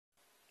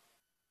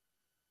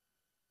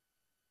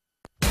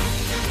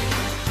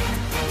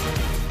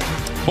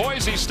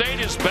Boise State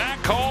is back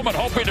home and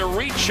hoping to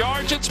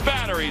recharge its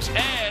batteries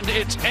and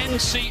its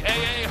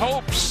NCAA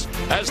hopes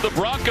as the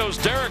Broncos'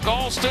 Derek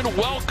Alston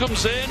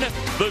welcomes in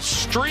the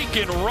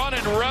streaking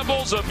running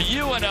Rebels of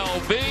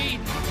UNLV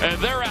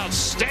and their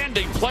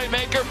outstanding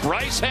playmaker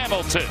Bryce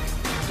Hamilton.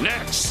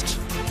 Next.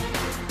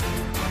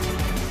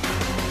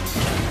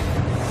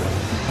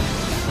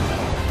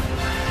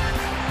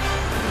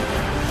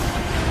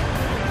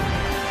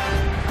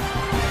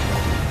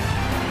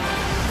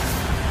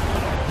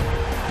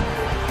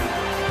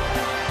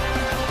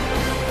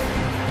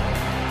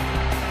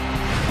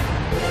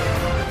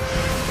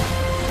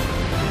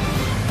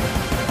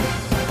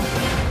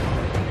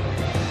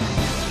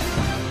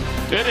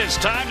 It is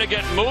time to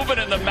get moving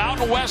in the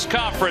Mountain West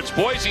Conference.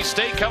 Boise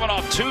State coming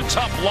off 2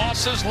 tough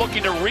losses,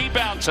 looking to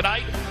rebound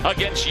tonight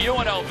against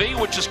UNLV,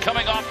 which is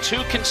coming off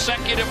 2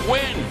 consecutive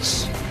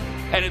wins.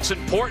 And it's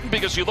important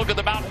because you look at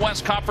the Mountain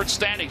West Conference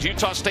standings.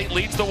 Utah State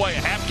leads the way, a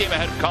half game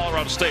ahead of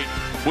Colorado State,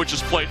 which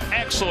has played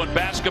excellent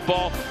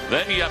basketball.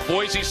 Then you have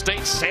Boise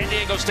State, San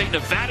Diego State,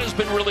 Nevada's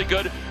been really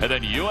good, and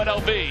then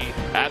UNLV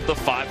at the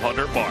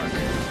 500 mark.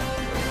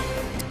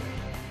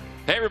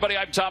 Hey everybody,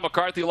 I'm Tom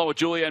McCarthy along with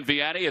Julianne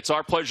Vianney. It's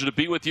our pleasure to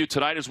be with you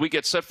tonight as we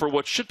get set for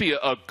what should be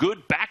a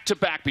good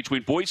back-to-back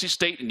between Boise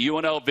State and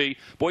UNLV.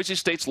 Boise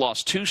State's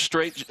lost 2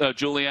 straight,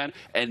 Julianne,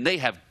 and they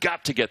have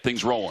got to get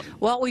things rolling.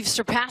 Well, we've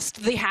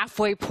surpassed the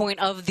halfway point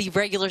of the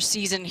regular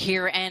season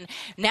here, and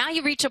now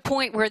you reach a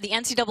point where the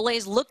NCAA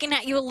is looking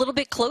at you a little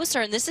bit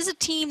closer, and this is a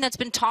team that's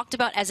been talked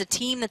about as a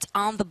team that's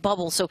on the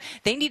bubble, so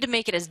they need to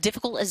make it as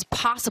difficult as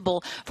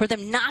possible for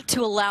them not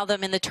to allow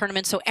them in the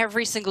tournament, so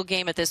every single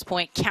game at this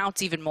point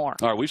counts even more.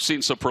 All right, we've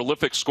seen some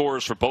prolific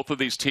scores for both of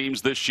these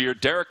teams this year.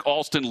 Derek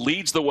Alston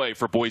leads the way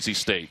for Boise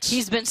State.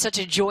 He's been such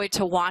a joy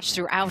to watch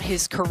throughout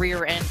his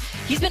career, and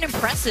he's been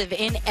impressive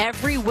in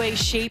every way,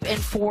 shape, and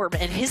form,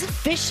 and his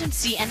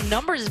efficiency and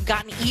numbers have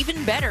gotten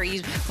even better.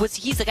 He's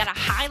got a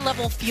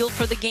high-level feel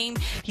for the game.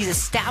 He's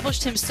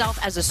established himself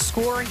as a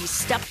scorer. He's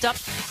stepped up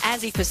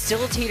as a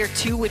facilitator,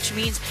 too, which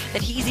means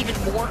that he's even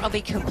more of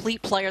a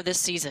complete player this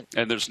season.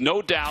 And there's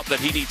no doubt that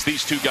he needs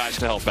these 2 guys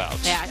to help out.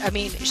 Yeah, I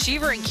mean,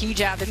 Sheaver and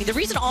Kejab, I mean, the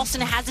reason Alston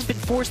hasn't been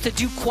forced to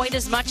do quite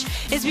as much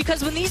is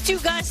because when these 2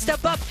 guys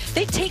step up,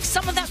 they take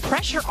some of that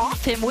pressure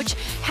off him, which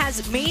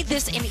has made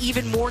this an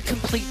even more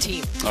complete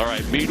team. All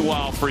right,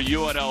 meanwhile for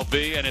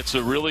UNLV, and it's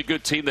a really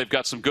good team. They've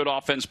got some good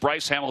offense.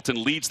 Bryce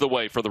Hamilton leads the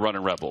way for the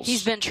Running Rebels.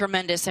 He's been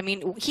tremendous. I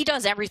mean, he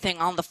does everything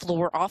on the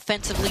floor,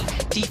 offensively,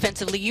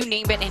 defensively, you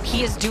name it, and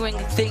he is doing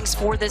things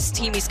for this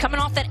team. He's coming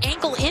off that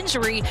ankle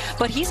injury,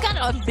 but he's got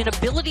an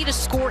ability to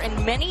score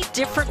in many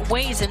different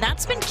ways, and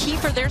that's been key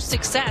for their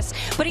success.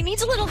 But he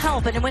needs a little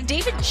help, and when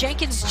David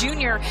Jenkins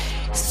Jr.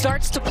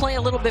 starts to play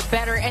a little bit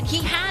better, and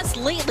he has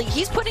lately,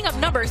 he's putting up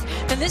numbers,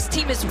 then this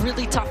team is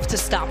really tough to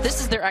stop.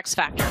 This is their X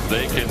factor.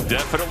 They can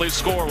definitely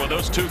score when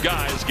those 2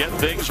 guys get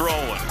things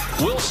rolling.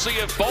 We'll see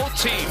if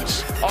both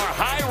teams are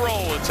high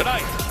rolling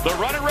tonight. The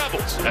Running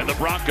Rebels and the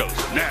Broncos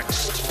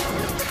next.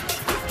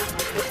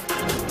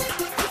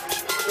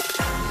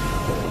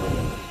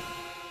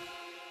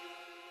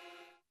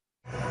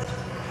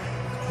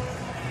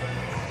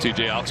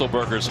 TJ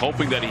Otzelberger is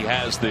hoping that he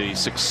has the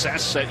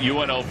success at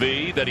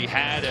UNLV that he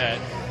had at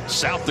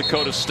South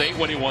Dakota State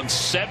when he won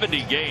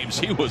 70 games.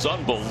 He was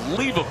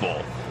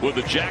unbelievable with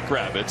the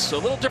Jackrabbits. A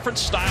little different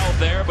style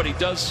there, but he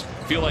does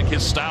feel like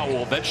his style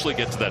will eventually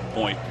get to that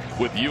point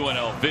with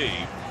UNLV.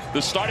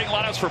 The starting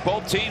lineups for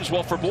both teams,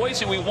 well, for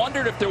Boise, we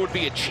wondered if there would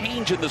be a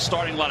change in the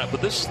starting lineup,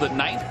 but this is the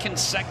 9th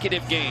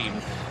consecutive game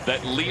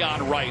that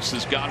Leon Rice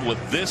has gone with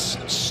this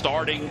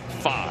starting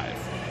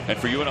 5. And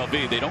for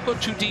UNLV, they don't go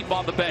too deep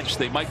on the bench.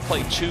 They might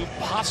play 2,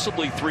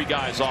 possibly 3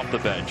 guys off the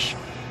bench.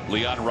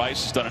 Leon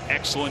Rice has done an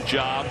excellent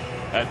job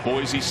at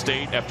Boise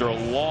State after a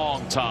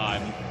long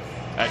time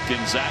at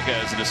Gonzaga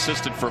as an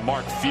assistant for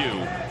Mark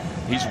Few.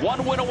 He's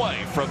 1 win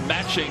away from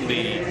matching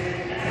the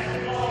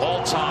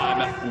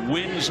all-time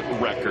wins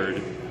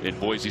record in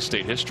Boise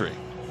State history.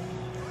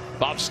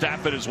 Bob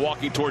Stafford is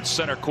walking towards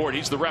center court.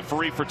 He's the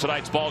referee for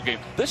tonight's ballgame.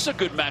 This is a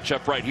good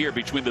matchup right here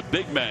between the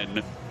big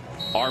men.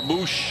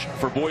 Armouche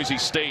for Boise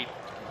State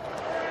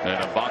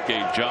and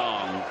Mbake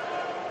Jong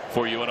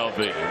for UNLV.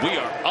 We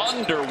are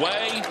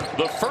underway.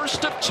 The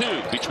first of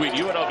 2 between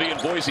UNLV and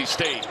Boise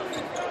State.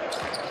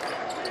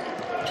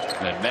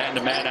 And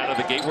man-to-man out of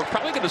the gate. We're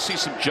probably going to see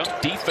some jump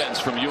defense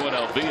from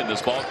UNLV in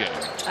this ballgame.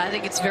 I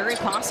think it's very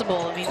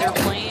possible. I mean, they're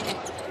playing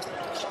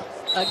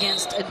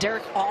against a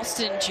Derek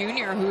Alston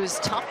Jr. who is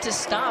tough to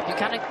stop. You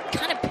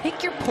kind of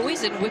pick your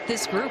poison with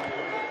this group.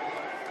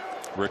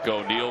 Rick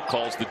O'Neal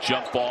calls the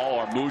jump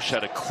ball. Armouche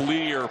had a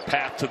clear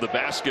path to the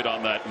basket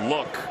on that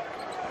look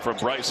from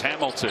Bryce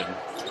Hamilton.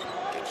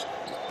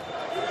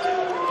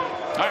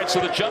 All right,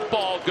 so the jump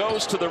ball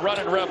goes to the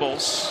Running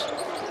Rebels.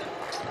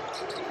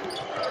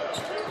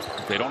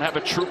 They don't have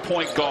a true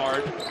point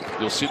guard.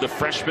 You'll see the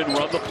freshman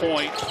run the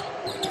point.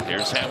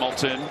 There's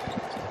Hamilton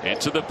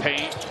into the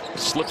paint.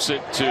 Slips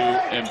it to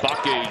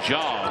Mbake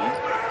Jong.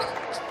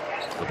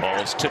 The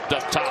ball is tipped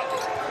up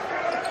top.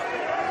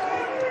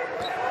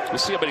 We'll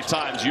see how many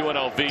times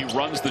UNLV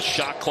runs the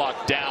shot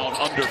clock down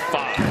under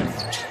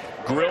 5.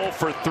 Grill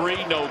for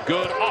 3, no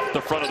good, off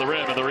the front of the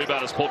rim, and the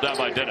rebound is pulled down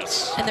by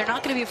Dennis. And they're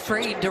not going to be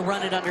afraid to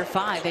run it under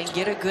 5 and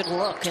get a good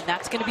look, and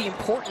that's going to be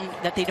important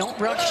that they don't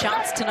rush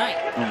shots tonight.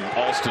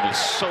 Alston is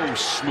so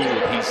smooth.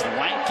 He's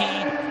lanky,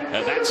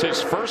 and that's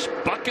his first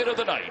bucket of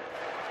the night.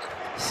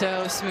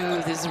 So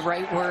smooth is the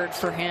right word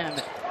for him.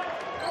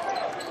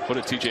 What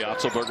did TJ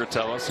Otzelberger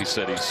tell us? He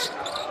said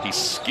he's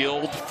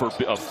skilled for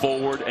a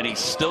forward, and he's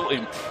still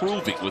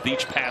improving with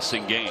each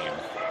passing game.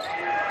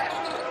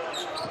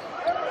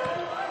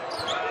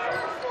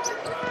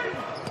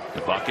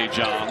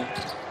 Jong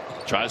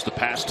tries to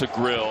pass to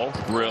Grill.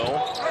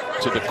 Grill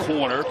to the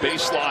corner.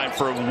 Baseline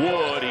for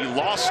Wood. He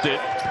lost it.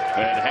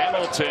 And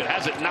Hamilton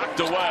has it knocked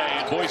away.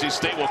 And Boise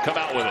State will come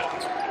out with it.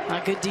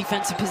 A good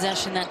defensive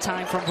possession that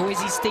time from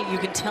Boise State. You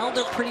can tell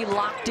they're pretty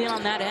locked in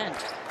on that end.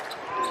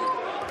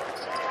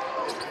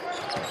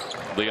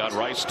 Leon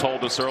Rice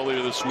told us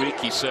earlier this week,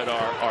 he said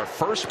our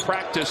first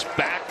practice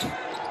back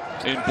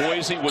in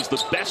Boise was the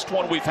best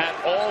one we've had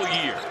all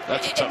year.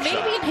 That's a tough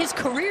shot. Maybe in his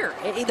career.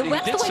 That's the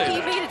way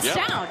he made it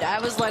sound. I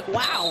was like,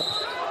 wow.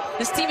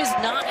 This team is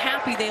not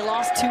happy they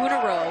lost 2 in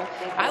a row.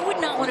 I would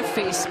not want to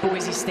face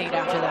Boise State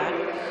after that.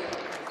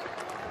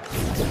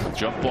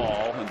 Jump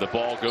ball, and the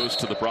ball goes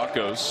to the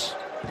Broncos.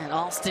 And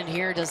Alston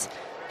here does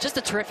just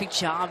a terrific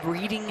job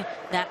reading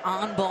that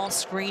on-ball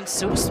screen.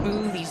 So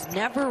smooth. He's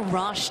never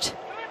rushed.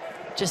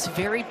 Just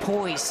very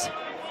poised.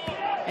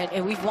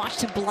 And we've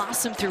watched him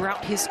blossom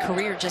throughout his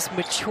career, just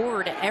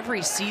matured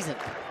every season.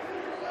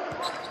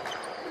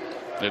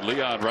 And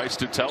Leon Rice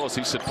did tell us,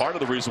 he said part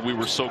of the reason we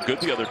were so good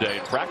the other day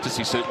in practice,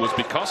 he said, was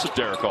because of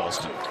Derek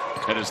Alston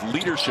and his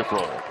leadership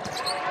role.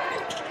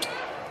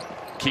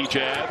 Key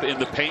jab in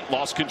the paint,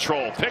 lost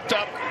control. Picked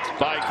up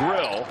by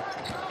Grill.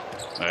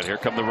 And here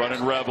come the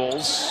running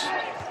Rebels.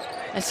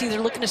 I see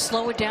they're looking to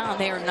slow it down.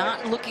 They are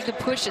not looking to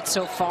push it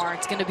so far.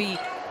 It's going to be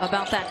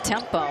about that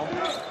tempo.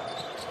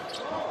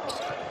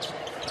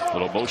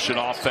 Little motion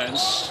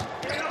offense.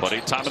 Plenty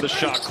of time of the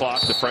shot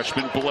clock. The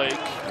freshman Blake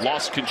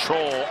lost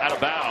control out of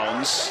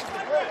bounds.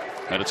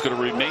 And it's going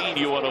to remain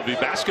UNLV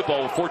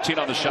basketball with 14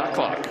 on the shot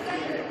clock.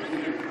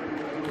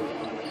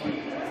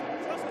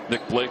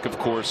 Nick Blake, of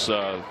course,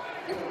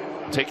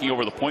 taking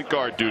over the point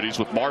guard duties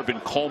with Marvin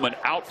Coleman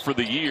out for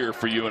the year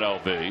for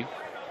UNLV.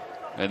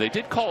 And they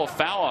did call a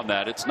foul on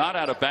that. It's not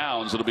out of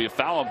bounds. It'll be a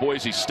foul on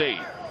Boise State.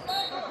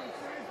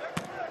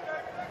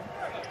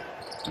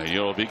 Now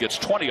UNLV gets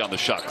 20 on the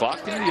shot clock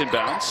in the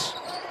inbounds.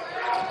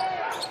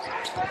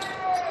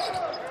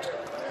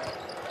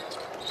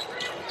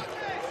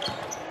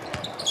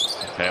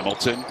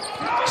 Hamilton,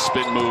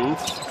 spin move,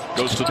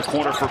 goes to the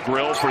corner for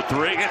Grill for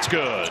 3. It's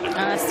good.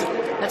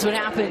 That's what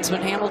happens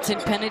when Hamilton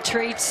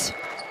penetrates,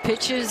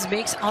 pitches,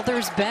 makes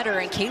others better.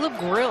 And Caleb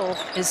Grill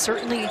is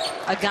certainly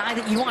a guy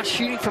that you want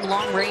shooting from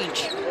long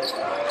range.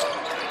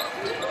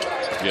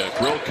 Yeah,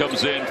 Grill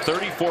comes in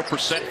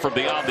 34% from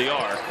beyond the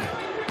arc.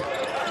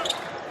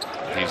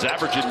 He's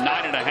averaging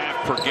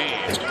 9.5 per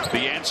game.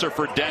 The answer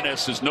for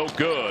Dennis is no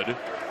good.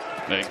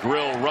 And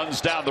Grill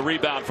runs down the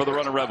rebound for the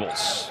Running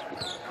Rebels.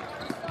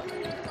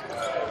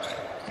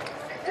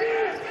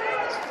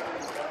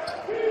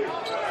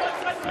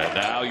 And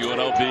now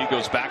UNLV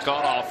goes back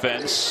on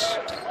offense.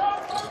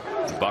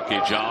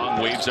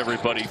 Jong waves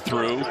everybody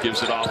through,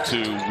 gives it off to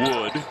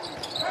Wood.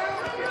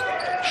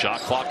 Shot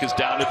clock is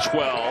down to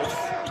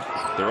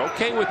 12. They're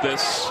okay with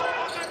this.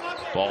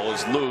 Ball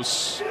is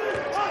loose.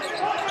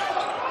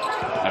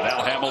 And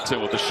now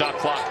Hamilton with the shot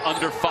clock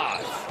under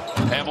 5.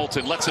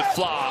 Hamilton lets it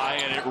fly,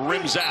 and it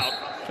rims out.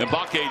 And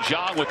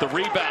Jong with the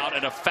rebound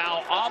and a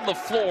foul on the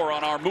floor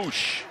on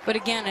Armouche. But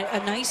again,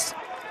 a nice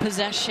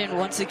possession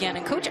once again.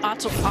 And Coach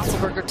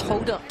Otzelberger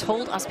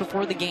told us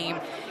before the game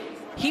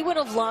he would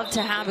have loved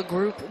to have a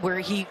group where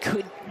he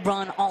could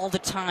run all the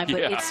time,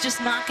 but it's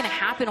just not going to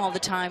happen all the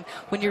time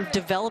when you're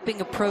developing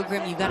a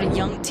program. You've got a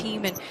young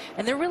team, and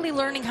they're really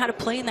learning how to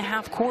play in the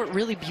half court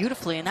really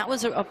beautifully, and that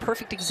was a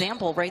perfect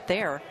example right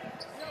there.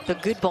 The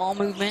good ball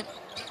movement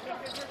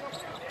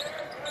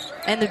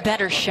and the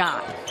better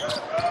shot.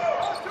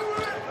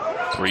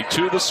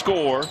 3-2 the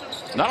score.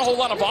 Not a whole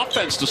lot of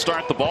offense to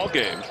start the ball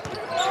game.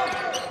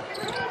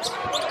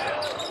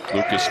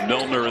 Lucas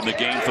Milner in the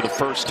game for the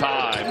first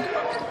time.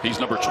 He's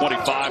number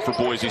 25 for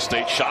Boise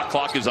State. Shot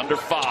clock is under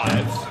 5.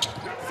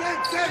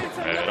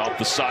 And off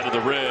the side of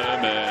the rim,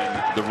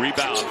 and the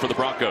rebound for the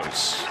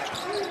Broncos.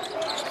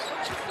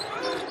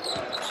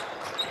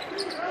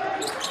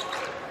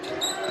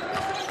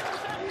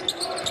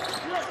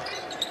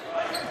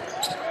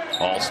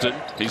 Alston,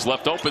 he's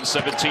left open,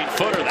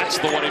 17-footer. That's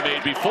the one he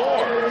made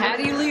before. How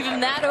do you leave him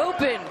that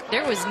open?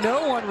 There was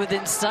no one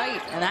within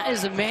sight, and that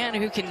is a man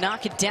who can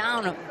knock it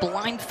down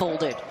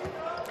blindfolded.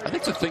 I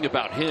think the thing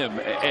about him,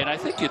 and I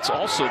think it's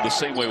also the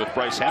same way with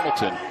Bryce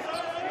Hamilton,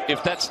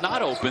 if that's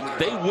not open,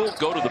 they will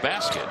go to the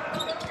basket.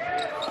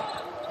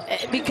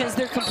 Because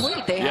they're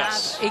complete. They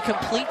have a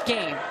complete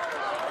game.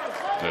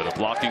 Yeah, the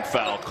blocking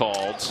foul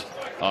called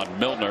on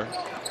Milner.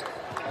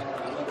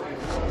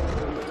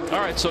 All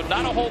right, so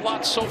not a whole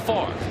lot so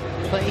far.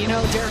 But, you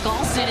know, Derek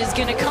Alston is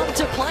going to come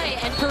to play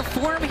and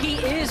perform. He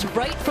is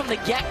right from the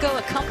get-go.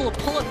 A couple of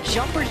pull-up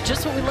jumpers,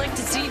 just what we like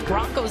to see.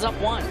 Broncos up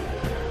 1.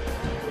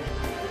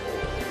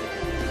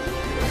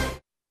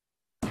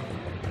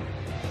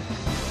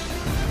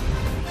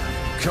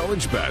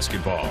 College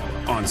basketball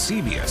on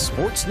CBS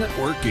Sports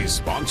Network is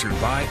sponsored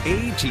by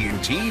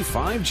AT&T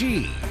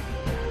 5G.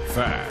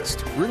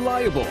 Fast,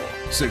 reliable,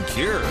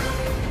 secure.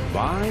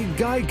 By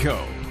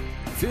Geico.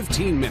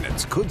 15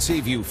 minutes could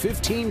save you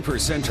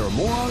 15% or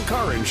more on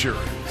car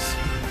insurance.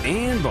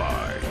 And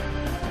by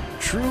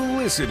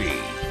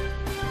Trulicity.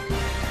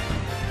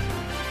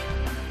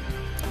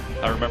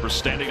 I remember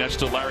standing next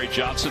to Larry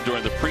Johnson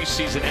during the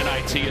preseason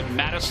NIT at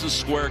Madison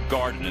Square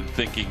Garden and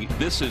thinking,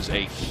 this is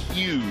a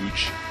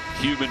huge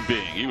human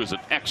being. He was an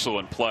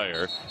excellent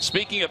player.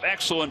 Speaking of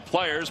excellent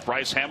players,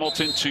 Bryce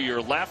Hamilton to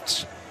your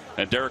left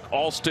and Derek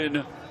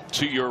Alston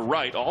to your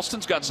right.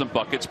 Alston's got some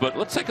buckets, but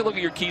let's take a look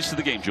at your keys to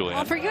the game, Julian.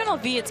 Well, for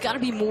UNLV, it's got to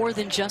be more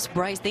than just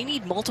Bryce. They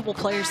need multiple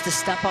players to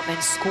step up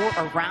and score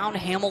around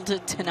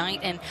Hamilton tonight.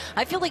 And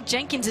I feel like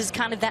Jenkins is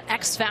kind of that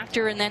X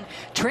factor. And then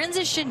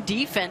transition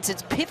defense,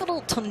 it's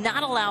pivotal to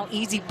not allow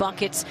easy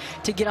buckets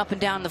to get up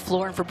and down the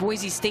floor. And for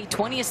Boise State,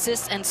 20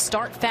 assists and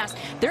start fast.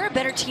 They're a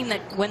better team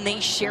that when they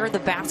share the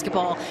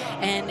basketball,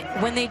 and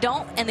when they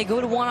don't and they go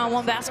to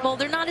one-on-one basketball,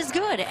 they're not as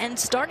good. And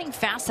starting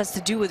fast has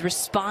to do with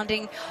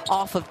responding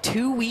off of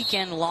 2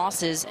 weekend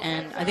losses,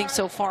 and I think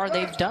so far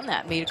they've done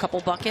that, made a couple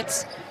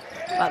buckets.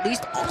 At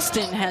least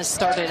Alston has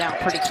started out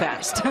pretty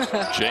fast.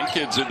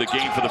 Jenkins in the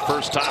game for the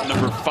first time,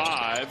 number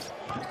 5,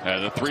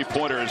 and the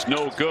three-pointer is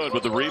no good,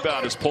 but the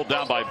rebound is pulled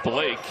down by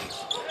Blake.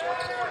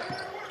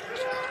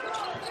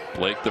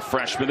 Blake, the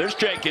freshman. There's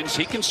Jenkins.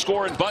 He can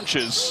score in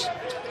bunches.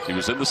 He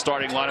was in the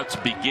starting lineup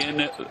to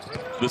begin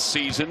the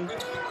season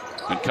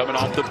and coming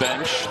off the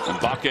bench. And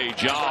Mbake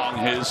Jong,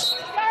 his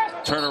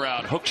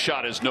turnaround hook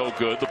shot is no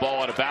good. The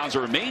ball out of bounds. It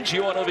remains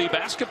UNLV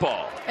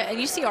basketball. And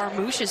you see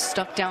Armouche is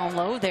stuck down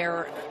low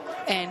there,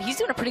 and he's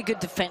doing a pretty good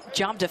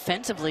job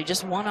defensively,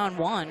 just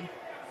one-on-one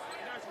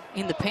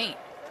in the paint.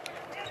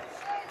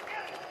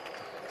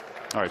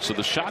 All right, so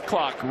the shot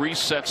clock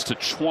resets to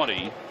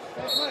 20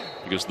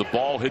 because the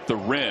ball hit the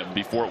rim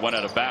before it went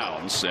out of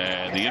bounds,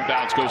 and the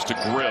inbounds goes to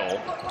Grill.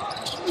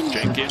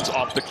 Jenkins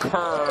off the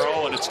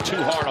curl, and it's too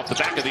hard off the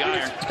back of the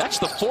iron. That's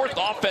the 4th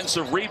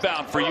offensive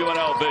rebound for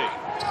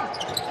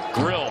UNLV.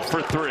 Grill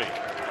for 3.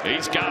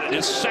 He's got it,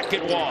 his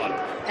 2nd one.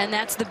 And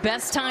that's the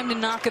best time to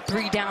knock a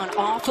 3 down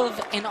off of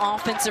an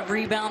offensive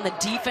rebound. The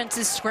defense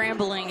is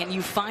scrambling, and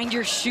you find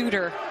your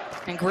shooter,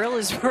 and Grill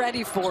is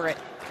ready for it.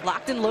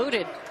 Locked and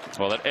loaded.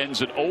 Well, that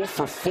ends at 0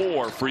 for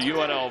 4 for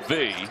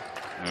UNLV.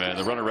 And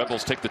the Runner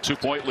Rebels take the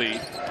 2-point lead.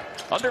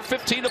 Under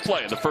 15 to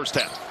play in the first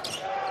half.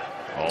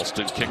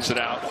 Alston kicks it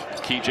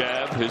out. Key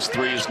jab. His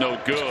 3 is no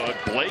good.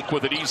 Blake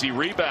with an easy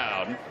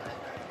rebound.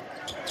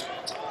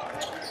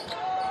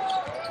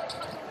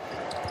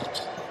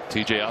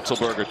 TJ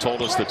Otzelberger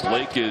told us that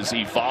Blake is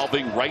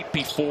evolving right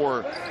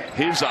before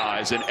his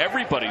eyes and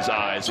everybody's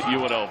eyes at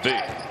UNLV.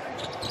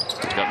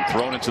 Got him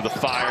thrown into the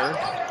fire.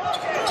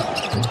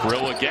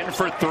 Grill again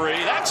for 3.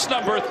 That's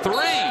number 3.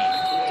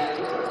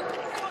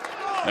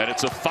 And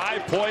it's a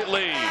 5-point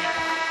lead.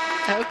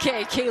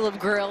 Okay, Caleb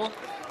Grill.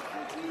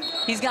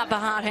 He's got the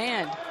hot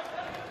hand.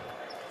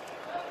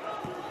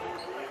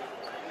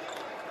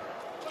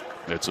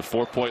 It's a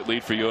 4-point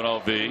lead for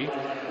UNLV.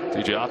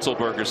 TJ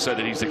Otzelberger said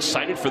that he's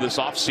excited for this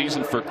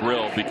offseason for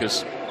Grill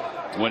because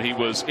when he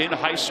was in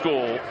high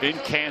school in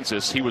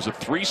Kansas, he was a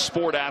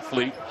 3-sport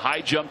athlete, high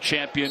jump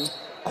champion,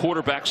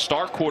 quarterback,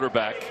 star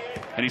quarterback.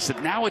 And he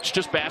said, now it's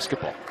just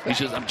basketball. He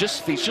says,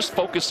 he's just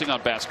focusing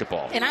on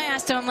basketball. And I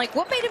asked him, I'm like,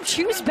 what made him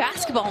choose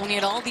basketball when he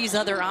had all these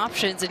other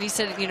options? And he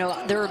said, you know,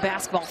 they're a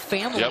basketball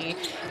family,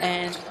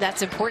 and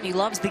that's important. He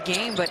loves the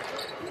game, but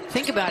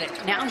think about it.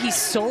 Now he's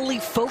solely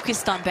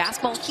focused on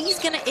basketball. He's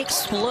going to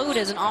explode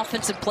as an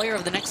offensive player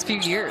over the next few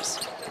years.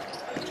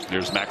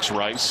 Here's Max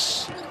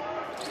Rice.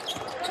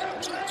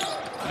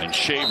 And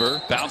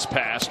Shaver, bounce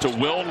pass to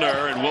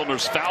Wilner, and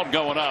Wilner's fouled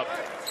going up.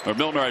 Or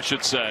Milner, I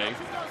should say.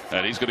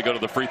 And he's going to go to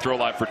the free throw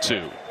line for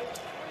 2.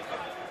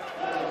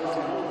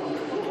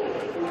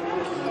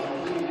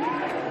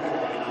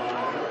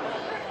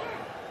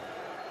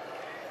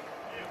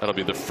 That'll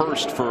be the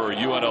first for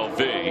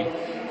UNLV.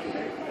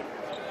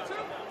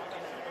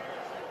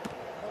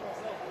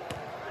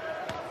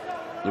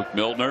 Luke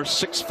Milner,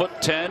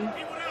 6'10".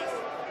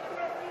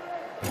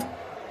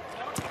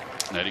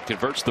 And he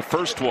converts the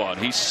first one.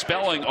 He's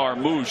spelling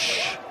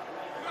Armouche.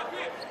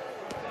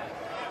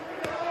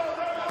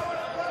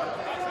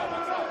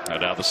 And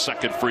now the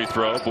second free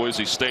throw.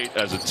 Boise State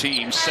as a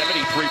team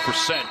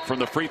 73% from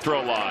the free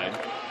throw line.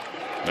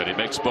 And he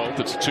makes both.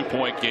 It's a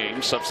 2-point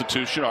game.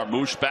 Substitution.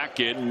 Armouche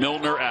back in.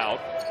 Milner out.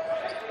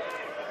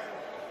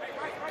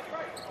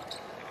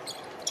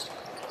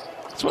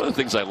 It's one of the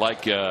things I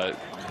like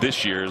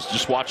this year is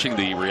just watching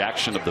the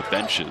reaction of the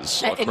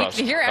benches across and you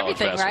can hear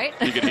everything, basketball.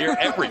 right? You can hear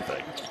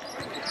everything.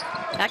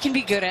 That can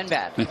be good and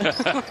bad.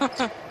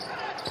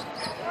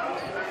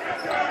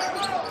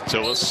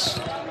 Tillis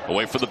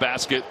away from the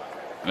basket.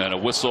 And a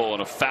whistle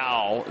and a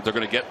foul. They're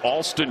going to get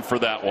Alston for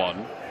that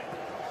one.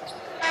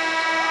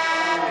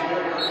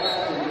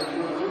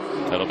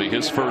 That'll be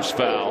his first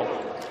foul.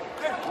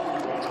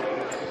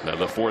 And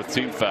the fourth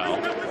team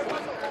foul.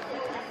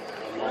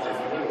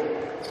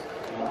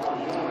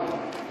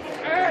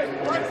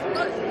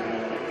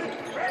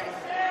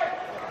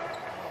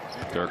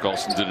 Derek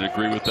Alston didn't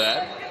agree with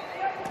that.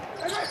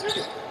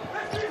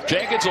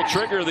 Jenkins will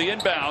trigger the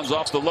inbounds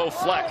off the low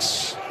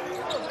flex.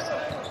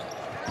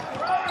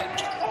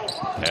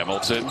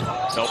 Hamilton,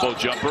 elbow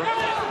jumper.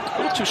 A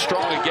little too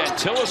strong again.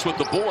 Tillis with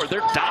the board.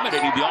 They're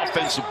dominating the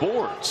offensive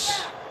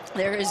boards.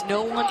 There is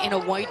no one in a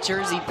white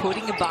jersey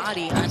putting a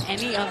body on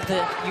any of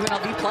the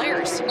UNLV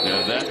players.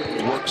 Yeah,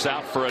 that works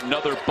out for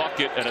another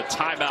bucket and a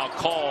timeout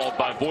called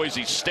by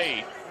Boise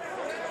State.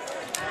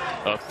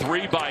 A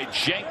three by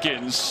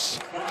Jenkins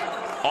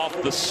off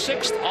the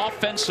 6th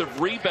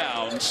offensive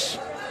rebounds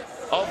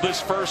of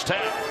this first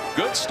half.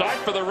 Good start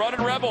for the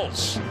running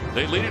Rebels.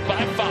 They lead it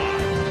by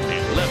 5,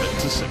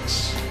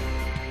 11-6.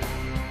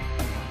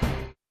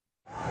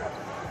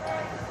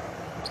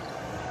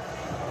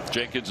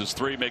 Jenkins'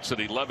 three makes it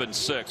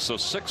 11-6, so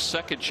 6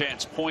 second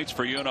chance points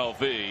for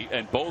UNLV,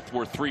 and both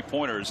were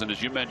three-pointers. And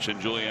as you mentioned,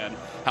 Julianne,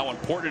 how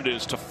important it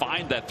is to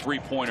find that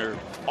three-pointer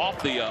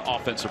off the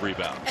offensive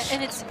rebounds.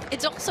 And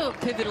it's also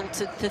pivotal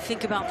to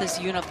think about this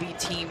UNLV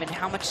team and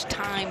how much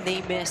time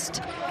they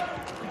missed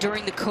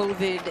during the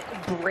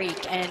COVID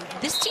break. And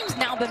this team's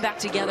now been back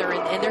together,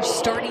 and they're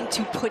starting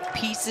to put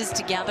pieces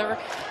together,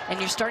 and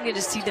you're starting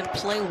to see them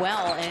play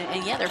well.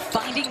 And yeah, they're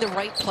finding the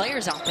right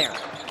players out there.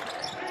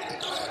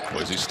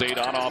 Boise State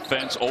on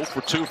offense, 0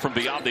 for 2 from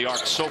beyond the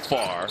arc so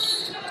far.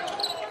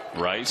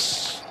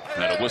 Rice,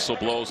 and a whistle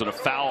blows and a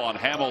foul on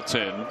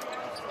Hamilton.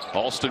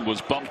 Alston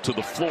was bumped to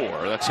the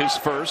floor. That's his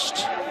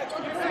first.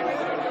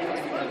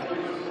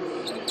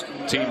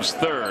 Team's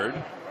third.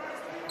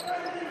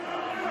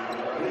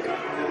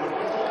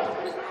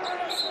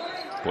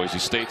 Boise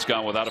State's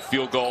gone without a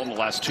field goal in the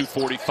last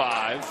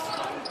 2:45.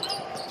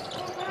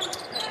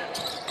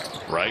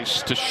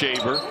 Rice to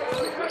Shaver.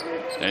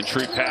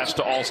 Entry pass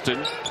to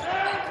Alston.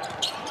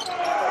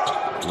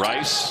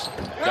 Rice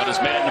got his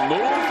man to move,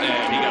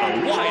 and he got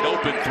a wide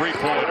open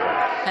three-pointer.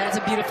 That's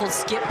a beautiful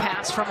skip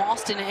pass from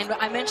Alston. And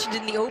I mentioned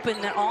in the open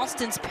that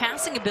Alston's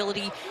passing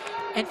ability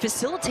and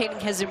facilitating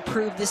has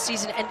improved this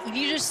season, and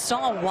you just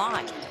saw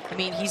why. I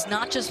mean, he's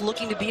not just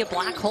looking to be a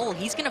black hole.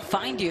 He's going to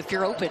find you if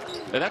you're open.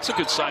 And that's a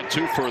good sign,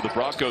 too, for the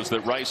Broncos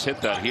that Rice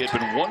hit that. He had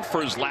been 1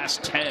 for his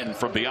last 10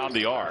 from beyond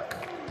the arc.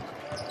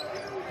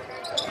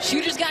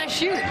 Shooters got to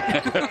shoot.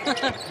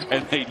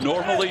 And they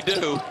normally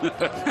do.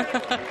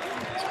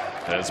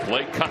 As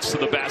Blake cuts to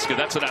the basket,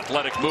 that's an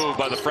athletic move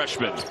by the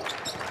freshman.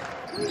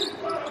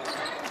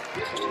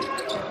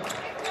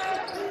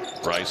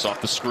 Rice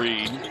off the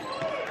screen.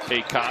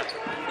 Aycott.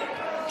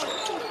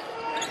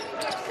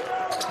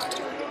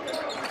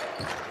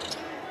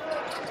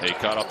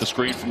 Aycott off the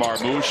screen from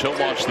Armouche. He'll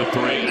launch the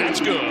three.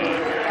 That's good.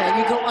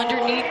 And you go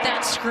underneath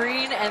that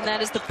screen, and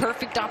that is the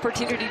perfect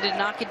opportunity to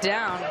knock it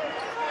down.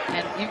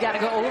 And you got to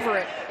go over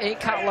it.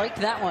 Aycott liked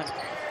that one.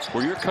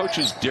 Were your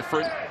coaches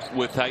different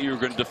with how you were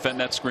going to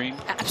defend that screen?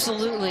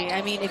 Absolutely.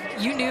 I mean, if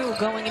you knew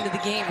going into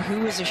the game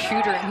who was a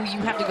shooter and who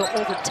you have to go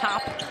over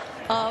top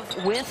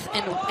of, with,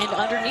 and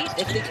underneath,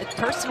 if the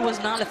person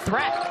was not a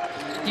threat,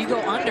 you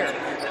go under.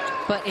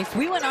 But if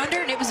we went under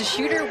and it was a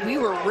shooter, we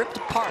were ripped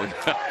apart in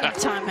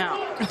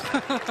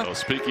timeout. So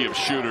speaking of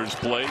shooters,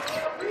 Blake,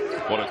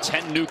 one of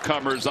 10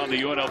 newcomers on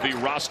the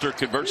UNLV roster,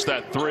 converts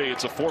that three.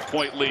 It's a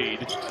 4-point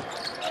lead.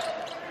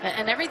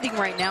 And everything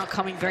right now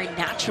coming very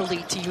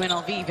naturally to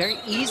UNLV, very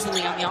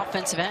easily on the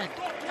offensive end.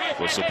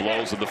 Whistle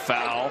blows and the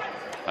foul.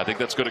 I think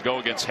that's going to go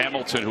against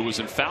Hamilton, who was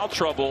in foul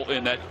trouble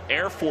in that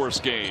Air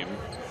Force game.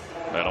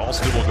 And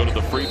Alston will go to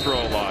the free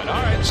throw line.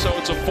 All right, so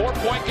it's a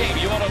 4-point game.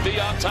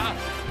 UNLV on top.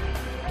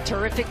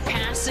 Terrific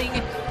passing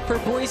for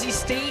Boise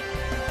State.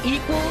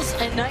 Equals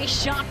a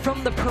nice shot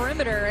from the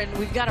perimeter, and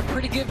we've got a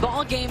pretty good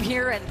ball game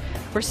here, and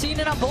we're seeing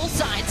it on both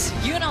sides.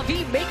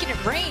 UNLV making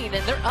it rain,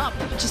 and they're up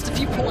just a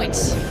few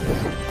points.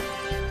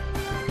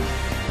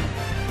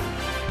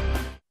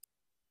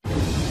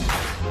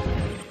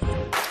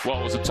 Well,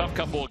 it was a tough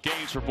couple of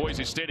games for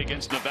Boise State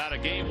against Nevada.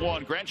 Game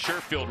 1, Grant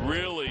Sherfield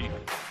really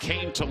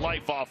came to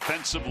life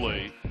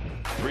offensively.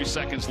 3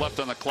 seconds left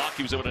on the clock.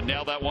 He was able to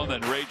nail that one.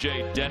 Then Ray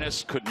J.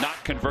 Dennis could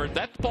not convert.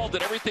 That ball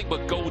did everything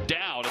but go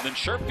down. And then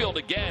Sherfield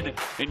again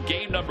in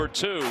game number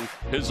 2.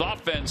 His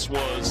offense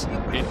was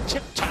in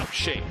tip-top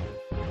shape.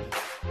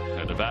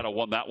 And Nevada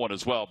won that one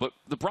as well. But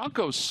the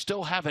Broncos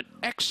still have an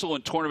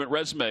excellent tournament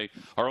resume.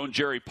 Our own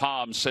Jerry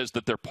Palm says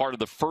that they're part of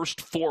the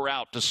first 4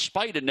 out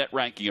despite a net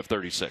ranking of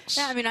 36.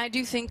 Yeah, I mean, I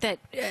do think that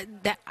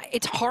that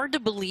it's hard to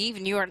believe,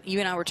 and you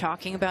and I were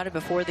talking about it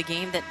before the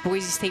game, that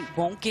Boise State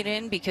won't get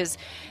in because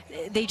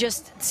they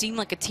just seem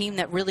like a team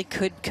that really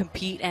could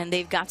compete, and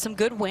they've got some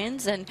good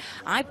wins. And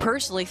I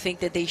personally think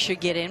that they should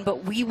get in,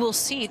 but we will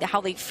see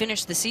how they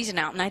finish the season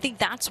out. And I think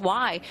that's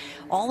why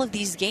all of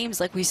these games,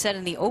 like we said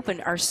in the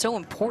open, are so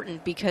important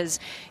important because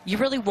you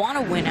really want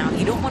to win out.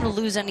 You don't want to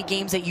lose any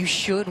games that you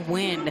should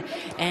win.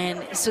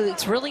 And so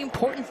it's really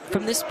important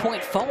from this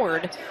point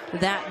forward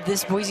that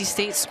this Boise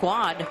State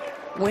squad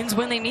wins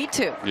when they need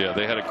to. Yeah,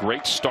 they had a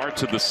great start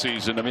to the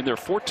season. I mean, they're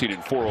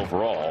 14-4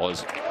 overall.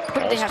 As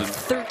but they have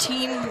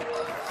 13 in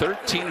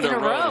a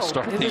row to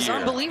start the year. It was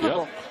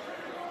unbelievable. Yep.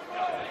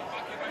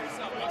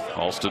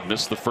 Alston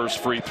missed the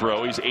first free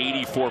throw. He's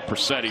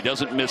 84%. He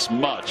doesn't miss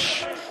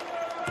much.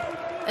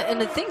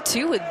 And the thing,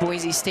 too, with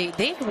Boise State,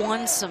 they've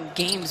won some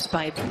games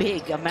by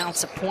big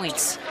amounts of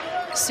points.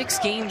 6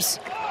 games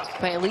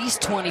by at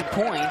least 20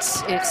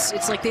 points.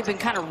 It's like they've been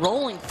kind of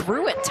rolling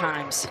through at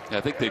times. Yeah,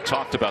 I think they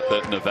talked about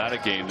that Nevada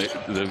game.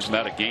 Those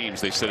Nevada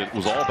games, they said it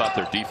was all about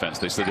their defense.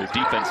 They said their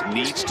defense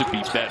needs to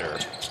be better.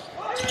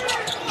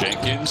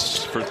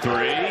 Jenkins for 3,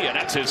 and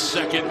that's his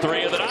second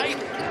 3 of the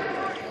night.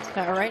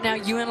 Right now,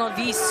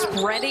 UNLV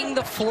spreading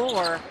the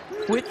floor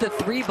with the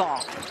 3 ball.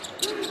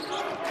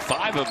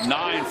 5 of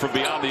 9 from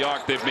beyond the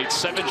arc. They've made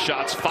 7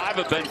 shots. 5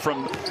 have been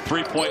from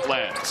 3-point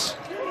lands.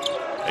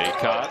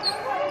 Acott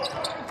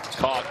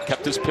caught,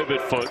 kept his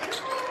pivot foot.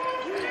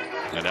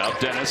 And now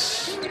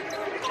Dennis.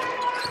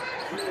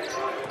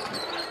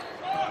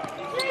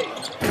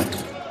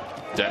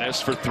 Dennis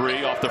for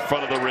 3 off the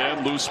front of the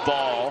rim. Loose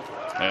ball.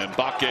 And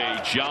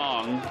Bake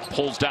Jiang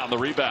pulls down the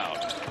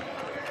rebound.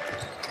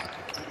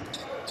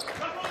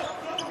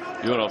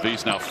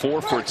 UNLV's now 4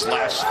 for its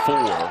last 4.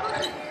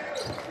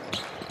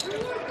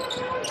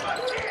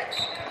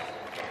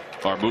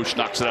 Marmouche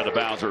knocks it out of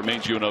bounds. It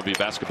remains UNLV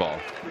basketball.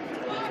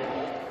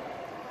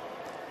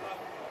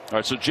 All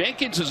right, so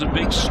Jenkins is a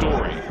big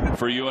story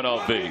for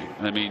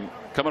UNLV. I mean,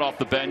 coming off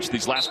the bench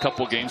these last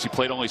couple of games, he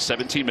played only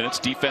 17 minutes.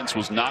 Defense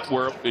was not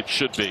where it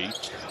should be.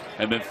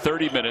 And then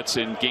 30 minutes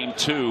in game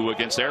 2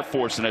 against Air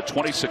Force and had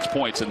 26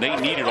 points, and they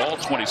needed all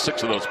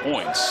 26 of those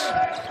points.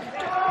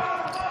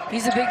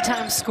 He's a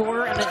big-time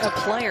scorer and a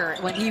player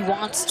when he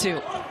wants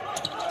to.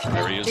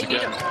 There he is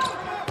again,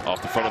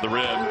 off the front of the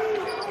rim.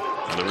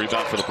 And the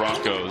rebound for the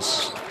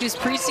Broncos. He's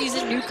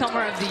preseason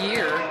newcomer of the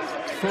year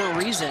for a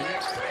reason.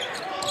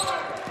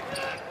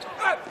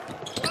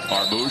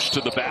 Marmouche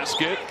to the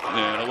basket,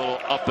 and a little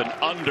up and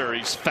under.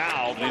 He's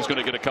fouled, and he's going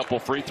to get a couple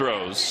free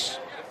throws.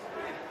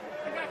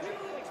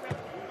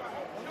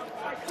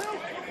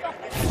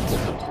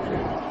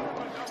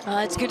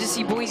 It's good to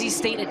see Boise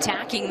State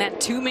attacking that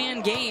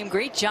 2-man game.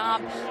 Great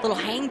job. Little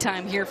hang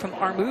time here from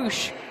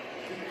Marmouche,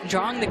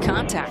 drawing the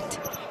contact.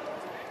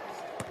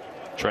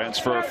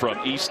 Transfer from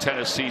East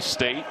Tennessee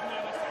State.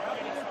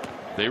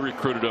 They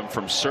recruited him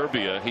from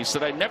Serbia. He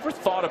said, I never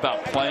thought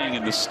about playing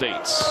in the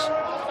States.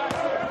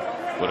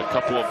 But a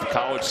couple of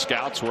college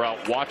scouts were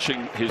out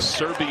watching his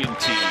Serbian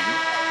team.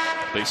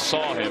 They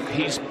saw him.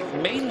 He's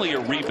mainly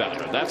a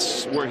rebounder.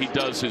 That's where he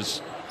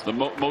does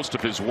most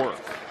of his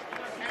work.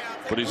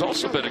 But he's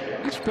also been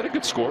a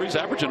good scorer. He's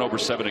averaging over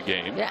 7 a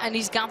game. Yeah, and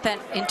he's got that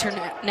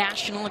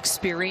international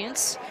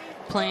experience,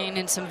 playing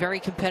in some very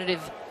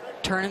competitive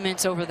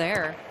tournaments over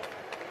there,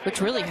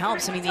 which really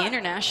helps. I mean, the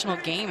international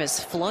game has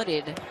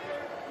flooded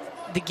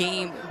the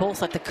game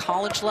both at the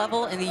college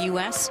level in the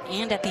U.S.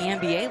 and at the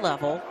NBA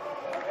level.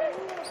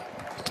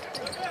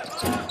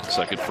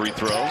 Second free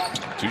throw,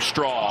 too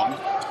strong.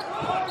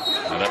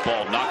 And that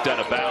ball knocked out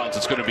of bounds.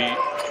 It's going to be.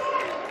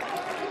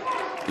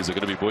 Is it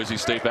going to be Boise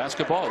State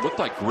basketball? It looked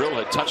like Grill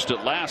had touched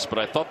it last, but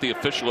I thought the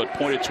official had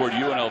pointed toward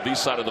UNLV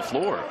side of the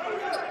floor.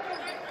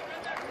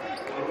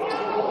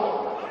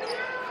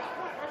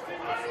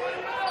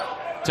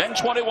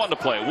 .21 to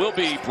play. Will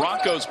be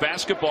Broncos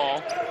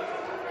basketball.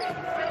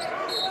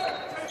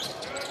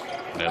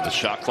 And the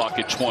shot clock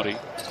at 20.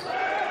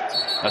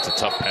 That's a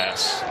tough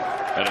pass.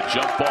 And a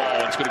jump ball.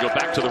 And it's going to go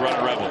back to the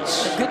Running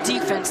Rebels. Good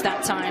defense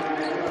that time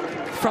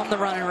from the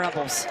Running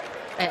Rebels.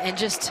 And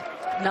just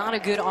not a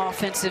good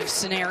offensive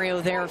scenario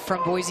there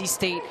from Boise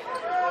State.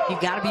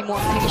 You've got to be more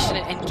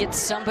patient and get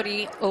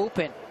somebody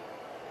open.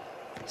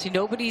 See,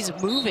 nobody's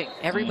moving.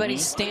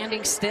 Everybody's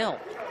standing still.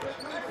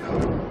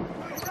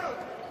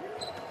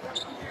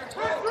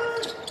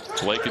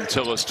 Blake and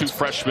Tillis, 2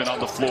 freshmen on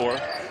the floor.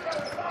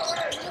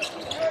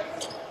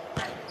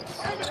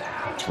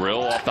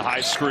 Grill off the high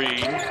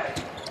screen.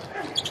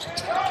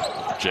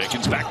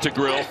 Jenkins back to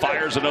Grill,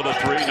 fires another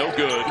 3, no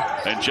good.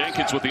 And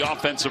Jenkins with the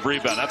offensive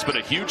rebound. That's been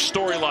a huge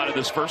storyline of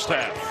this first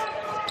half.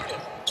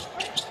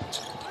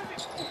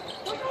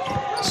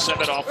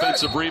 7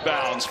 offensive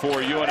rebounds for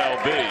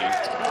UNLV.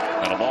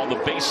 And along the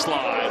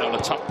baseline on a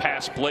tough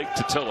pass, Blake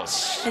to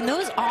Tillis. And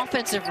those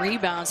offensive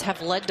rebounds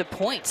have led to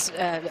points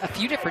a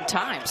few different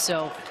times.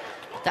 So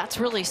that's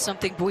really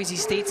something Boise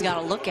State's got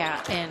to look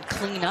at and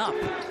clean up.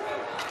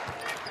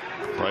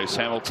 Bryce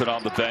Hamilton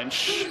on the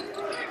bench.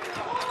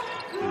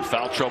 In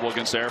foul trouble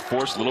against Air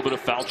Force. A little bit of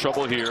foul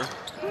trouble here.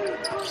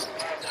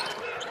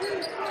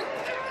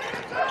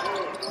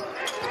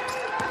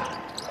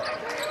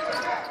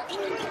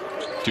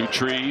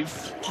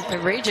 Dutrieve.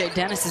 Ray J.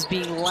 Dennis is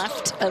being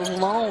left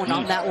alone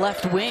on that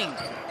left wing.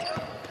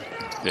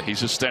 Yeah,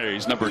 he's just standing.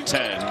 He's number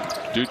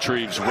 10.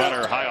 Dutrieve's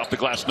runner high off the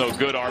glass, no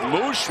good.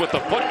 Marmouche with the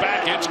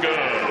putback, it's good.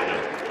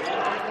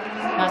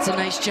 That's a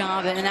nice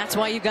job, and that's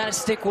why you've got to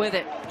stick with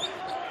it.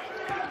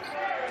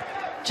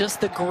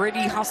 Just the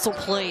gritty hustle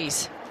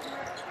plays.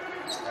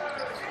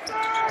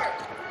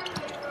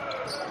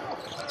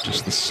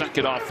 Just the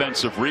second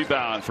offensive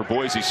rebound for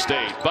Boise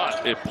State,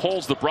 but it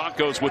pulls the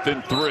Broncos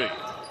within 3.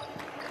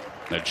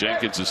 Now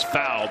Jenkins is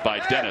fouled by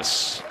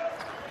Dennis.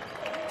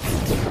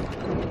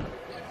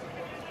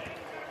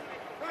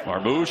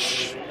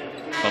 Marmouche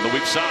on the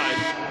weak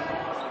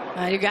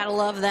side. You got to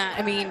love that.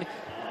 I mean,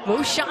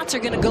 most shots are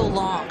going to go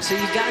long, so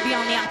you've got to be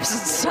on the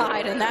opposite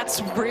side, and that's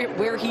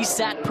where he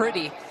sat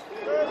pretty.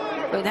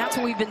 But that's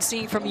what we've been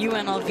seeing from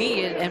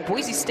UNLV, and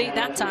Boise State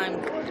that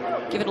time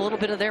giving a little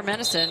bit of their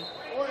medicine.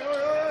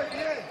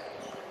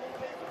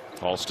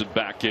 Alston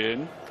back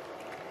in.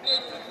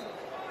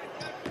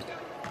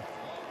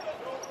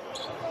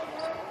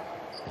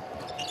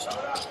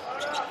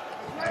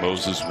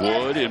 Moses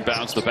Wood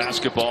inbounds the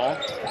basketball.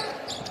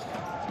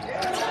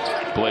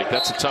 Blake,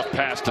 that's a tough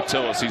pass to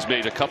Tillis. He's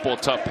made a couple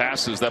of tough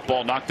passes. That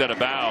ball knocked out of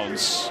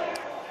bounds.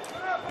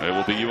 It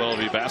will be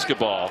UNLV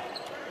basketball.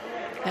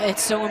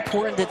 It's so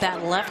important that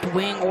that left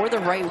wing or the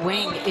right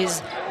wing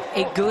is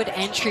a good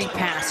entry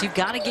pass. You've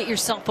got to get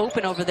yourself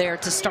open over there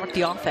to start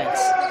the offense.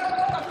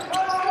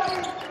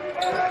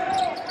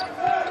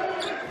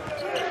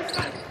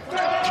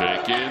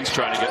 Jenkins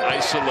trying to get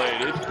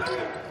isolated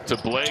to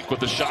Blake with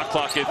the shot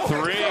clock at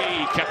 3.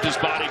 Kept his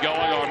body going.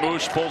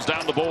 Marmouche pulls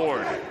down the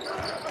board.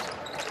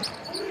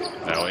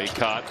 Now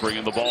Acott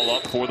bringing the ball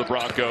up for the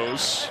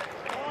Broncos.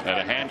 And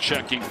a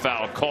hand-checking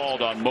foul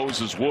called on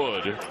Moses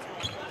Wood.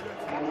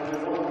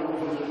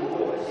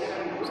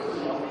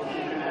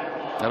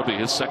 That'll be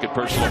his second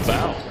personal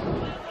foul.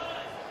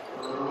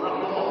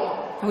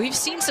 We've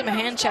seen some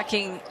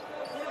hand-checking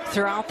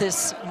throughout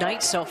this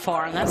night so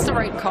far, and that's the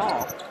right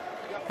call.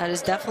 That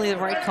is definitely the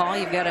right call.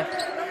 You've got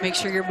to make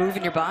sure you're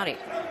moving your body.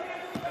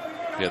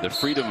 Yeah, the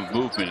freedom of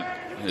movement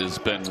has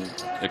been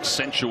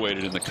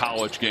accentuated in the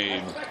college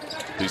game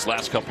these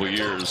last couple of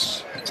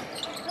years.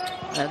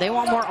 They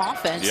want more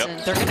offense, and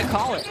they're going to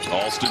call it.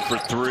 Alston for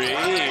 3,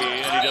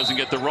 and he doesn't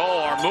get the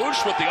roll.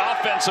 Marmouche with the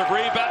offensive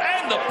rebound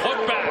and the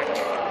putback.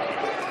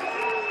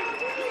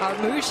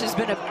 Marmouche has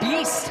been a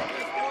beast.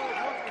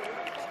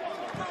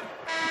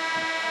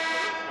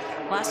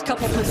 Last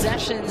couple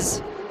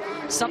possessions,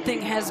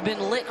 something has been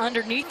lit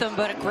underneath him,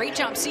 but a great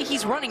job. See,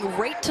 he's running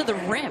right to the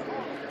rim.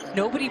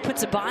 Nobody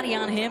puts a body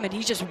on him, and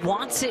he just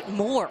wants it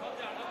more.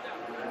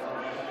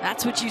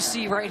 That's what you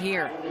see right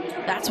here.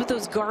 That's what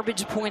those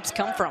garbage points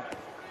come from.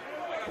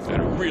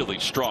 And a really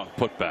strong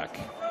putback.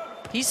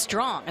 He's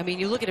strong. I mean,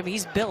 you look at him,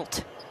 he's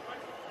built.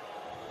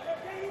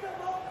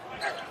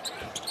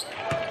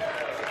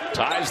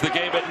 Ties the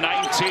game at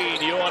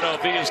 19.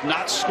 UNLV has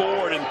not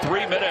scored in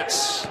 3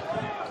 minutes.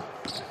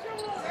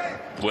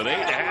 With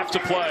 8.5 to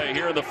play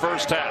here in the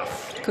first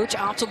half. Coach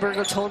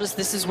Otzelberger told us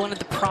this is one of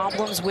the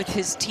problems with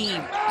his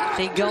team.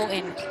 They go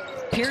in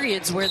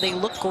periods where they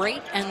look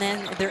great and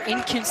then they're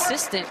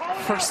inconsistent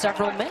for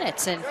several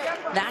minutes, and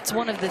that's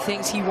one of the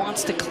things he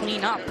wants to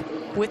clean up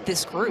with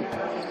this group.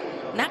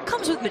 And that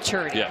comes with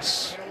maturity.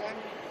 Yes.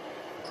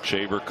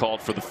 Shaver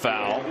called for the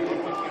foul.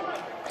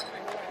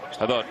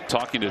 I thought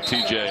talking to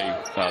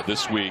TJ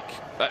this week,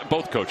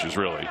 both coaches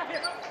really,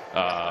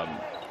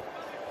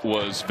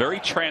 was very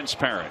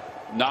transparent,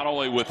 not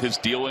only with his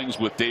dealings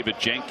with David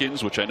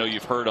Jenkins, which I know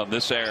you've heard on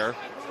this air.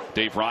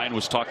 Dave Ryan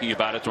was talking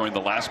about it during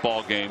the last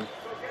ball game.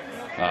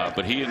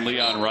 But he and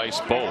Leon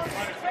Rice both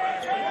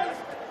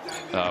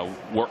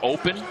were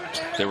open.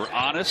 They were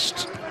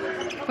honest.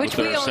 Which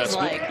we always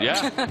like.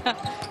 Yeah.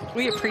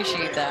 We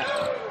appreciate that.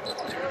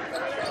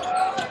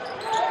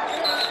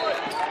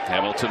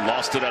 Hamilton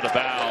lost it out of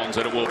bounds,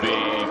 and it will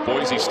be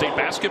Boise State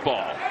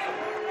basketball.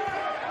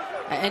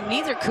 And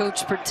neither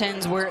coach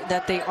pretends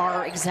that they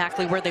are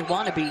exactly where they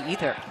want to be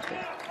either.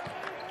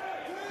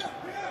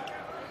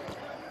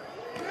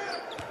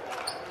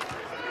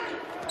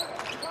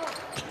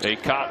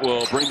 Acott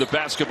will bring the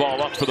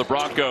basketball up for the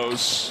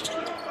Broncos.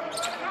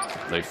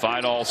 They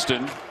find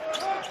Alston.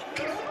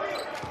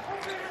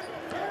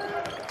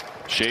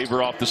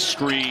 Shaver off the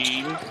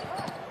screen.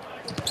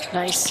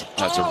 Nice.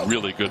 That's a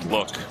really good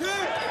look.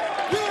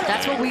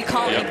 That's what we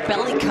call a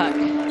belly cut.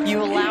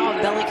 You allow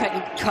a belly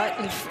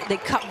cut, they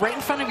cut right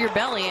in front of your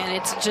belly, and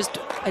it's just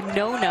a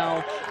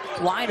no-no.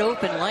 Wide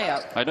open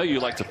layup. I know you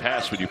like to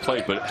pass when you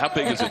play, but how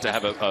big is it to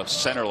have a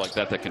center like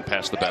that can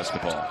pass the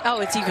basketball? Oh,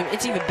 it's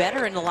even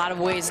better in a lot of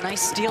ways.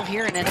 Nice steal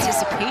here in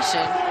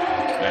anticipation.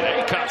 And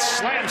Acott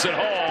slams it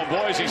home.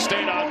 Boise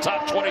State on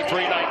top,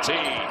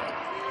 23-19.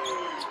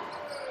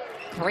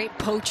 Great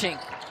poaching.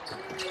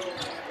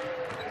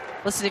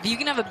 Listen, if you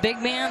can have a big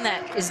man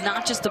that is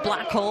not just a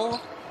black hole,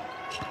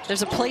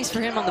 there's a place for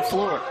him on the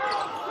floor.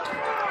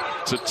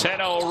 It's a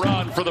 10-0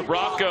 run for the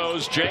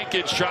Broncos.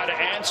 Jenkins trying to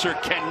answer,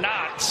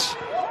 cannot.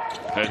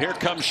 And here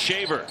comes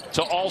Shaver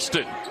to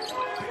Alston.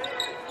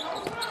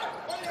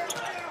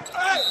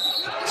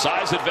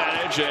 Size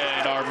advantage,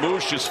 and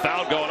Marmouche is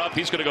fouled going up.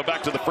 He's going to go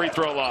back to the free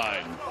throw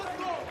line.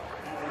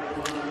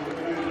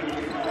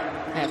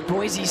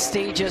 Boise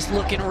State just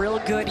looking real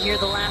good here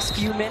the last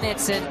few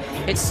minutes, and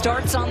it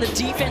starts on the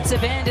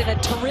defensive end, and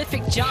a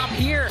terrific job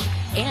here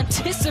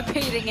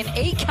anticipating an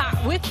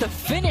ACOT with the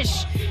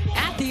finish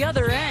at the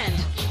other end.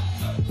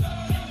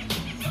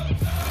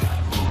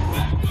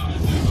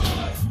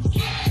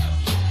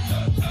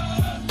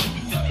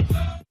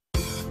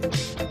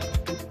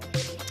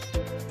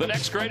 The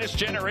next greatest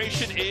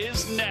generation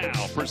is now,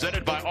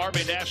 presented by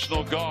Army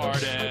National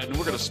Guard, and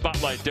we're going to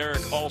spotlight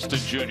Derek Alston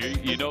Jr.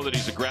 You know that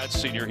he's a grad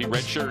senior. He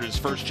redshirted his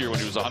first year when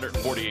he was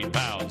 148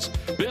 pounds.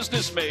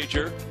 Business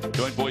major,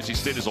 joined Boise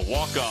State as a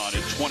walk-on in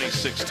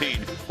 2016.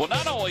 Well,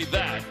 not only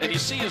that, and you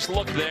see his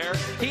look there,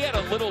 he had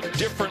a little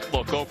different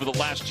look over the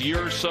last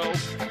year or so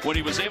when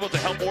he was able to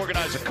help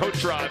organize a coat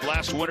drive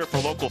last winter for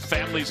local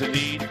families in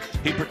need.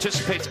 He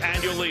participates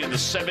annually in the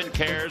 7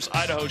 Cares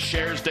Idaho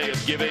Shares Day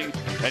of Giving,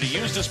 and he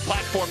used his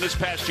platform this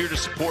past year to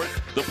support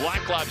the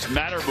Black Lives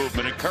Matter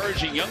movement,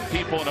 encouraging young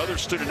people and other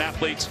student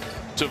athletes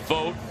to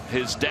vote.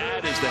 His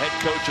dad is the head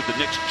coach of the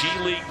Knicks G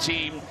League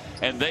team,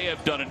 and they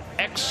have done an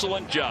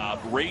excellent job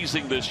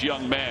raising this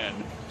young man.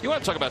 You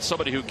want to talk about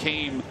somebody who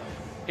came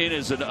in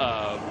as an,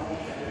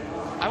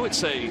 I would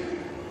say,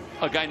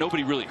 a guy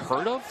nobody really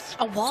heard of.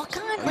 A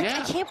walk-on? Like,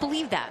 yeah. I can't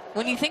believe that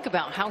when you think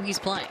about how he's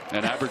playing.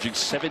 And averaging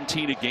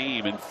 17 a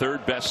game and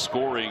 3rd best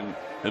scoring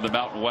in the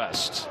Mountain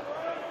West.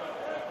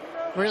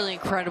 Really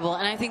incredible,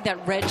 and I think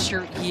that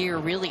redshirt year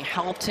really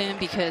helped him,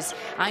 because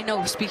I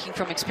know, speaking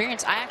from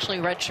experience, I actually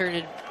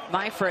redshirted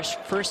my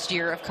first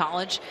year of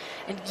college,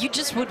 and you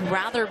just would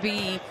rather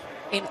be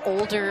an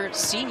older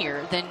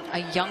senior than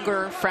a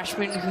younger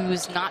freshman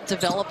who's not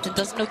developed and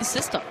doesn't know the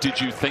system.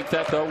 Did you think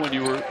that, though, when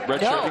you were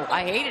redshirting? No,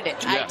 I hated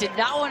it. Yeah. I did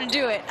not want to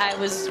do it. I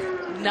was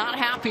not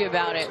happy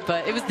about it,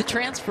 but it was the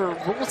transfer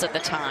rules at the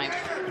time,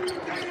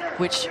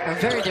 which are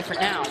very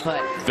different now.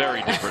 But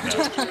very different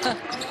now.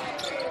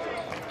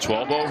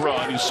 12-0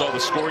 run. You saw the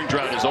scoring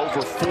drought is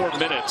over 4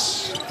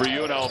 minutes for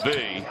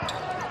UNLV.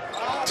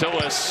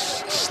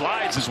 Tillis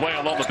slides his way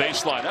along the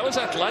baseline. That was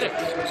athletic.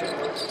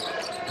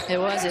 It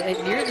was.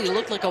 It nearly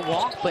looked like a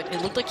walk, but it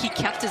looked like he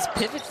kept his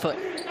pivot foot.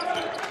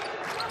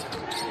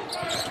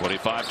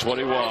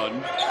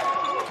 25-21.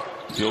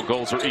 Field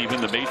goals are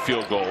even. The made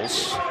field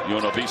goals.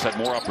 UNLV's had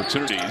more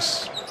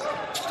opportunities.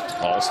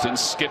 Alston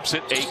skips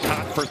it.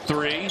 ACOT for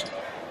 3.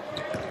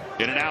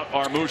 In and out,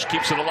 Armouche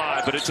keeps it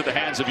alive, but into the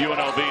hands of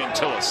UNLV and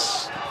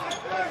Tillis.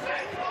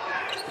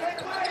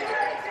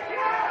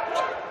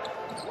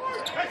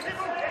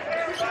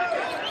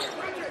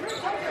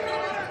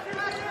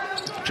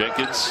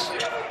 Jenkins.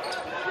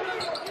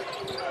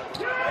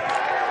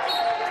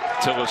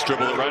 Tillis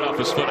dribbled it right off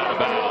his foot out of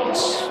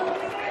bounds.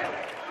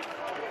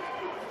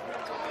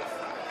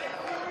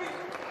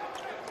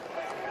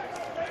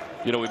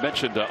 You know, we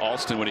mentioned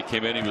Alston when he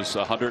came in. He was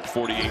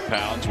 148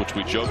 pounds, which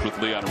we joked with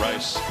Leon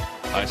Rice.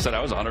 I said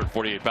I was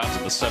 148 pounds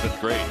in the 7th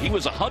grade. He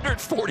was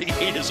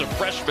 148 as a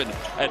freshman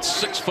at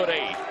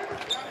 6'8".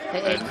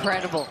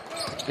 Incredible.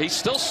 He's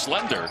still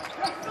slender,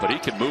 but he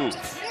can move.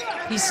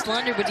 He's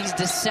slender, but he's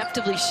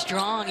deceptively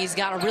strong. He's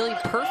got a really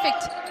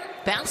perfect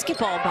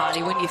basketball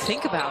body when you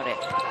think about it.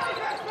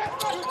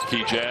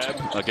 Key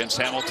jab against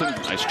Hamilton.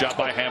 Nice job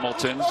by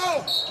Hamilton.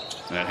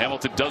 And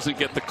Hamilton doesn't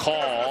get the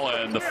call,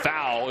 and the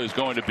foul is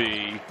going to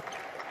be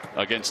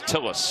against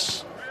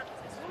Tillis.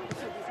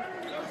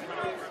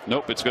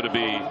 Nope, it's going to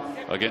be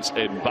against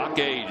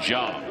Mbake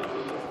Jean.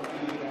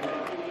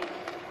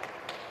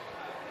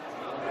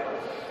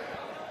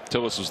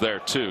 Tillis was there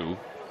too.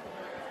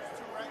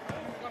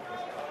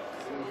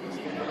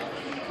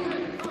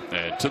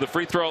 And to the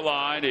free throw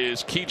line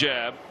is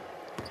Kejab,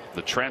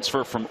 the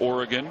transfer from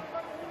Oregon.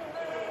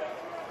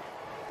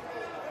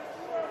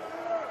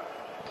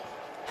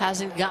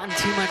 Hasn't gotten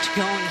too much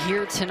going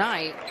here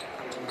tonight,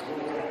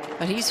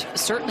 but he's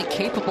certainly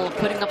capable of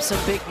putting up some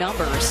big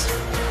numbers.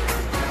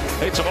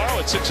 Hey, tomorrow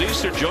at 6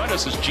 Eastern, join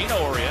us as Gino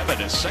Auriemma and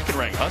his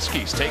second-ranked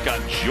Huskies take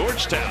on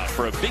Georgetown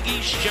for a Big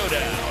East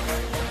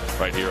showdown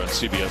right here on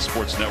CBS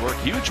Sports Network.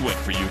 Huge win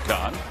for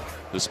UConn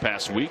this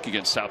past week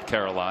against South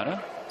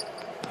Carolina.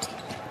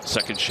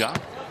 Second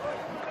shot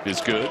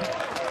is good.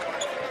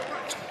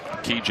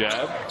 Key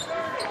jab,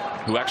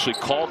 who actually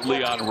called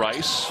Leon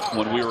Rice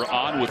when we were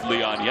on with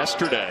Leon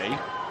yesterday.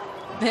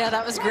 Yeah,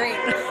 that was great.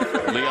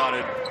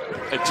 Leon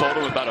had told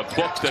him about a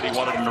book that he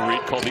wanted him to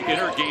read called The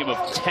Inner Game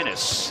of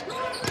Tennis.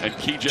 And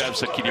Kejab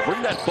said, "Can you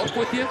bring that book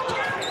with you?"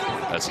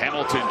 As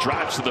Hamilton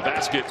drives to the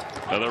basket,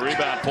 and the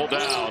rebound pulled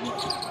down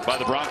by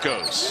the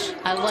Broncos.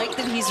 I like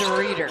that he's a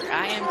reader.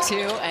 I am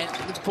too,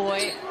 and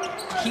boy,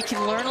 he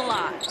can learn a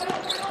lot.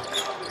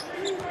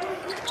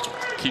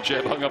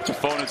 Kejab hung up the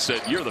phone and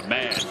said, "You're the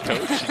man,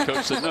 coach." And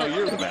coach said, "No,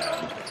 you're the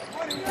man."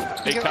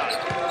 ACOT.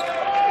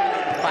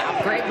 Wow,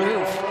 great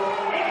move.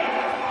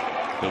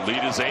 The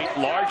lead is 8,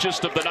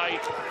 largest of the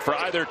night for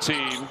either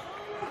team.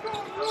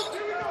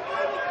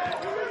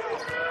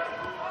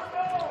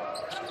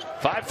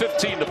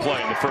 5:15 to play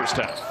in the first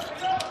half.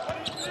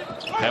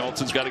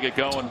 Hamilton's got to get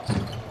going.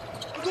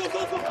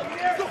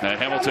 And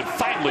Hamilton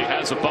finally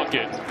has a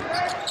bucket.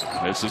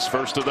 This is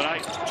first of the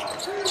night.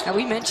 Now,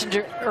 we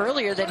mentioned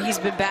earlier that he's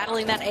been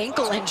battling that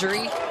ankle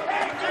injury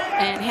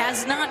and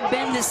has not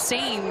been the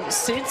same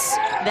since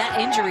that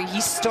injury.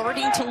 He's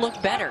starting to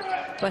look better,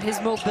 but his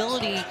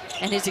mobility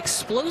and his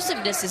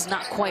explosiveness is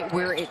not quite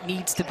where it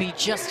needs to be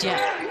just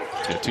yet.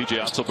 Yeah, TJ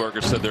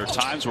Otzelberger said there are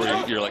times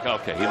where you're like,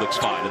 okay, he looks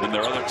fine, and then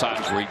there are other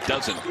times where he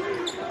doesn't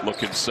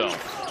look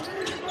himself.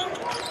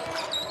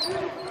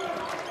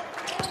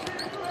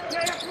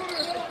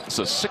 It's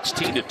a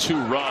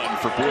 16-2 run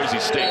for Boise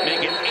State,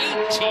 making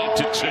it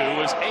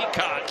 18-2 as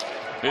Acott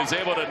is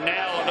able to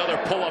nail another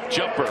pull-up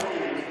jumper.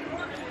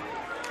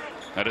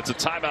 And it's a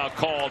timeout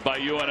called by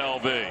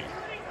UNLV.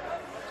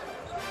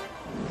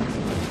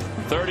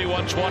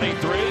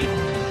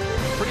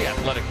 31-23. Pretty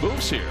athletic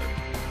moves here.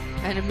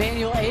 And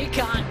Emmanuel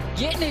Acott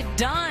getting it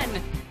done.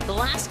 The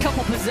last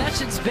couple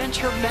possessions been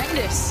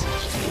tremendous.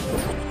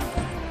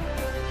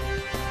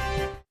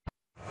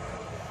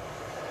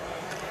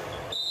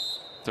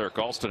 Derek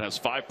Alston has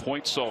 5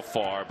 points so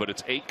far, but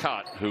it's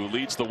Acott who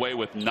leads the way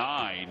with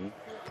 9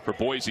 for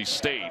Boise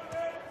State.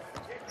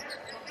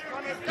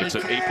 It's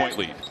an 8-point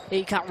lead.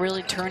 Acott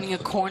really turning a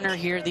corner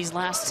here these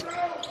last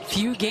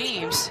few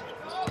games.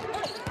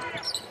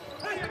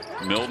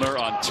 Milner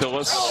on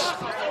Tillis.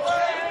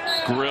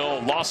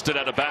 Grill lost it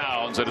out of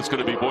bounds, and it's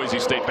going to be Boise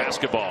State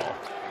basketball.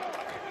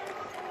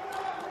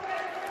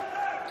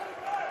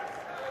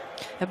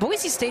 And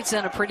Boise State's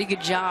done a pretty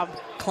good job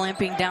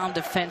clamping down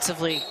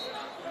defensively.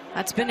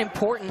 That's been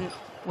important,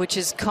 which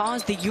has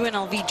caused the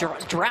UNLV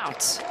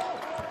droughts.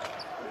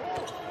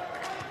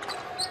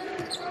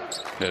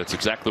 Yeah, it's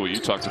exactly what you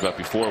talked about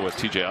before, what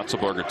TJ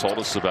Otzelberger told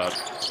us about.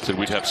 Said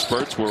we'd have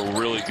spurts where we're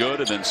really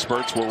good and then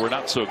spurts where we're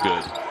not so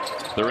good.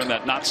 They're in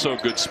that not so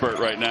good spurt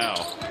right now.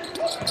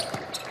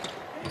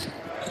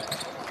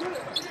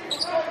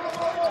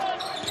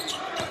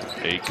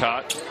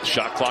 Acott,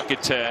 shot clock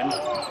at 10.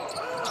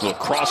 Little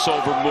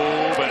crossover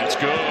move, and it's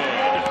good.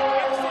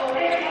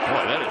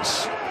 Boy, that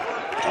is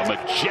a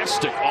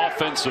majestic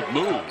offensive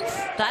move.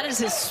 That is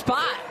his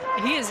spot.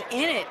 He is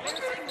in it.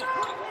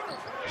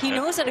 He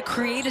knows how to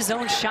create his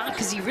own shot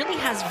because he really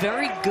has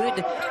very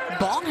good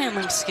ball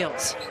handling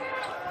skills.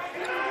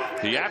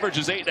 He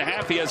averages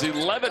 8.5. He has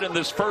 11 in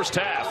this first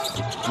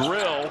half.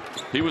 Grill,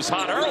 he was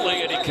hot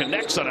early, and he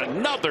connects on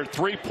another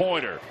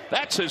three-pointer.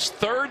 That's his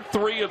third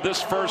three of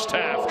this first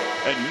half,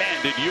 and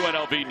man, did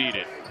UNLV need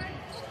it.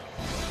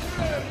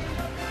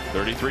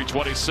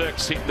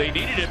 33-26. They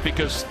needed it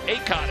because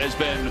Acott has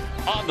been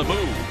on the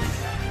move.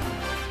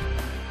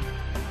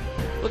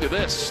 Look at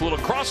this little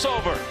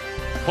crossover,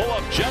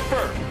 pull-up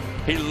jumper.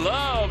 He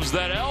loves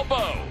that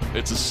elbow.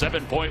 It's a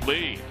 7-point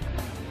lead.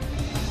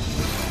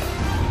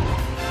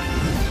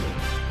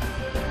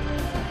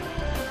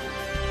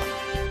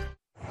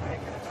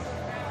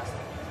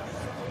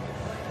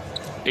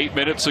 Eight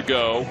minutes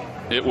ago,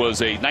 it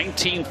was a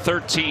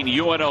 19-13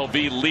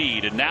 UNLV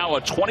lead, and now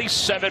a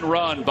 27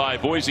 run by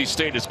Boise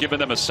State has given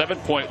them a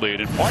 7-point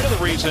lead. And part of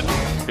the reason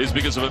is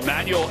because of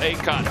Emmanuel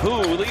Acott,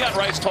 who Leon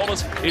Rice told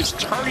us is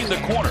turning the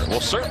corner. Well,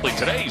 certainly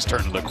today he's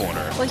turning the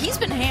corner. Well, he's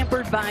been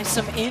hampered by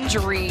some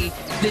injury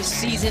this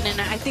season,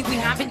 and I think we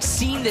haven't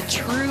seen the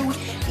true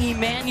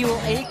Emmanuel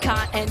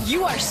Acott, and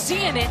you are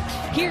seeing it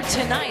here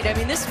tonight. I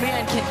mean, this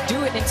man can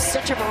do it in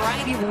such a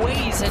variety of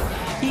ways, and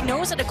he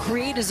knows how to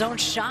create his own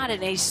shot,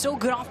 and he's so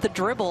good off the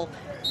dribble.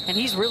 And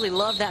he's really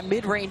loved that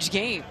mid-range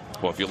game.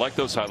 Well, if you like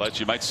those highlights,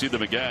 you might see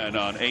them again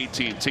on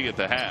AT&T at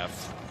the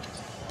half.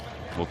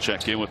 We'll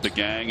check in with the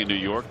gang in New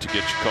York to get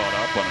you caught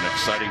up on an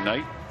exciting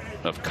night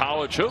of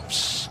college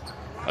hoops.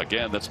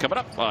 Again, that's coming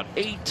up on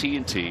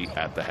AT&T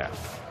at the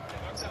half.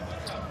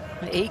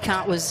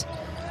 Acott was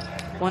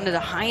one of the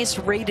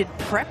highest-rated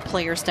prep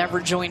players to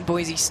ever join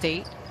Boise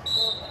State.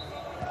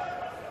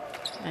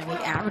 And he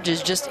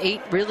averages just 8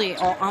 really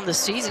on the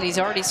season. He's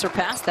already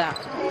surpassed that.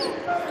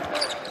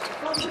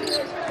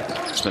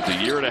 Spent a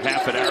year and a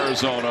half at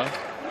Arizona.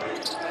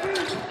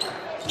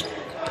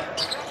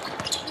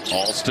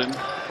 Alston,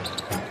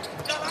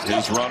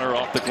 his runner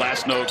off the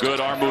glass, no good.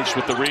 Armouche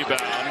with the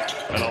rebound,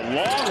 and a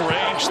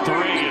long-range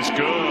three is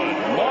good.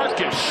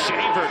 Marcus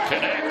Shaver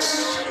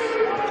connects.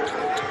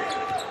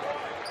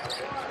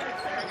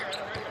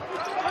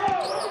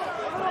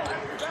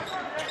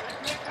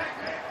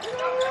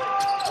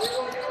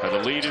 And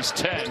the lead is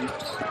 10.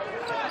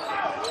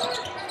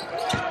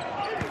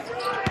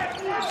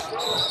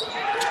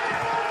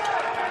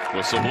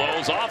 Whistle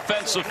blows,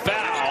 offensive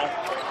foul.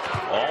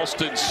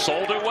 Alston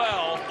sold it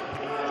well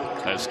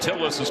as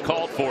Tillis is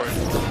called for it.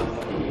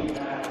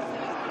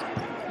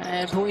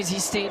 And Boise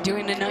State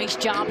doing a nice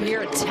job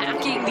here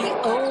attacking the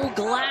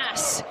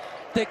O-glass.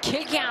 The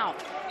kick out.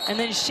 And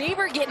then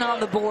Shaver getting on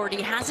the board.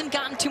 He hasn't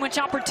gotten too much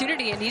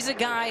opportunity, and he's a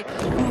guy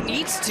who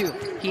needs to.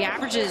 He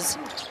averages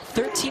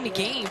 13 a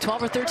game,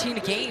 12 or 13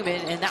 a game,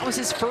 and that was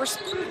his first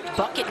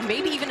bucket,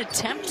 maybe even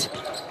attempt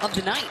of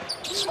the night.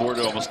 Scored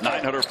almost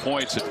 900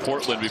 points at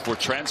Portland before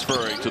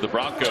transferring to the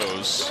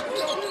Broncos.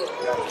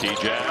 Key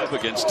jab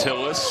against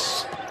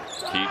Tillis.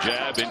 Key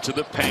jab into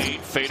the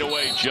paint.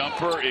 Fadeaway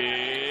jumper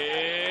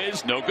is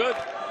is no good.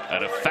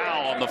 And a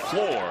foul on the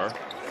floor.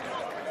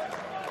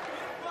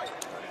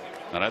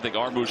 And I think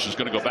Armouche is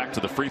going to go back to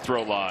the free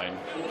throw line.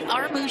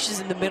 Armouche is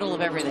in the middle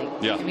of everything.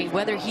 Yeah. I mean,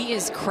 whether he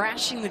is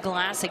crashing the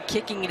glass and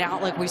kicking it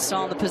out like we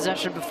saw in the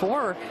possession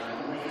before,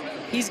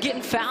 he's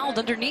getting fouled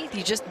underneath.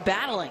 He's just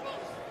battling.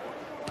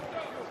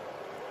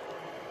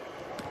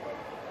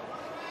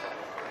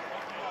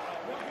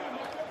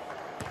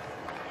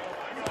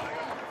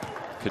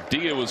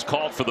 Cadilla was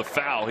called for the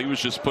foul. He was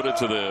just put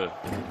into the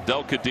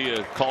Del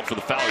Cadilla called for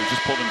the foul. He was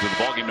just pulled into the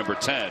ballgame number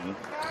 10.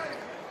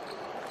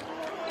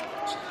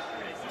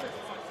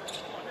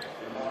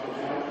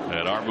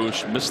 And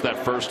Armouche missed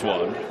that first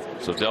one.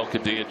 So Del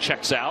Cadilla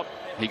checks out.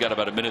 He got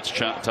about a minute's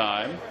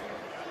time.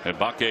 And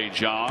Bakke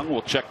Jong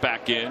will check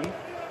back in.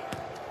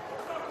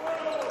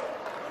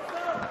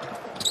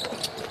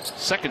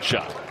 Second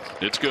shot.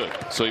 It's good.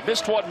 So he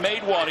missed one,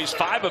 made one. He's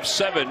 5 of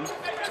 7.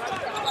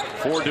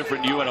 4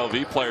 different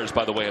UNLV players,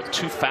 by the way, have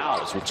 2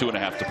 fouls with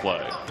 2.5 to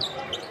play.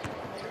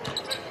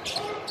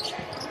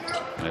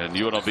 And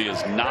UNLV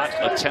has not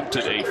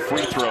attempted a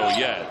free throw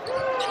yet.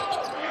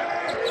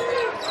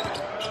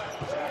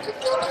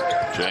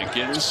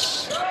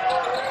 Jenkins.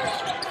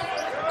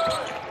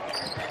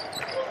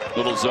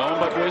 Little zone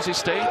by Boise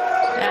State.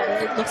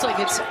 It looks like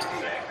it's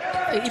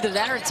either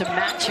that or it's a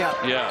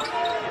matchup. Yeah.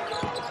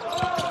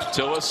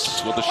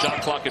 Tillis with the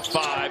shot clock at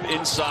 5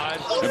 inside.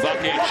 And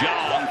Bakke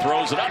Jong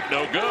throws it up,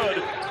 no good.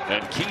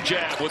 And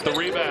Kijab with the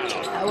rebound.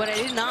 What I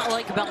did not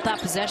like about that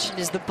possession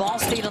is the ball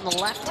stayed on the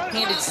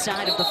left-handed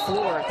side of the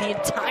floor the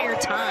entire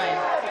time.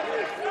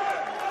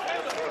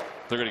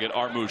 They're going to get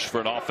Armouche for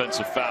an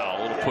offensive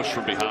foul. A little push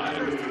from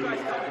behind.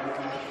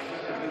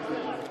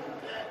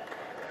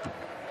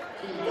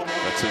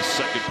 That's his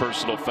second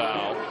personal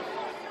foul.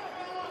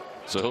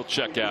 So he'll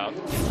check out.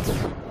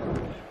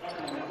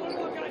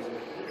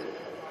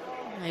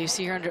 You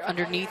see here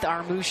underneath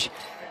Armouche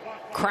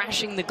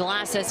crashing the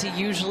glass as he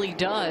usually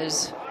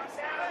does.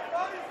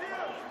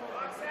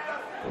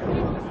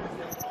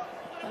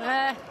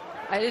 I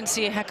didn't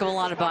see a heck of a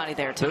lot of body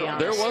there, to be honest.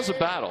 There was a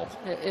battle.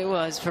 It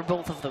was for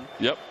both of them.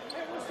 Yep.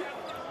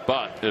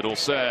 But it'll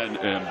send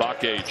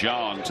Bakke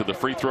Jong to the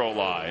free throw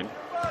line.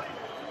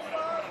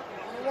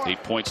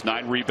 8 points,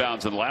 9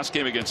 rebounds in the last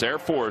game against Air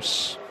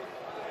Force.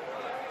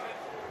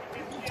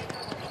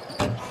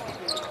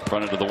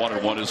 Front into the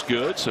 1-and-1 is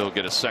good, so he'll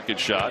get a second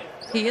shot.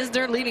 He is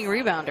their leading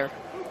rebounder.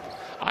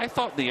 I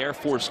thought in the Air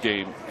Force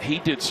game, he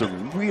did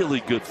some really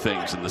good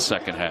things in the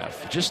second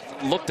half. Just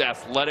looked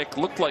athletic,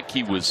 looked like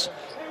he was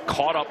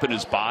caught up in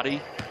his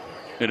body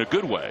in a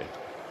good way.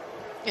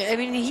 I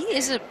mean, he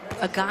is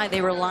a guy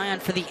they rely on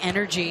for the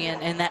energy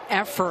and that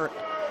effort.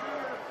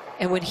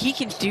 And when he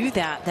can do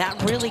that,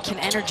 that really can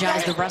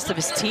energize the rest of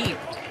his team.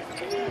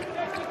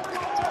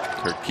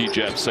 Heard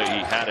Kijab say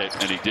he had it,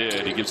 and he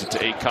did. He gives it to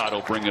Akot.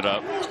 He'll bring it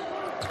up.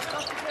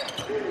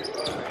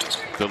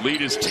 The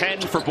lead is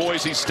 10 for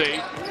Boise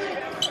State.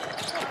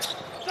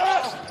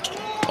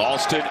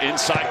 Alston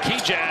inside.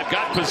 Kijab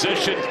got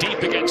position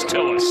deep against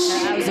Tillis.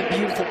 That was a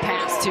beautiful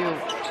pass, too.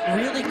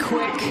 Really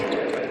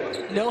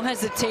quick. No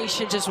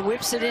hesitation. Just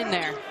whips it in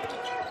there.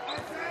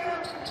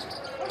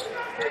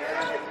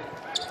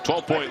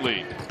 12-point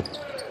lead.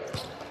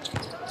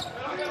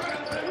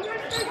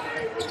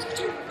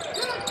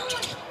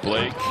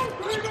 Blake,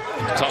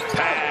 tough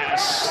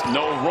pass,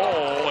 no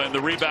roll, and the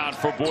rebound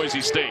for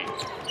Boise State.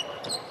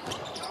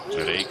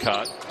 And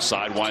Akot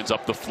sidewinds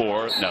up the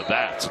floor. Now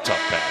that's a tough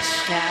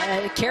pass. Yeah,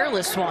 a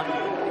careless one.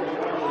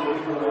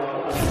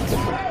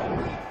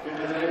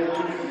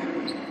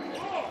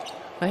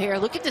 But here,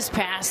 look at this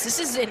pass. This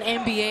is an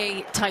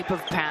NBA type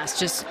of pass.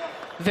 Just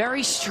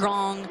very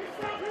strong,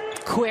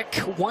 quick,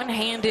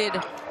 one-handed,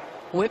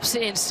 whips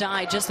it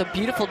inside. Just a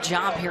beautiful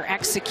job here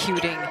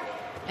executing.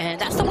 And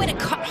that's the way to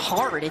cut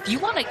hard. If you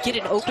want to get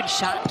an open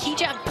shot,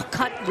 Kijab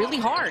cut really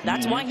hard.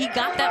 That's why he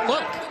got that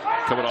look.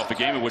 Coming off a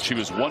game in which he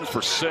was 1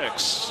 for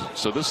 6.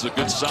 So this is a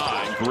good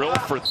sign. Grill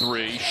for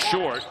 3,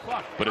 short,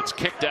 but it's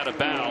kicked out of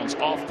bounds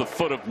off the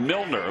foot of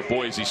Milner,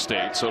 Boise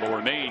State. So it'll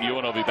remain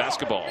UNLV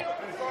basketball.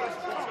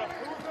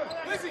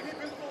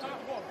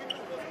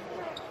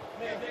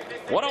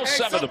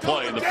 1:07 to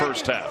play in the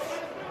first half.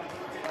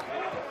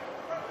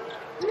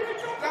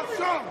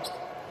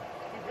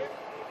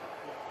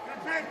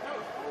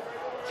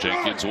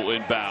 Jenkins will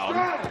inbound.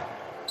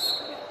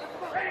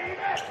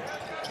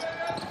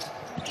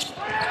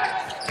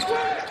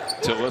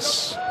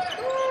 Tillis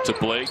to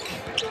Blake.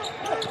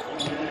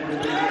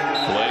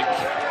 Blake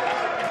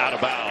out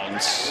of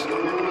bounds.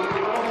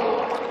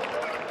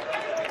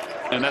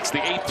 And that's the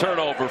 8th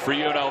turnover for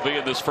UNLV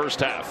in this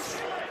first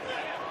half.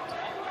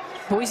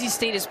 Boise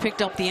State has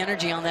picked up the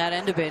energy on that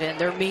end of it, and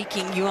they're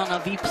making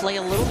UNLV play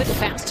a little bit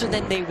faster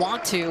than they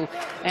want to,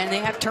 and they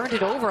have turned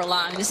it over a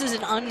lot. And this is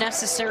an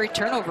unnecessary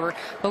turnover,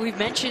 but we've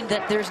mentioned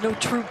that there's no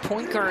true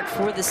point guard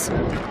for this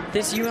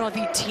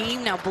UNLV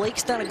team. Now,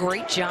 Blake's done a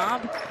great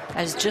job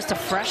as just a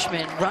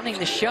freshman running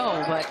the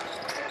show, but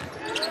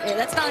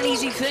that's not an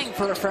easy thing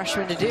for a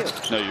freshman to do.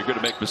 No, you're going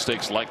to make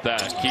mistakes like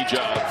that.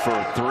 Kijab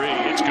for 3.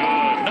 It's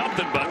good.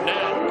 Nothing but net.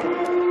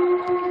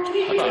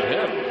 How about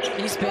about him?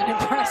 He's been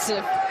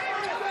impressive.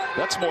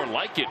 That's more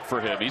like it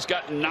for him. He's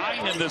got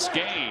 9 in this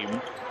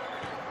game.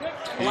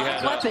 A lot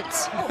of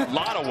weapons. A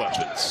lot of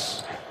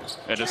weapons.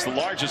 And it's the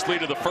largest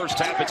lead of the first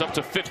half. It's up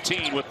to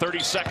 15 with 30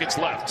 seconds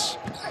left.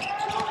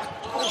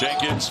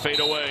 Jenkins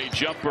fadeaway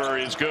jumper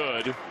is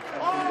good.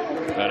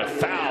 And a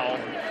foul.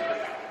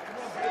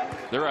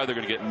 They're either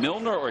going to get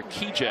Milner or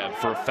Kijab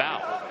for a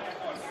foul.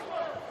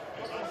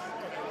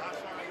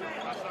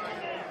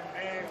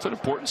 It's an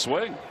important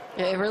swing.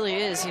 Yeah, it really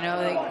is. You know,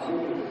 they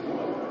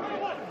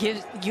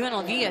give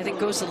UNLV, I think,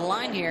 goes to the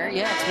line here.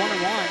 Yeah, it's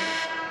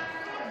 1-1.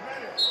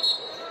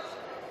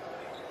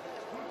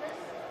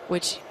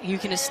 Which you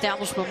can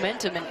establish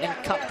momentum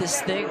and cut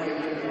this thing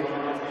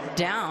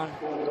down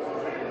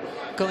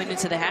going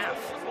into the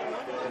half.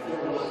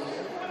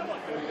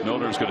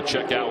 Milner's going to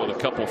check out with a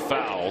couple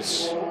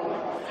fouls.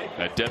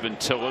 Devin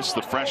Tillis,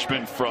 the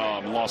freshman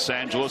from Los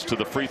Angeles, to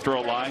the free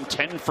throw line.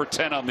 10 for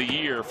 10 on the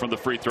year from the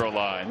free throw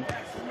line.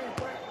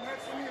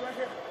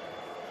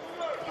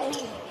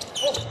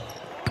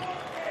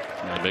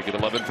 And make it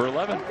 11 for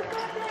 11.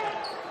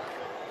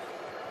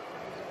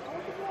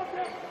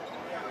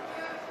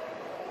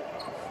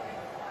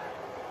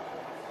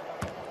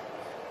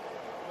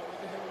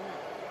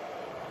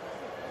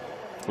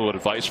 A little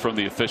advice from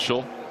the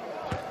official.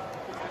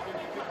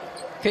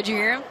 Could you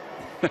hear him?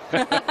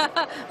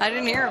 I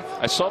didn't hear him.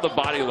 I saw the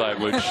body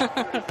language.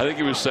 I think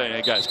he was saying,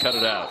 hey guys, cut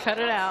it out. Cut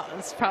it out.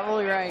 That's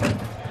probably right.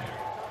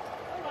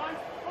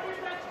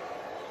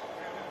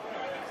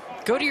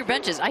 Go to your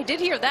benches. I did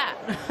hear that.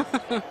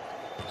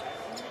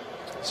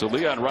 So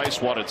Leon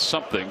Rice wanted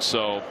something.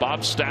 So Bob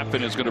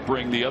Staffen is going to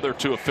bring the other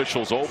 2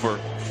 officials over.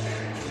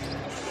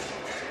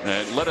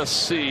 And let us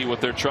see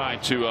what they're trying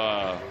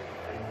to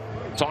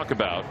talk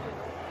about.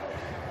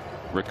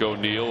 Rick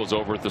O'Neal is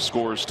over at the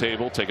scores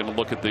table taking a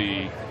look at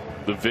the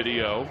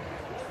video.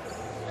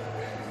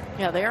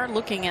 Yeah, they are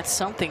looking at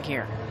something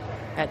here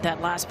at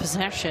that last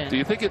possession. Do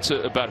you think it's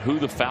about who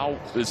the foul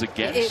is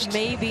against? It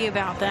may be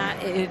about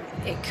that. It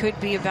could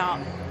be about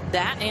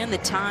that and the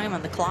time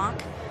on the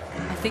clock.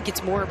 I think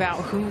it's more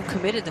about who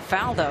committed the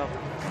foul, though.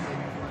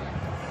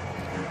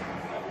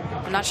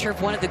 I'm not sure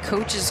if one of the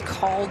coaches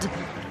called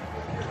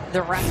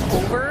the ref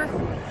over.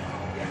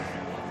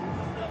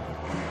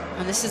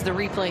 And this is the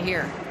replay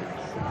here.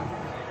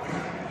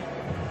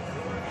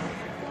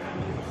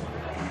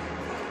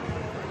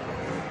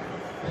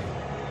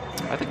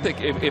 I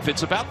think if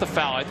it's about the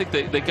foul, I think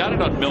they got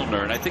it on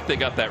Milner, and I think they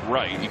got that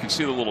right. You can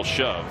see the little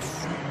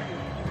shove.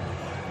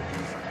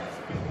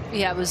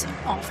 Yeah, it was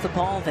off the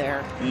ball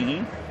there.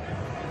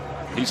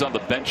 Mm-hmm. He's on the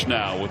bench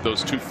now with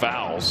those 2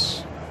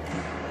 fouls.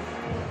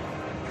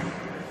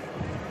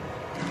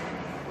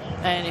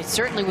 And it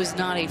certainly was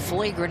not a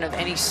flagrant of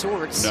any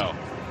sorts. No.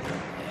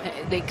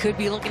 They could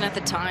be looking at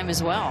the time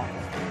as well.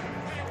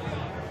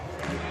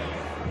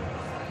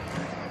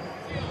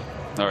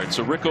 All right,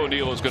 so Rick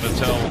O'Neal is going to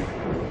tell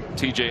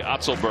TJ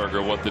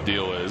Otzelberger what the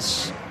deal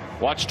is.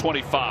 Watch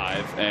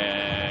 25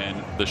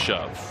 and the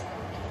shove.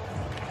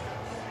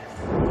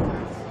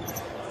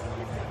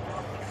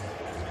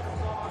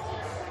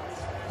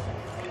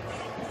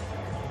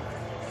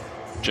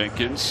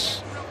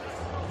 Jenkins.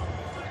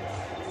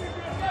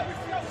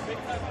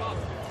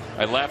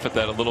 I laugh at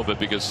that a little bit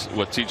because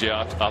what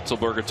TJ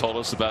Otzelberger told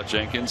us about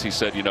Jenkins, he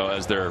said, you know,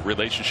 as their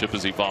relationship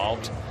has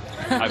evolved,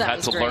 I've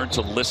had to learn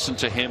to listen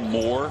to him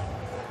more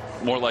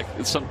like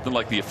something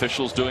like the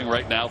officials doing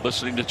right now,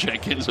 listening to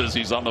Jenkins as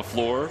he's on the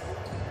floor.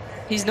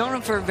 He's known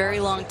him for a very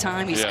long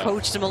time. He's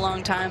coached him a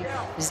long time.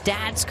 His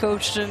dad's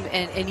coached him.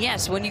 And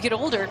yes, when you get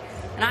older,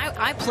 and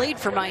I played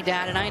for my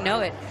dad, and I know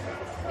it,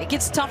 it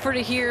gets tougher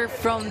to hear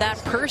from that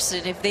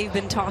person if they've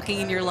been talking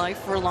in your life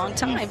for a long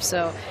time.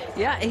 So,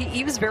 yeah,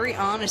 he was very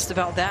honest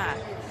about that.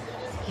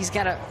 He's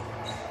got to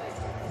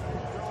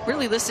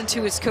really listen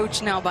to his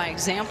coach now by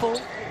example.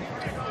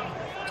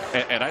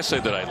 And I say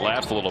that I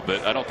laugh a little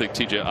bit. I don't think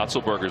TJ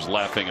Otzelberger's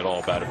laughing at all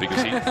about it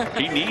because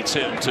he needs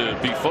him to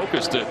be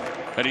focused.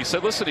 And he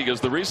said, listen, he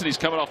goes, the reason he's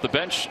coming off the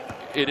bench,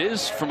 it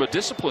is from a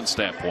discipline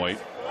standpoint.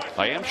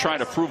 I am trying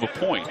to prove a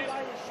point.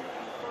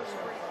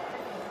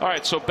 All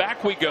right, so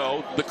back we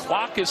go. The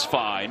clock is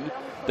fine.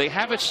 They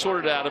have it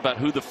sorted out about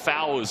who the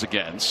foul is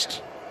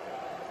against.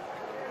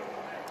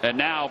 And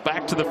now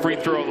back to the free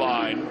throw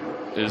line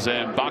is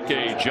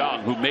Mbake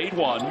Jung, who made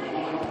one.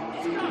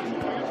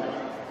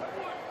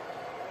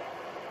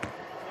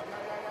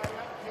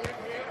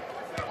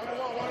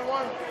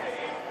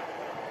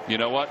 You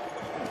know what?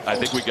 I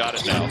think we got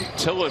it now.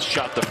 Tillis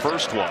shot the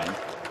first one.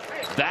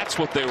 That's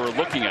what they were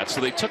looking at.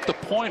 So they took the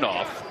point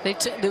off.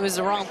 There was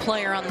the wrong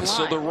player on the line.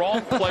 So the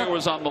wrong player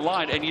was on the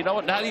line. And you know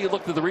what? Now that you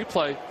looked at the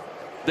replay,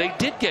 they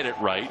did get it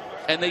right,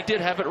 and they did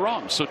have it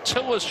wrong. So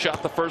Tillis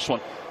shot the first one.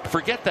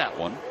 Forget that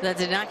one. That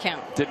did not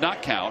count. Did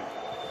not count.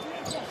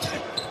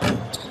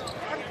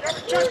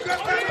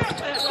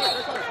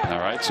 All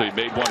right, so he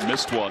made one,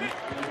 missed one.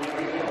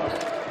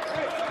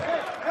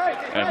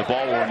 And the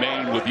ball will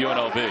remain with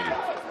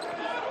UNLV.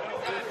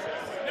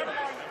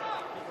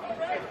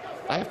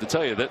 I have to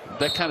tell you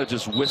that kind of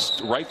just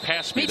whisked right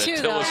past me. Me too,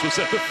 that Tillis was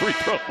at the free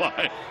throw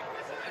line.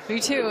 Me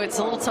too. It's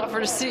a little tougher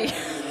to see.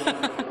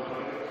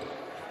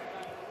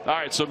 All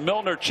right, so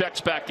Milner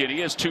checks back in. He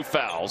has 2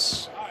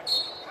 fouls.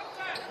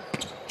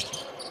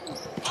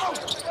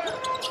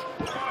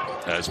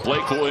 As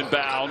Blake will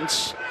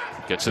inbounds,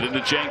 gets it into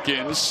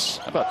Jenkins.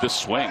 How about this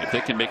swing? If they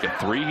can make it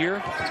 3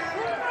 here,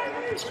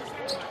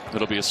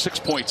 it'll be a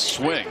 6-point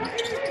swing.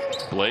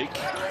 Blake.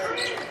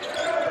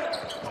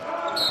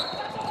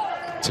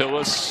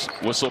 Tillis,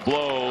 whistle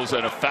blows,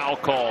 and a foul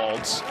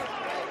called.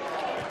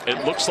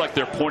 It looks like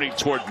they're pointing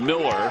toward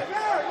Miller,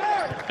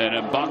 and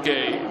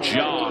Mbake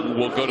John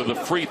will go to the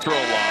free throw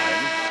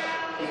line.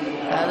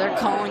 They're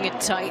calling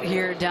it tight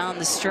here down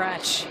the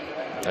stretch.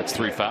 That's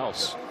 3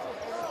 fouls.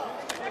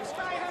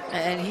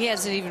 And he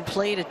hasn't even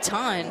played a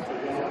ton,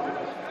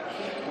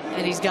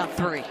 and he's got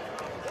 3.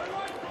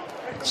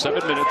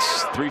 7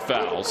 minutes, 3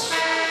 fouls.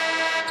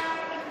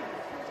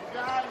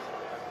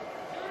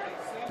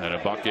 And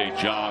Mbake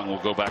John will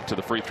go back to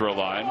the free throw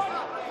line.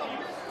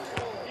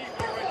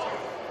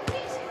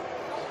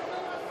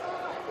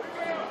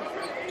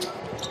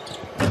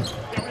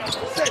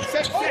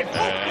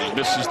 And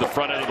misses the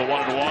front end of the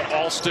 1-on-1.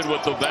 Alston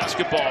with the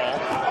basketball.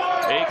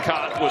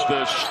 Aycott with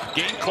the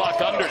game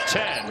clock under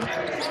 10.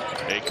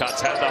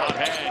 Aycott's had the hot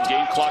hand.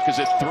 Game clock is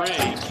at 3.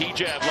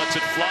 Kejab lets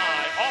it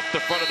fly off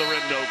the front of the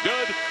rim. No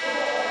good.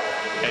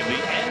 And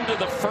the end of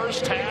the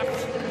first half.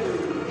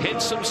 Hit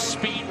some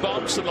speed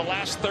bumps in the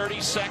last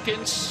 30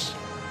 seconds.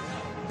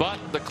 But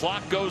the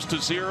clock goes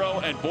to 0,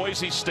 and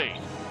Boise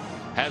State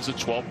has a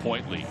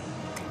 12-point lead.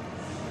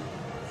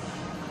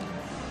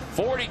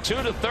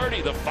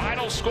 42-30, the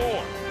final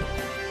score,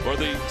 or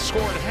the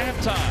score at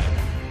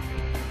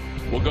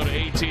halftime. We'll go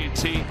to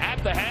AT&T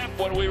at the half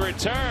when we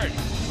return.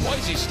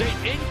 Boise State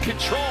in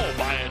control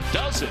by a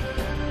dozen.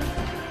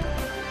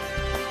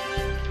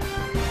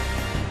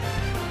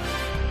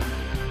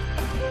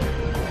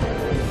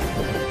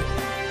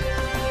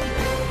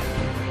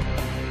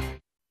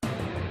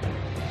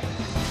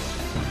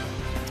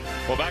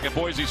 Well, back at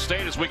Boise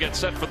State as we get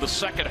set for the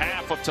second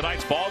half of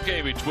tonight's ball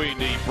game between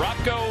the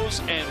Broncos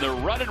and the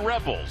Runnin'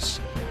 Rebels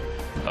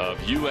of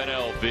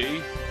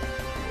UNLV.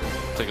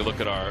 Take a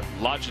look at our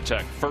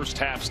Logitech first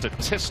half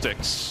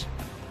statistics.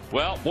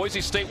 Well,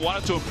 Boise State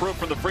wanted to improve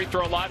from the free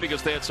throw line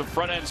because they had some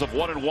front ends of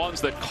 1-and-1s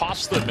that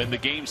cost them in the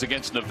games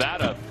against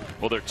Nevada.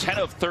 Well, they're 10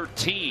 of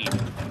 13.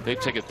 They've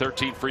taken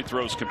 13 free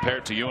throws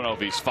compared to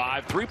UNLV's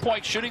 5.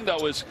 Three-point shooting,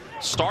 though, is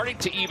starting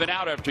to even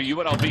out after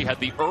UNLV had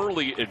the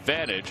early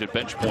advantage, and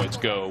bench points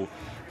go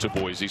to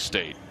Boise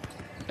State.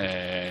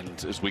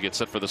 And as we get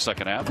set for the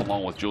second half,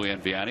 along with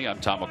Julian Vianney, I'm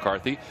Tom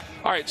McCarthy.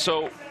 All right,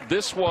 so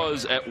this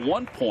was at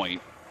one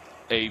point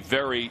a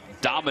very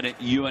dominant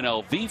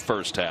UNLV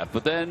first half,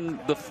 but then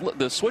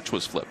the switch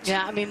was flipped.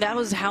 Yeah, I mean, that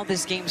was how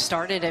this game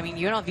started. I mean,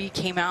 UNLV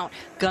came out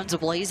guns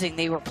a-blazing.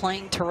 They were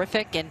playing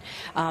terrific, and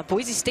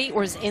Boise State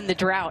was in the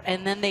drought,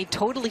 and then they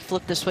totally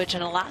flipped the switch,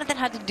 and a lot of that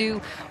had to do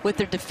with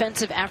their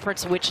defensive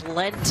efforts, which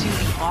led to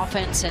the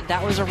offense, and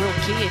that was a real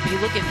key. If you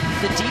look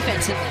at the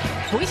defense,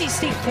 and Boise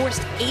State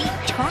forced 8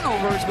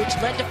 turnovers, which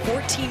led to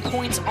 14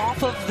 points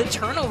off of the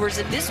turnovers,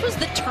 and this was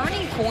the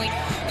turning point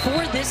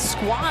for this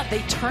squad.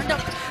 They turned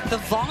up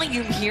the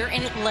volume here,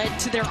 and it led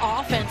to their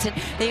offense, and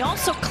they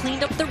also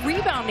cleaned up the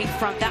rebounding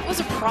front. That was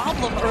a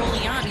problem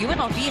early on.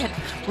 UNLV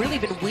had really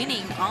been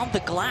winning on the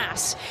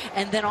glass,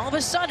 and then all of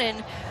a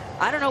sudden,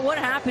 I don't know what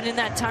happened in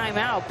that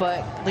timeout,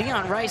 but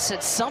Leon Rice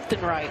said something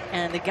right,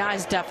 and the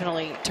guys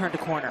definitely turned a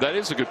corner. That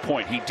is a good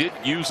point. He did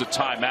use a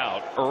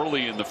timeout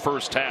early in the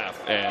first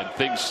half, and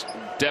things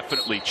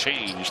definitely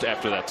changed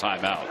after that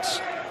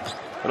timeout.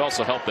 It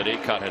also helped that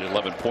Aycott had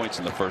 11 points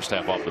in the first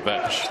half off the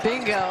bench.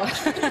 Bingo.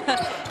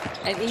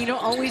 And you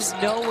don't always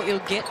know what you'll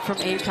get from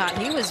Aycott.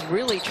 He was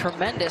really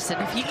tremendous,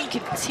 and if he can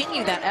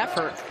continue that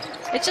effort,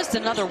 it's just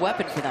another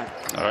weapon for them.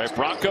 All right,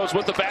 Broncos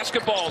with the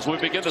basketballs. We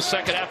begin the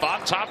second half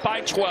on top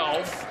by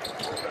 12.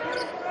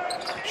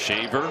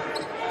 Shaver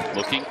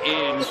looking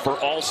in for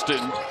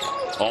Alston.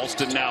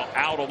 Alston now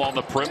out along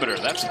the perimeter.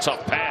 That's a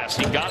tough pass.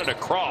 He got it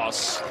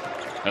across,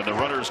 and the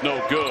runner's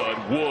no good.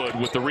 Wood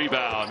with the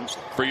rebound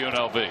for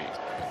UNLV.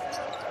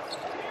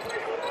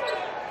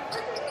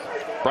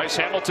 Bryce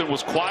Hamilton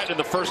was quiet in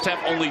the first half,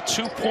 only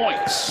 2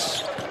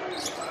 points.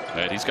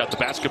 And he's got the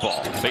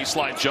basketball.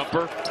 Baseline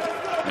jumper,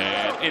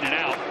 and in and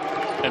out,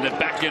 and then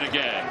back in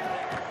again.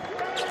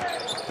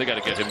 They got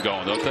to get him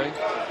going, don't they?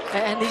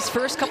 And these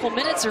first couple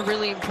minutes are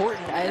really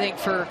important, I think,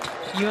 for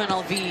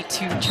UNLV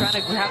to try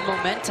to grab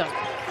momentum.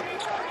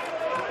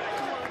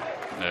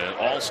 And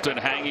Alston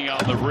hanging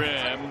on the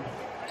rim.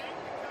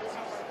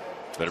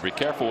 Better be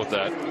careful with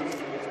that.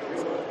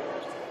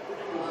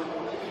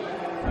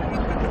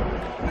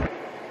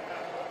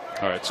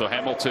 All right, so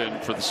Hamilton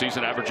for the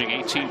season averaging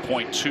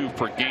 18.2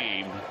 per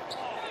game.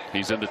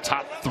 He's in the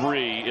top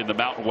 3 in the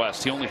Mountain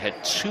West. He only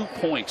had 2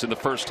 points in the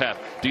first half.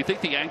 Do you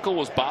think the ankle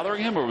was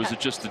bothering him, or was it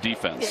just the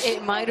defense?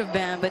 It might have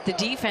been, but the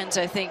defense,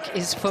 I think,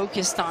 is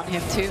focused on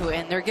him too,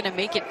 and they're going to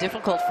make it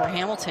difficult for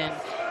Hamilton.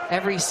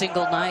 every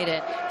single night.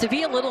 And to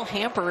be a little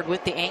hampered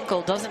with the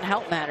ankle doesn't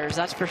help matters,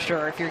 that's for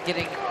sure, if you're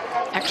getting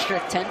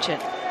extra attention.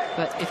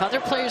 But if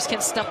other players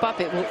can step up,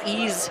 it will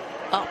ease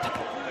up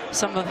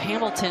some of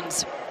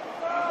Hamilton's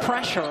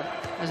pressure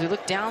as we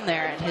look down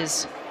there at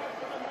his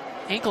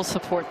ankle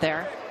support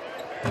there.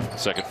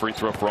 Second free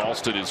throw for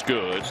Alston is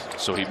good,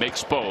 so he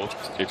makes both.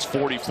 It's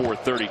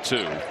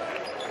 44-32.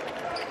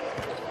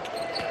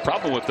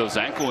 Problem with those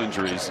ankle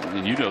injuries,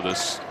 and you know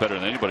this better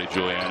than anybody,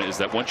 Julianne, is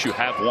that once you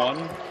have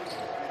one,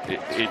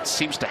 it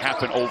seems to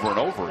happen over and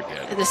over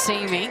again. The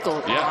same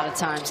ankle a lot of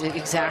times,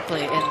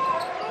 exactly, and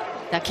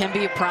that can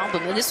be a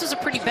problem. And this was a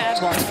pretty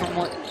bad one from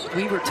what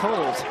we were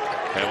told.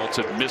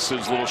 Hamilton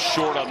misses a little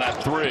short on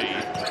that three.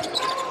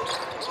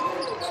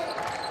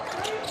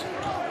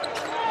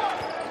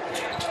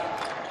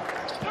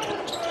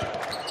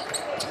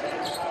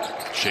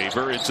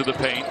 Shaver into the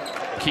paint.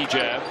 Key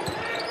jab.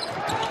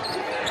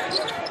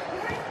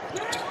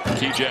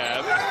 Key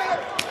jab.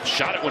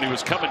 Shot it when he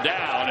was coming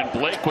down, and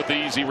Blake with the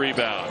easy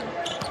rebound.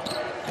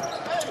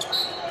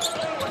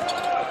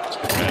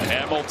 And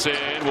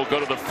Hamilton will go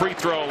to the free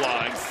throw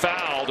line,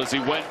 fouled as he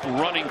went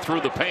running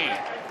through the paint.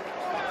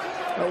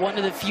 But one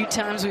of the few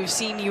times we've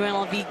seen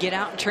UNLV get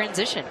out in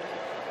transition.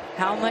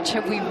 How much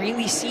have we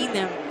really seen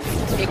them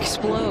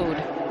explode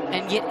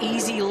and get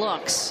easy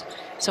looks?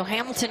 So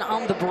Hamilton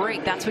on the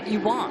break, that's what you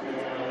want.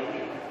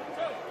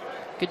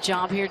 Good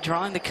job here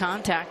drawing the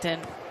contact and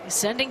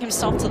sending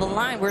himself to the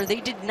line where they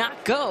did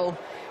not go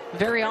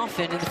very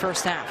often in the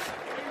first half.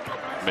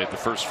 Made the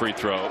first free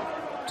throw.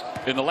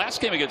 In the last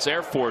game against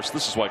Air Force,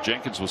 this is why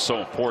Jenkins was so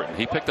important.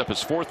 He picked up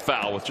his fourth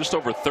foul with just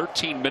over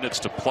 13 minutes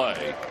to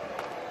play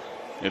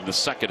in the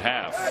second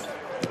half.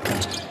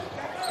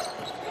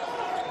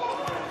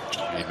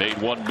 He made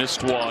one,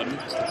 missed one.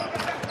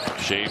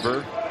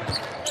 Shaver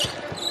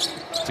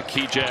to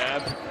key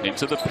jab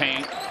into the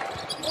paint.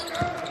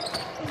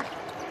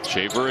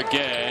 Shaver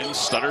again,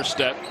 stutter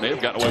step, may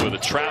have gotten away with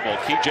a travel.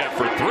 Key jab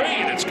for three,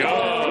 and it's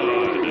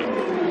good.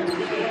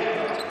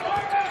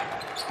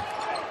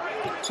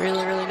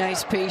 Really, really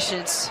nice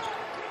patience.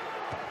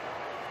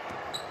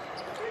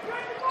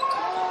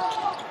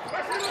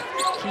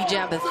 Key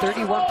jab, a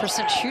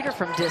 31% shooter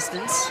from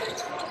distance.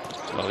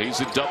 Well, he's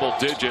in double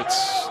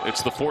digits.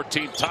 It's the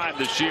 14th time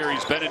this year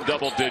he's been in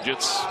double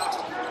digits.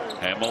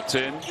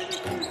 Hamilton,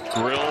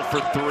 Grill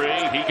for three.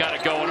 He got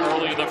it going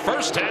early in the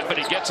first half, and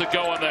he gets it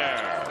going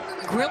there.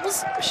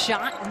 Grill's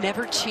shot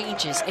never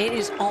changes. It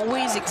is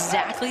always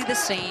exactly the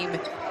same.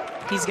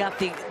 He's got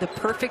the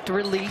perfect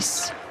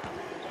release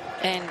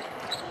and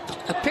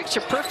a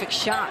picture-perfect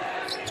shot.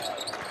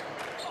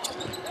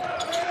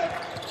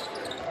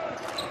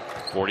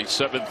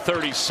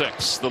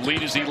 47-36. The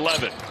lead is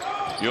 11.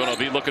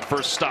 UNLV looking for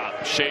a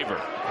stop.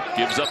 Shaver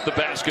gives up the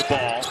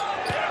basketball.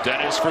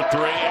 Dennis for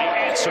three,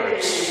 and he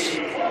answers.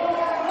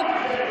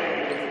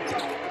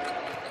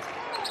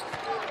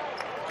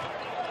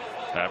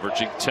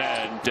 Averaging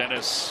 10.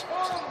 Dennis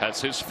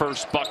has his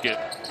first bucket.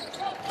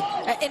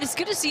 And it's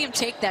good to see him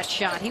take that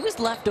shot. He was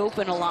left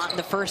open a lot in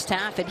the first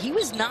half, and he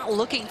was not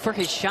looking for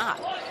his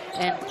shot.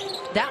 And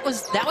that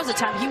was the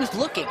time he was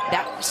looking.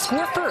 That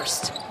score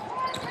first.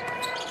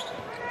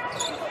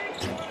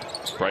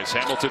 Bryce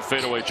Hamilton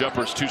fadeaway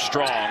jumper's too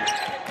strong.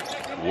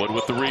 Wood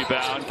with the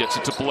rebound, gets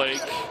it to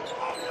Blake.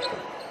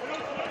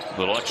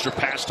 Little extra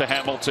pass to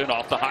Hamilton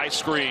off the high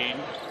screen.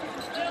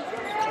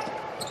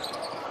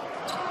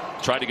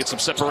 Tried to get some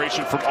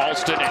separation from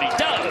Alston, and he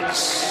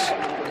does.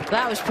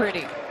 That was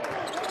pretty.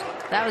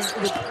 That was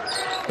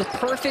the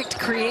perfect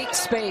create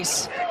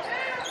space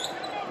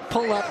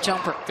pull-up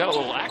jumper. Got a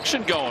little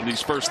action going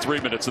these first 3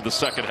 minutes of the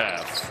second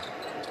half.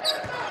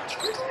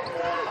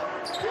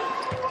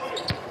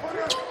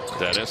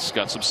 Dennis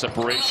got some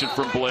separation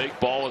from Blake.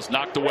 Ball is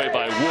knocked away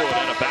by Wood,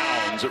 out of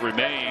bounds. It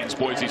remains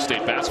Boise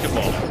State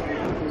basketball.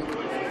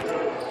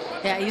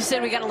 Yeah, you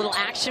said we got a little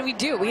action. We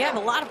do. We have a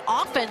lot of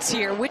offense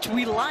here, which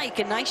we like.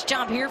 A nice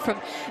job here from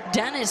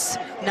Dennis,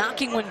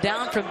 knocking one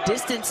down from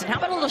distance. And how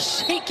about a little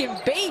shake and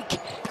bake?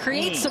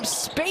 Create some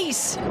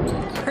space.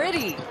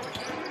 Pretty.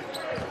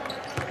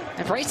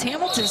 And Bryce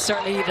Hamilton's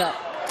starting to heat up.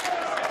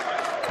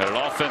 And an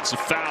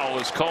offensive foul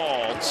is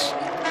called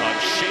on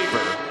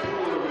Shaver.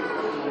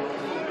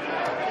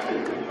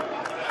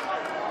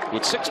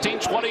 With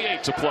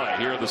 16:28 to play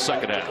here in the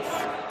second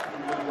half.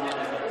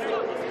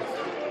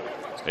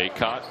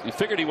 Acott, you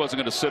figured he wasn't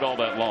going to sit all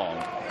that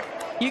long.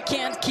 You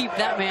can't keep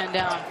that man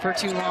down for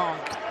too long,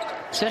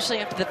 especially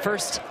after the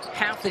first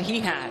half that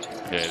he had.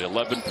 Yeah, at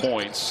 11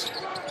 points.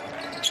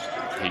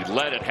 He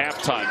led at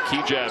halftime.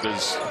 Key-Jab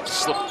has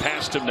slipped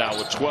past him now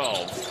with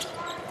 12.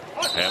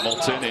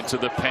 Hamilton into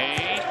the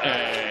paint,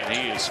 and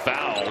he is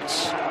fouled.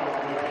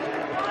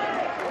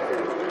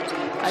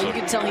 You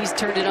can tell he's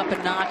turned it up a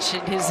notch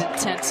in his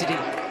intensity.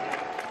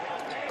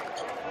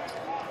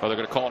 Oh, they're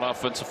going to call an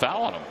offensive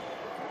foul on him.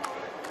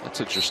 That's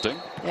interesting.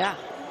 Yeah.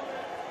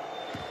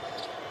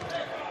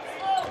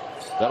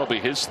 That'll be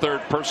his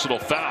third personal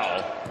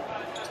foul.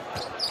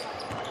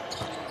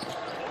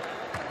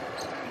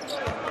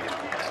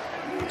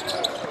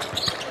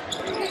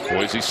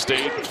 Boise Boise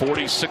State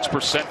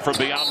 46% from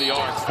beyond the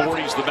arc.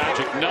 40's the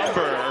magic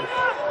number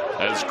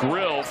as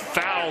Grill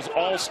fouls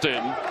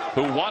Alston,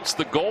 who wants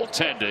the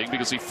goaltending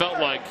because he felt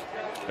like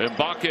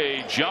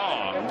Mbake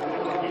Jong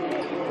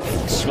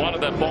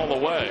swatted that ball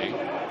away.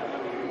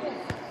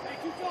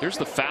 Here's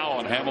the foul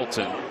on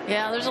Hamilton.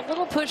 Yeah, there's a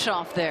little push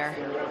off there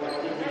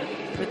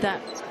with that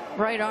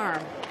right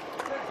arm.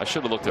 I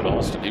should have looked at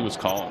Alston. He was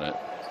calling it.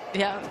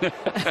 Yeah.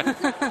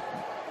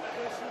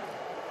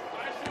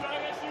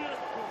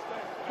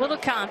 Little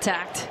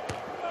contact.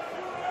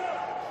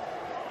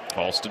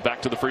 Alston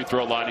back to the free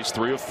throw line. He's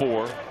 3 of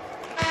 4.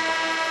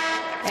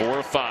 4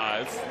 of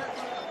 5.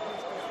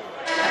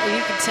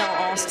 You can tell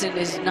Alston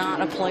is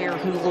not a player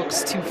who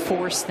looks to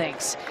force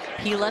things.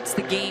 He lets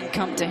the game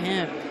come to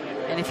him.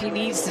 And if he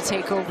needs to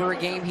take over a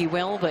game, he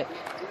will. But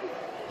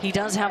he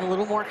does have a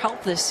little more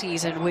help this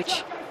season,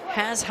 which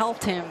has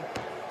helped him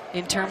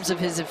in terms of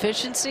his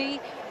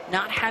efficiency,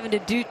 not having to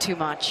do too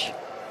much.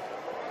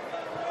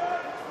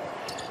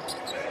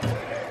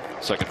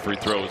 Second free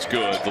throw is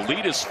good. The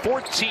lead is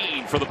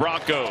 14 for the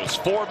Broncos.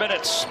 4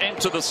 minutes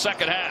into the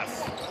second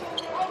half.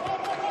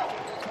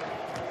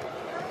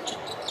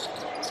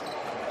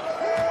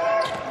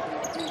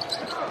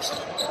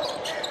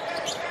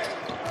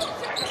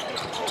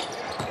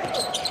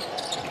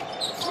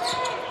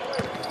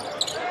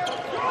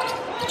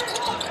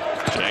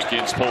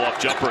 Jenkins pull-up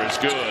jumper is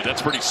good.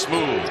 That's pretty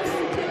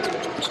smooth.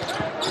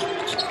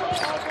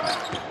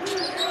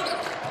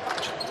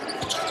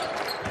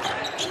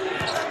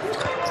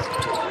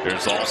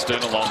 Here's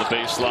Alston along the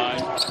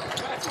baseline.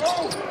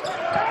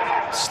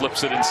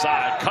 Slips it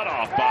inside. Cut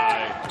off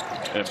by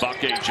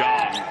Mbake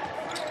Jong.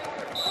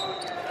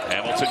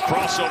 Hamilton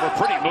crossover.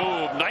 Pretty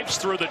move. Knifes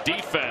through the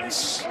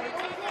defense.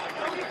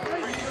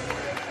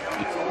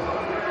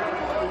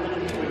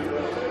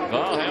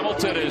 Well,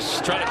 Hamilton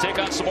is trying to take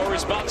on some more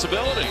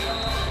responsibility.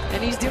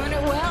 And he's doing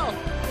it well.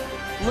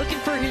 Looking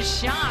for his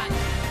shot.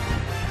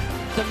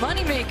 The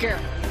moneymaker.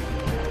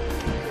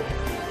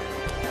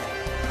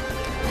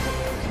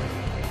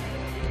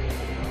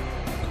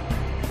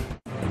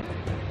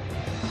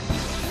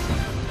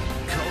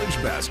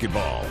 College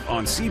basketball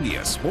on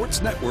CBS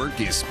Sports Network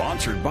is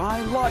sponsored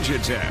by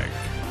Logitech,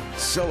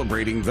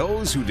 celebrating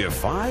those who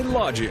defy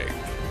logic,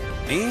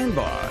 and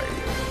by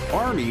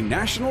Army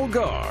National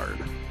Guard.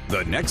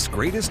 The next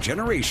greatest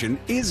generation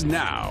is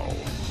now.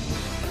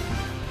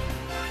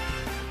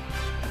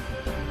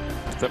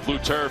 That blue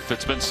turf,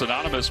 it's been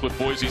synonymous with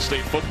Boise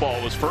State football.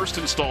 It was first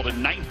installed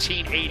in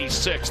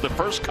 1986, the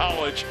first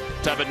college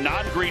to have a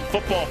non-green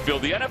football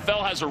field. The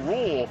NFL has a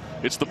rule.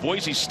 It's the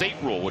Boise State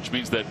rule, which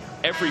means that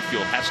every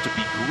field has to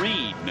be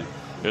green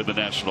in the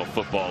National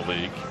Football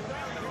League.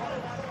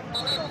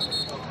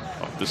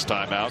 Off this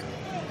timeout.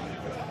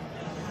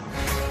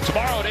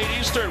 Tomorrow at 8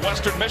 Eastern,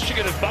 Western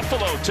Michigan and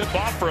Buffalo tip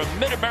off for a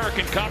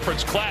Mid-American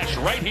Conference clash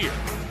right here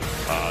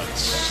on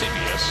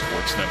CBS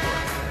Sports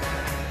Network.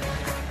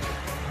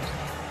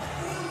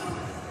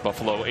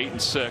 Buffalo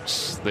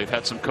 8-6. They've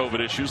had some COVID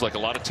issues like a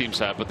lot of teams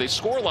have, but they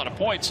score a lot of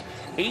points,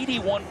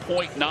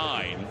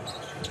 81.9.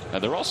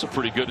 And they're also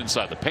pretty good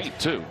inside the paint,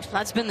 too.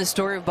 That's been the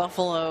story of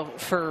Buffalo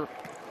for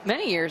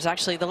many years,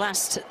 actually. The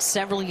last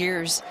several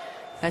years,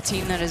 a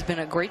team that has been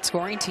a great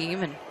scoring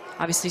team, and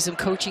obviously some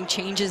coaching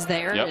changes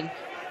there. Yep. And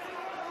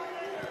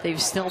they've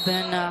still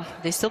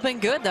been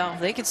good, though.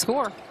 They can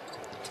score.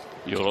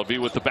 UNLV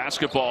with the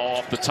basketball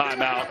off the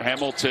timeout.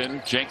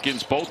 Hamilton,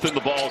 Jenkins both in the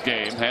ball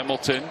game.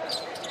 Hamilton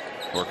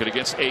working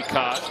against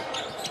Acott.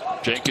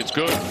 Jenkins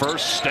good.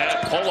 First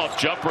step. Pull-up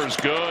jumper's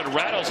good.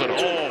 Rattles it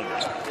home.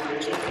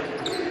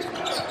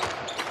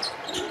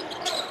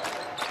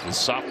 His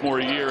sophomore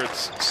year at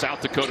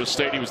South Dakota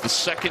State, he was the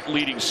second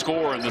leading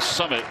scorer in the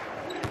Summit.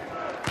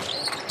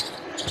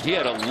 He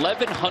had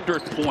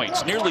 1,100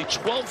 points, nearly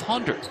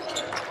 1,200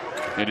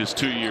 in his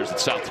 2 years at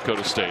South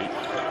Dakota State.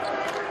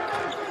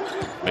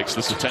 Makes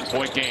this a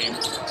 10-point game.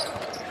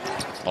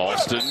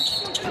 Alston,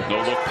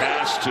 no-look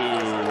pass to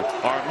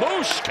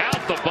Armouche.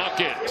 Count the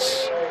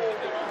buckets.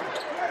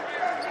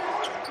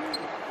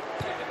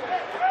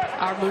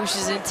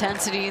 Armouche's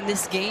intensity in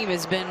this game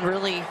has been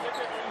really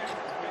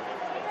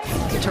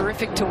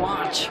terrific to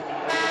watch.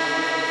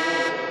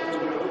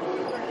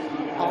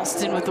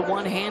 Alston with the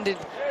one-handed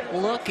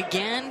look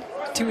again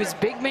to his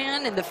big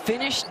man, and the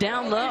finish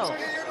down low.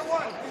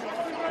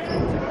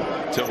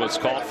 Till is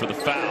called for the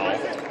foul.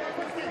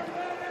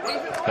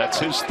 That's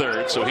his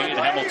third, so he and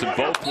Hamilton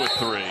both with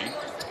 3.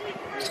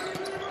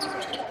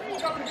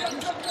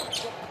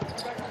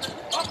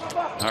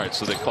 All right,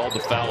 so they called the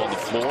foul on the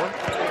floor.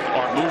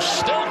 Armouche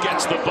still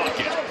gets the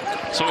bucket.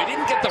 So he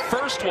didn't get the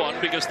first one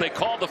because they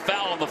called the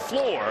foul on the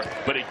floor,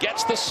 but he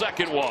gets the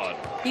second one.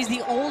 He's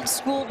the old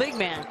school big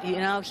man. You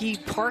know, he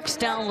parks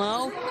down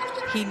low.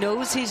 He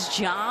knows his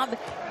job.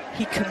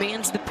 He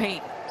commands the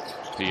paint.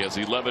 He has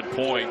 11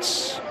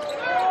 points.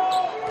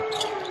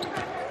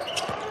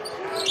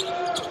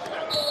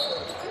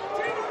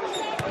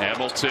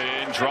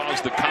 Hamilton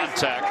draws the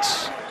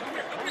contact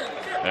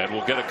and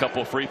will get a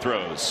couple free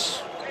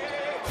throws.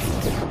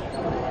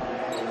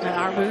 And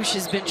Armouche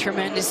has been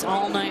tremendous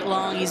all night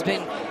long. He's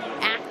been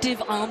active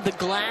on the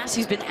glass.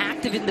 He's been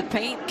active in the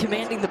paint,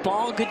 commanding the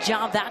ball. Good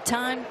job that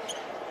time.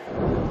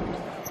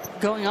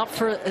 Going up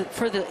for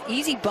the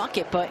easy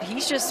bucket, but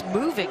he's just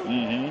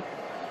moving.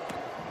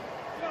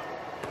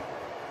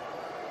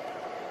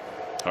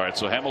 All right,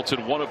 so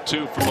Hamilton 1 of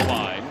 2 from the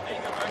line.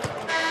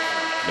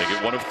 They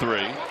get 1 of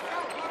 3.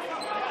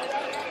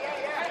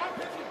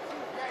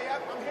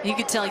 You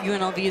could tell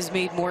UNLV has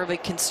made more of a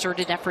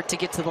concerted effort to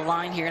get to the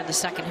line here in the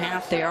second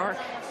half. They are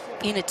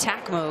in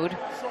attack mode.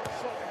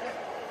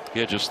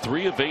 Yeah, just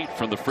 3 of 8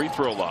 from the free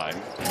throw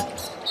line.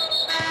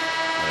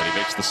 And he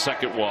makes the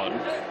second one.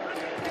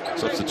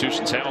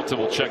 Substitutions, Hamilton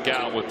will check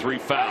out with 3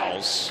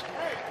 fouls.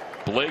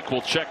 Blake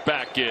will check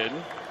back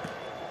in.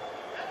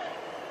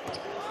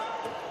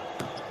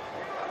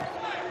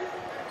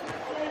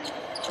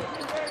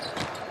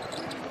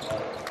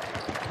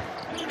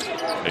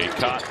 A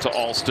cut to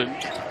Alston.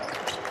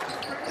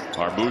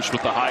 Armouche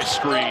with the high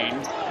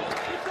screen.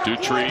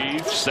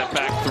 Dutrieve, step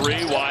back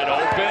 3, wide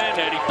open,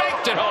 and he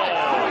banked it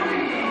home.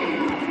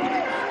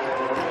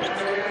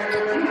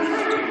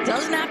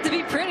 Doesn't have to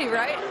be pretty,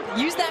 right?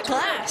 Use that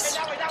glass.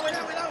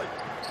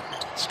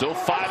 Still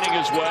finding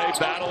his way,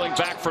 battling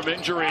back from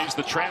injuries.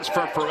 The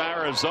transfer from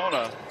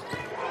Arizona.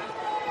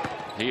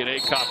 He and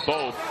Acott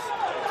both.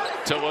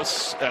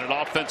 Tillis, and an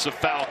offensive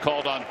foul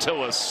called on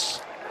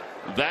Tillis.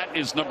 That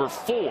is number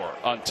 4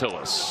 on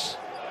Tillis.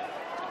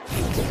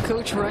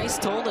 Coach Rice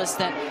told us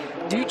that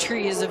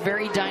Dutrieve is a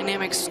very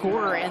dynamic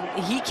scorer, and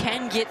he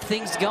can get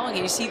things going.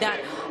 And you see that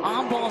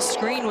on-ball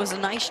screen was a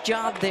nice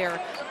job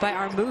there by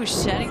Armouche,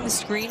 setting the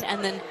screen,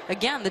 and then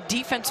again the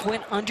defense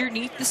went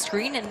underneath the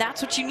screen, and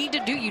that's what you need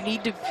to do. You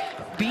need to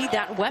be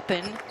that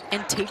weapon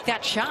and take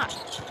that shot.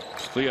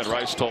 Leon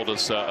Rice told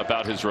us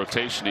about his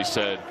rotation. He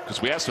said,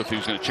 because we asked him if he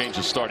was going to change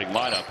his starting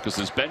lineup because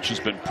his bench has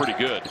been pretty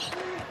good.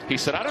 He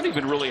said, I don't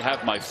even really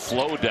have my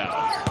flow down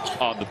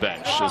on the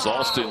bench as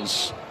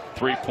Alston's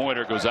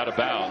three-pointer goes out of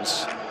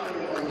bounds.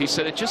 He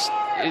said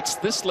it's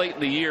this late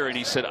in the year, and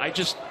he said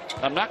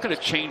I'm not going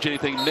to change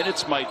anything.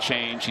 Minutes might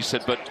change, he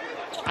said, but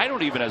I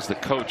don't even as the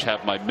coach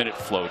have my minute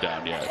flow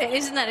down yet.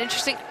 Isn't that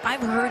interesting?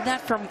 I've heard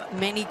that from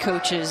many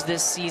coaches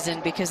this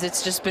season because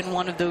it's just been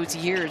one of those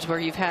years where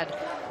you've had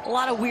a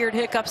lot of weird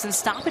hiccups and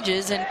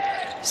stoppages, and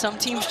some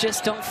teams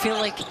just don't feel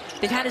like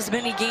they've had as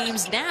many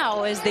games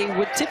now as they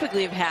would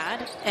typically have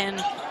had and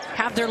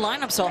have their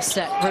lineups all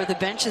set where the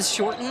bench is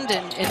shortened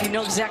and you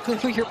know exactly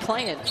who you're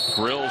playing.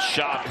 Grill's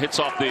shot hits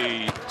off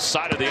the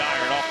side of the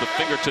iron, off the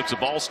fingertips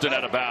of Alston,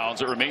 out of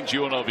bounds. It remains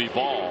UNLV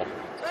ball.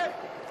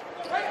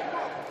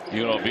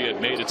 UNLV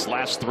had made its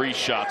last 3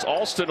 shots.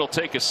 Alston will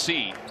take a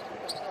seat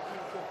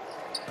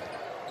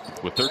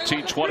with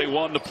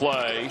 13:21 to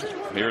play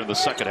here in the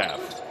second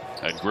half.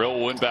 And Grill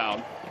will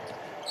inbound.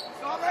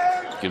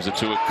 Gives it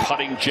to a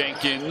cutting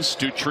Jenkins.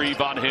 Dutrieve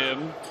on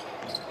him.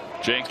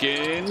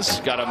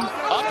 Jenkins got him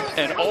up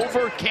and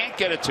over. Can't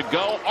get it to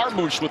go.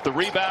 Armouche with the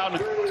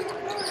rebound.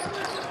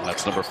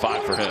 That's number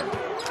 5 for him.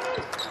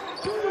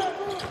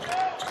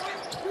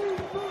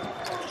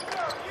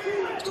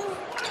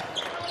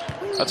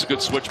 That's a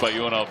good switch by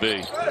UNLV.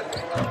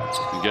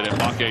 And get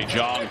Mbake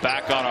Jong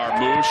back on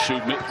Armouche, who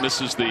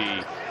misses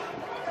the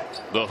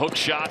hook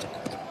shot.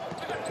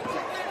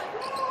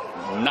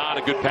 Not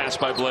a good pass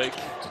by Blake.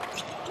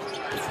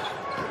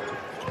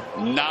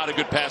 Not a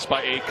good pass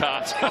by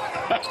Acott.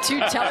 2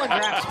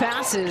 telegraphed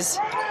passes.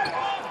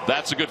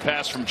 That's a good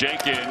pass from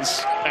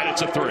Jenkins, and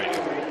it's a 3.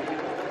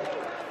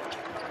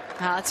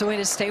 That's a way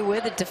to stay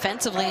with it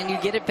defensively, and you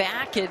get it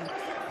back, and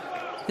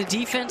the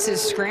defense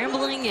is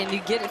scrambling, and you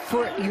get it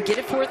for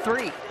a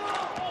 3.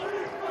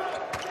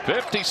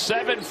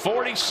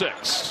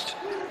 57-46.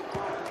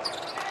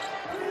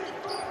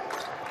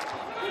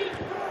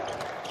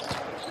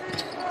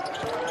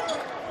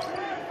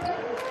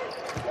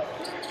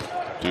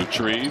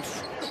 Dutrieve,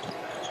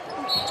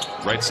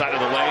 right side of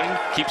the lane,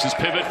 keeps his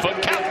pivot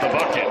foot, count the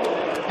bucket.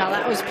 Now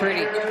that was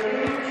pretty.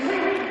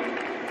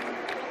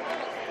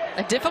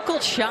 A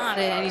difficult shot,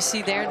 and you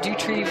see there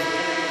Dutrieve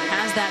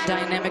has that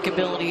dynamic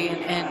ability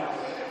and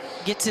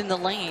gets in the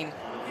lane.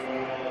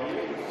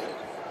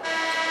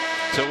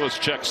 Tillis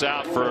checks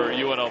out for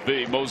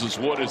UNLV. Moses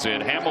Wood is in.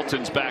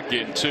 Hamilton's back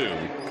in too.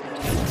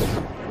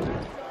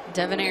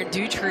 Devonair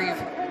Dutrieve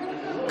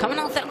coming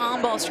off that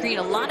on-ball screen.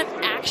 A lot of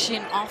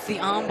action off the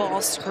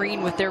on-ball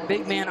screen with their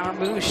big man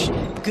Armouche.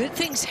 Good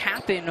things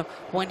happen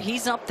when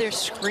he's up there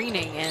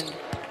screening, and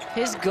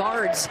his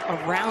guards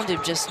around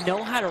him just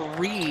know how to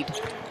read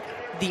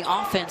the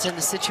offense and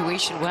the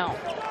situation well.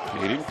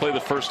 He didn't play the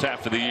first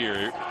half of the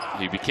year.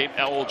 He became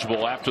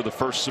eligible after the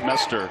first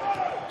semester.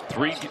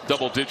 3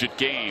 double-digit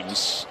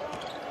games.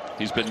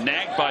 He's been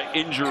nagged by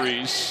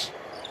injuries.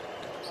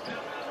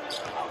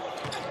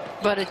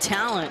 But a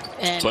talent.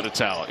 And but a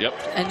talent, yep.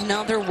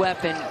 Another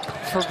weapon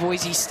for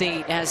Boise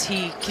State as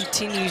he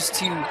continues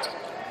to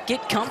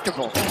get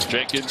comfortable.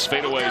 Jenkins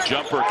fadeaway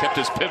jumper, kept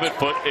his pivot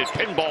foot. It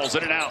pinballs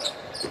in and out.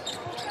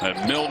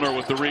 And Milner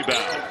with the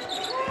rebound.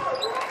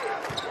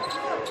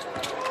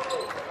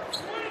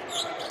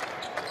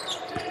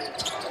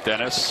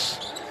 Dennis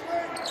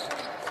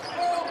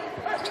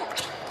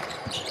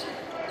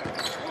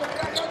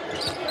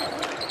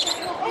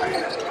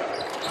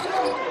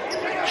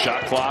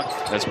clock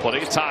has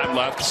plenty of time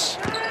left.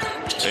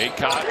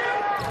 Aycott,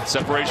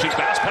 separation,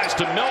 pass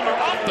to Milner,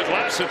 off the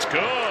glass, it's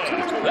good.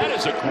 That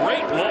is a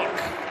great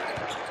look.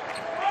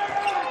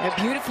 A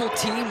beautiful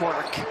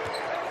teamwork.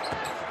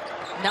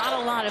 Not a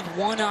lot of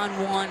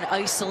one-on-one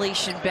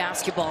isolation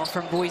basketball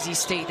from Boise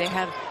State. They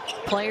have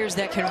players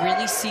that can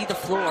really see the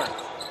floor.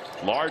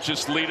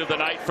 Largest lead of the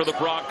night for the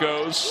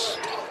Broncos.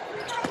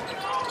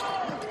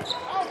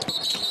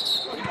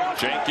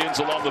 Jenkins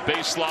along the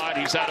baseline.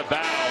 He's out of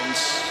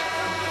bounds.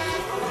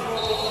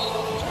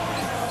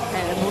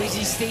 And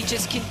Boise State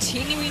just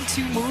continuing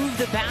to move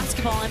the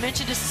basketball. I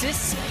mentioned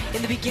assists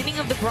in the beginning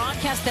of the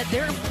broadcast, that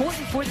they're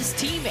important for this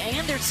team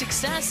and their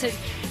success, and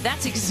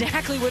that's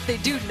exactly what they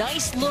do.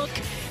 Nice look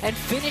and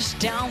finish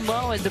down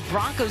low as the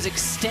Broncos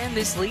extend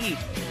this lead.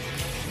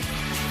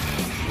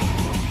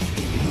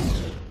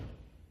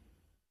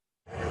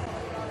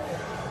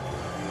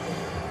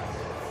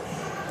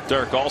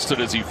 Derek Alston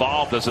has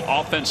evolved as an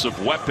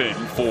offensive weapon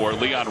for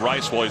Leon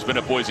Rice while he's been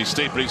at Boise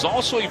State, but he's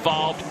also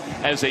evolved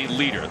as a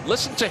leader.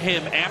 Listen to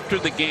him after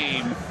the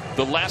game,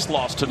 the last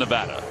loss to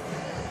Nevada.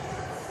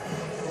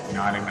 You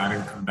know, I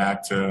didn't come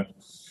back to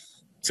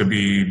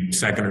be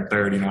second or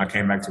third. You know, I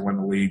came back to win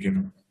the league,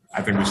 and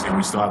I think we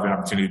still have the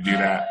opportunity to do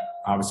that.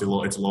 Obviously,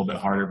 it's a little bit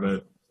harder,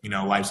 but, you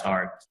know, life's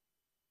hard.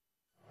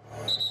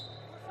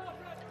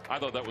 I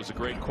thought that was a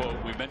great quote.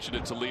 We mentioned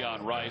it to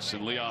Leon Rice,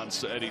 and Leon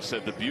said, he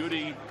said, the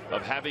beauty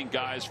of having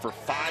guys for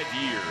 5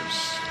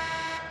 years,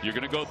 you're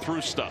going to go through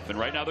stuff. And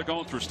right now they're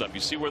going through stuff. You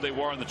see where they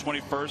were on the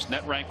 21st.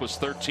 Net rank was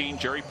 13.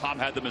 Jerry Palm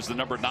had them as the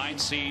number 9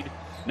 seed.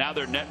 Now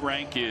their net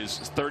rank is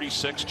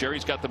 36.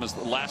 Jerry's got them as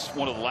the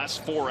one of the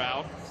last 4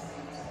 out.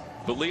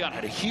 But Leon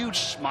had a huge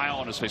smile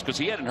on his face because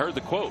he hadn't heard the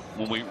quote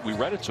when we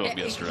read it to him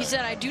yesterday. He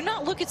said, I do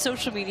not look at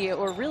social media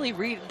or really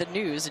read the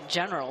news in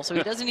general, so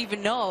he doesn't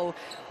even know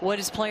what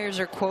his players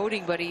are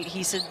quoting, but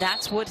he said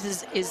that's what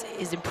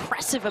is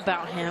impressive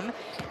about him,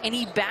 and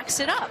he backs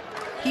it up.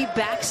 He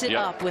backs it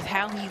up with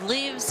how he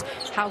lives,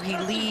 how he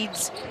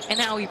leads,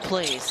 and how he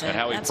plays. And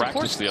how he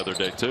practiced the other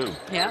day, too.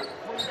 Yeah.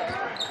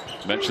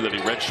 Mentioned that he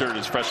redshirted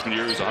his freshman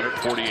year. He was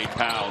 148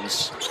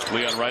 pounds.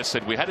 Leon Rice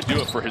said we had to do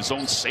it for his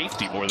own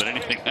safety more than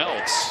anything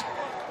else.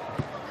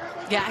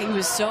 Yeah, he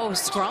was so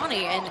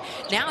scrawny, and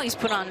now he's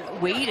put on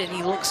weight and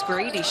he looks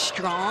great. He's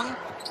strong.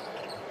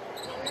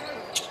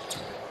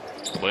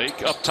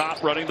 Blake up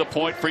top running the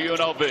point for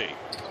UNLV.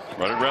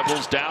 Running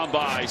Rebels down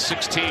by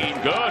 16.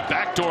 Good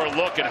backdoor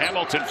look, and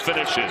Hamilton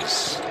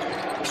finishes.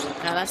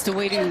 Now that's the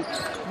way to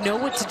know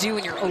what to do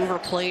when you're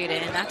overplayed,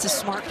 and that's a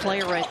smart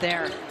player right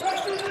there.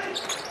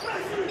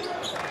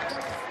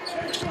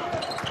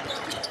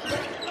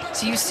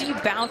 So you see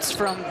bouts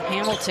from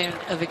Hamilton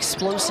of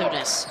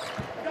explosiveness.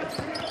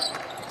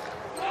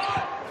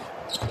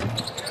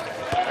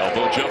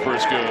 Elbow jumper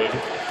is good.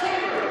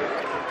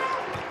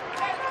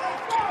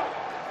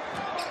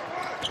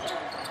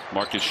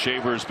 Marcus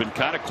Shaver has been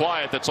kind of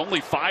quiet. That's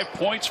only 5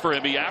 points for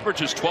him. He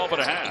averages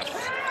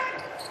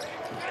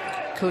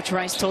 12.5. Coach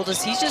Rice told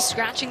us he's just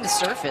scratching the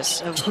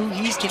surface of who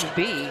he's going to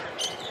be.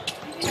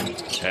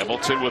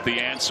 Hamilton with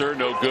the answer.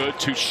 No good.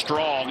 Too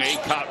strong.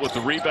 Aycott with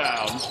the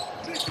rebound.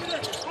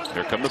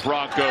 Here come the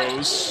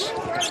Broncos.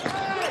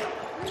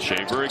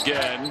 Shaver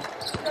again.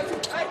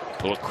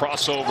 A little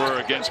crossover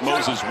against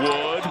Moses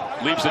Wood.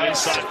 Leaves it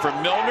inside for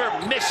Milner.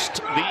 Missed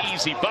the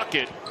easy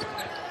bucket.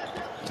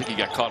 I think he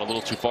got caught a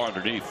little too far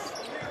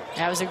underneath.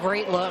 That was a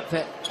great look,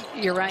 but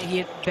you're right, he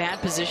had bad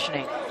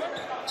positioning.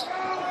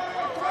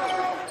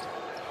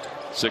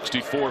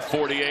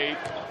 64-48.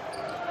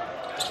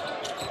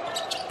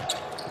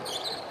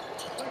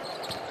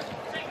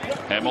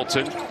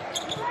 Hamilton.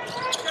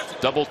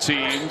 Double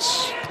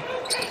teams.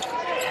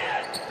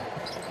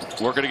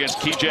 Working against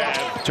Kijab.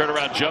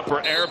 Turnaround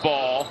jumper, air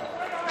ball.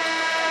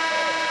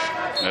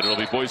 And it'll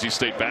be Boise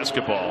State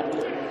basketball.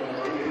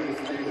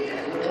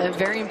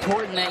 Very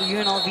important that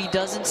UNLV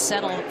doesn't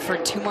settle for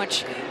too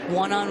much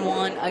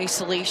one-on-one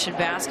isolation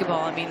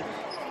basketball. I mean,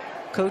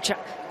 Coach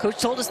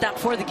told us that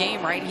before the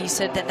game, right? He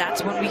said that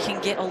that's when we can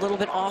get a little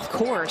bit off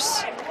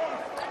course.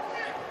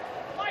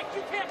 Mike,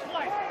 you can't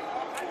play.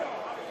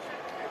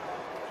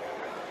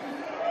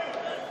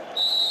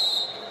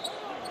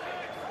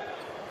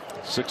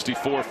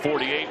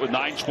 64-48 with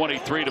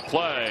 9:23 to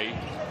play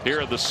here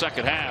in the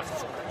second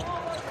half.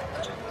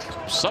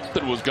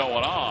 Something was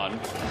going on.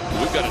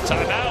 We've got a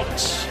timeout.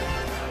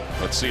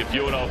 Let's see if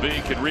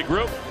UNLV can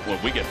regroup when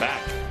we get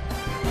back.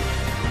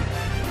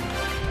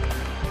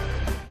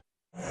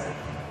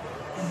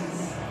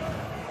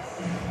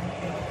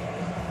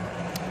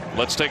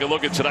 Let's take a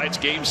look at tonight's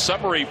game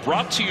summary,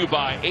 brought to you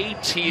by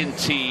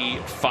AT&T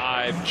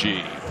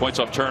 5G. Points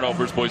off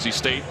turnovers, Boise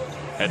State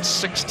at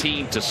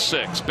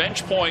 16-6.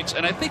 Bench points,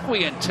 and I think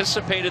we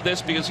anticipated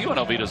this because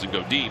UNLV doesn't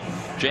go deep.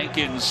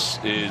 Jenkins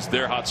is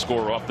their hot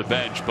scorer off the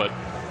bench, but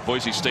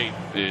Boise State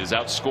is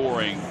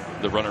outscoring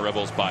the Runner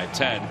Rebels by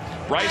 10.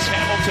 Bryce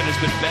Hamilton has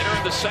been better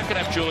in the second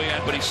half,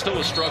 Julianne, but he still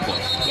is struggling.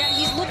 Yeah,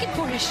 he's looking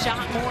for his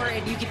shot more,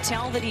 and you can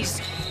tell that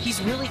he's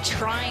really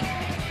trying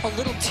a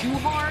little too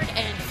hard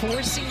and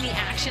forcing the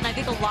action. I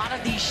think a lot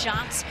of these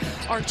shots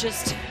are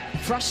just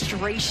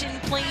frustration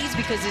plays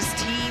because his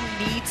team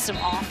needs some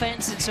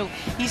offense, and so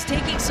he's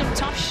taking some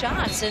tough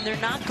shots and they're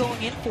not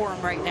going in for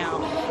him right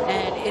now,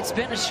 and it's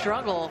been a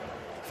struggle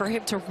for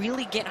him to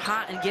really get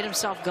hot and get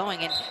himself going,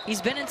 and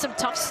he's been in some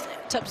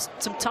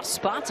tough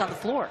spots on the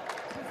floor.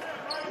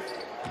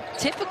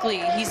 Typically,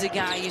 he's a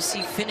guy you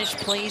see finish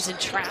plays in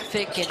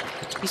traffic, and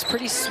he's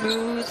pretty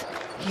smooth.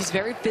 He's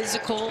very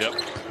physical. Yep.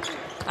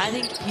 I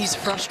think he's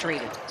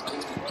frustrated.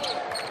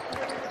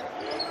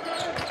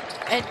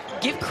 And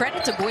give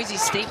credit to Boise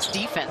State's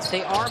defense.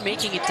 They are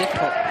making it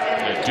difficult.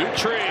 And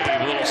Dutree,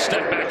 a little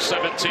step back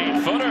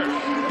 17-footer.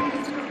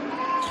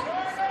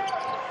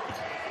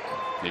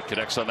 He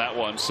connects on that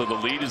one, so the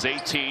lead is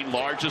 18,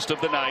 largest of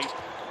the night.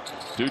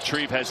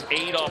 Dutree has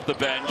 8 off the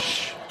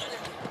bench.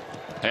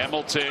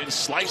 Hamilton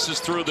slices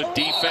through the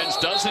defense,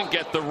 doesn't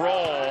get the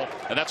roll,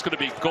 and that's going to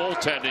be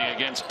goaltending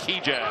against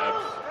Kijab,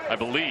 I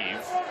believe.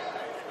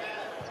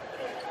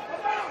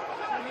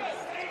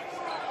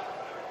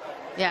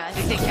 Yeah, I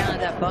think they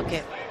counted that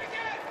bucket.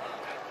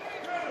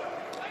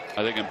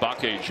 I think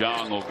Mbake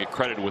Zhang will get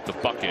credited with the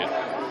bucket.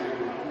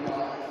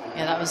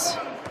 Yeah, that was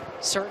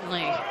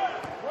certainly...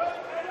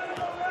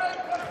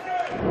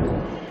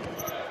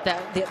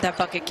 That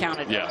bucket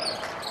counted. Yeah.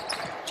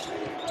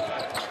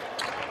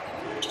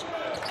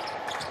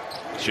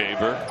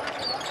 Shaver.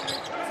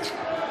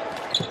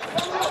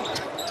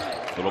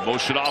 Little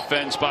motion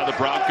offense by the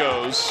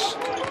Broncos.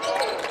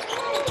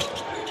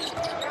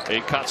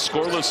 Aycott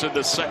scoreless in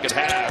the second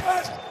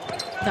half.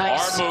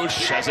 Nice.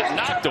 Armouche has it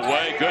knocked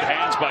away. Good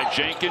hands by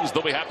Jenkins.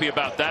 They'll be happy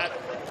about that.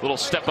 Little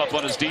step up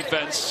on his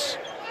defense.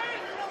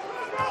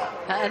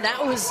 And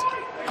that was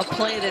a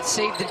play that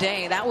saved the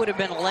day. That would have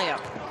been a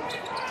layup.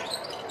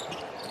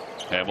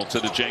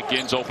 Hamilton to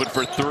Jenkins, open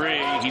for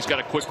 3. He's got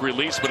a quick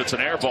release, but it's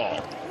an air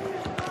ball.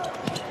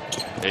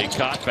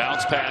 Aycott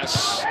bounce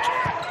pass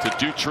to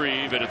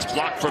Dutree, and it's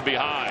blocked from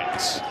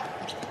behind.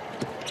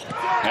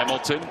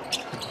 Hamilton,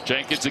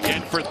 Jenkins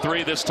again for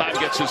 3. This time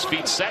gets his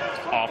feet set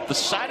off the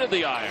side of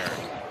the iron.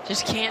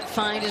 Just can't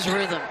find his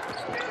rhythm.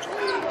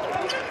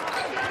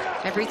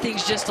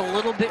 Everything's just a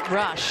little bit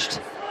rushed.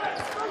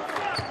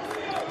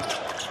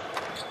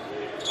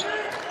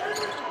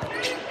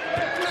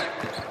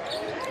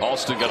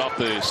 Alston got off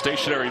the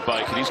stationary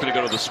bike, and he's going to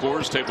go to the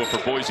scores table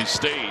for Boise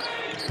State.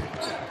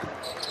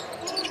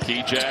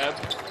 Kijab,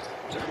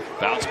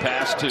 bounce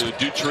pass to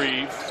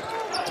Dutree.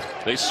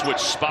 They switch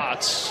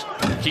spots.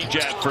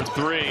 Kijab for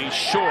 3,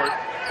 short,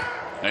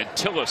 and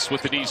Tillis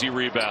with an easy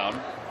rebound.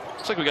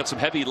 Looks like we got some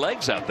heavy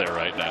legs out there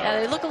right now.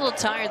 Yeah, they look a little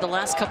tired the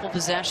last couple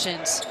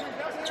possessions.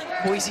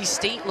 Boise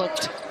State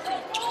looked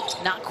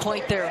not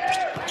quite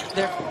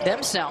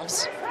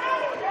themselves.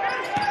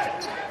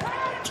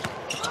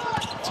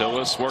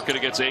 Tillis working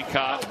against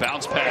Aycott,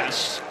 bounce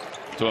pass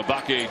to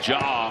Mbake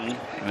Zhang,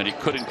 and then he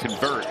couldn't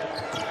convert.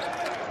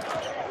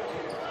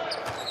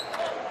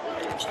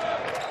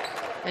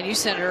 And you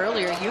said it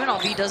earlier,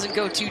 UNLV doesn't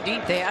go too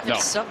deep. They haven't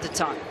subbed a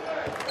ton.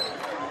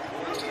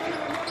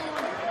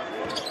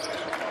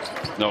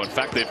 No, in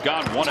fact, they've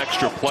gone 1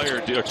 extra player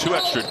or 2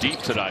 extra deep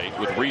tonight,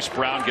 with Reese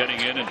Brown getting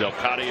in and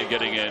Delcadia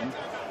getting in.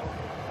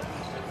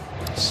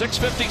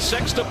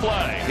 6:56 to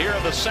play here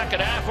in the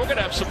second half. We're going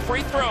to have some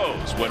free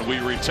throws when we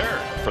return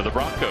for the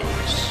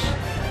Broncos.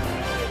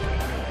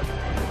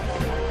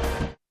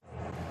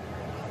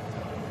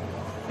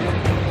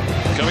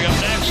 Coming up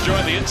next,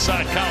 join the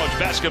Inside College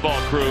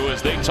Basketball crew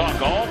as they talk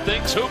all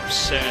things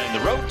hoops and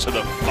the road to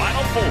the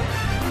Final Four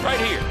right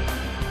here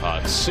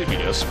on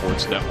CBS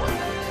Sports Network.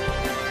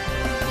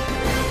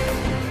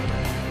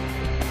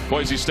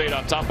 Boise State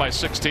on top by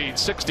 16,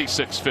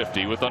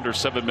 66-50 with under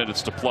 7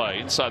 minutes to play.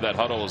 Inside that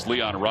huddle is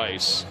Leon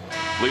Rice.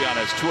 Leon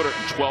has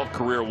 212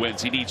 career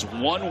wins. He needs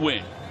 1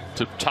 win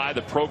to tie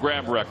the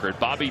program record.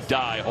 Bobby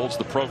Dye holds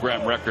the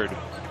program record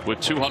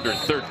with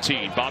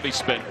 213. Bobby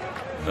spent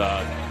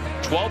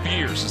 12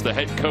 years as the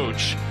head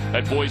coach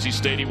at Boise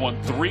State. He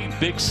won 3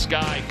 Big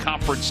Sky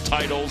Conference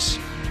titles.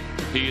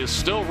 He is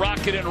still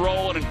rocking and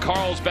rolling in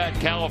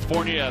Carlsbad,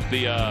 California at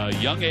the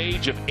young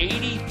age of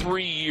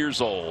 83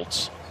 years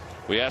old.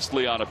 We asked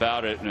Leon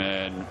about it,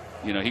 and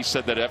he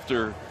said that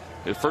after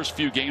the first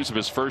few games of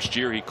his first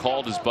year, he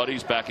called his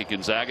buddies back at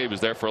Gonzaga. He was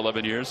there for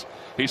 11 years.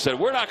 He said,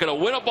 "We're not going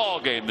to win a ball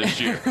game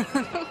this year."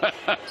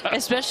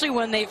 Especially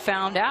when they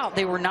found out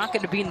they were not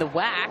going to be in the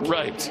WAC.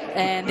 Right.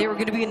 And they were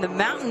going to be in the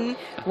Mountain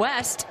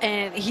West.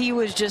 And he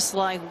was just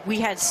like, we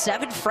had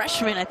 7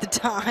 freshmen at the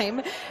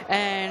time,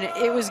 and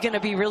it was going to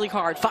be really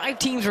hard. 5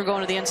 teams were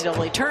going to the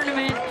NCAA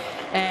tournament.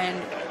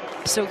 And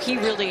so he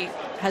really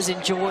has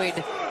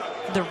enjoyed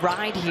the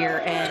ride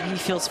here, and he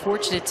feels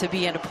fortunate to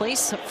be at a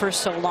place for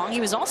so long.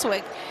 He was also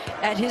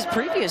at his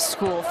previous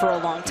school for a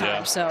long time.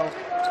 Yeah. So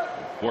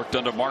worked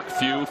under Mark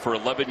Few for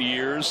 11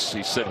 years.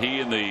 He said he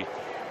and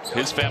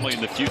his family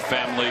and the Few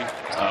family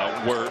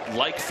were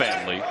like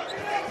family.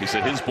 He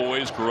said his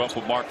boys grew up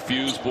with Mark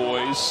Few's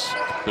boys.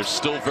 They're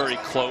still very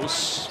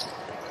close.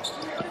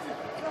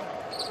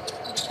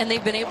 And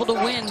they've been able to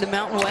win the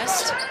Mountain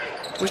West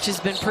which has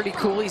been pretty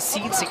cool. He's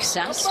seen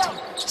success.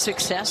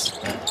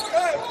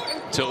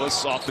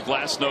 Tillis off the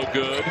glass, no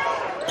good.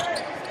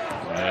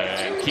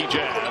 And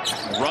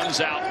Kijab runs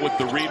out with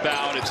the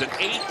rebound. It's an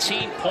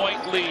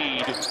 18-point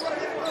lead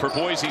for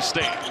Boise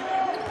State.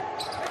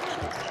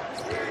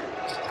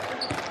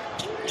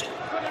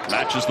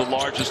 Match is the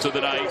largest of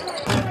the night.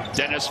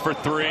 Dennis for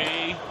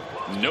three.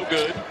 No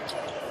good.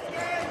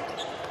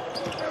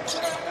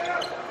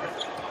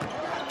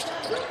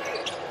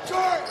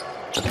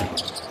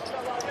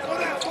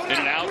 In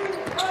and out.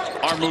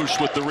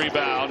 Armouche with the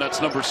rebound. That's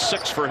number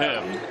 6 for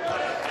him.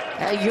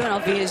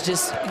 UNLV has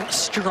just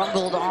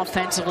struggled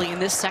offensively in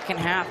this second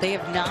half. They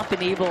have not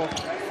been able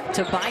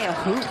to buy a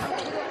hoop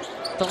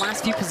the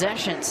last few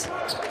possessions.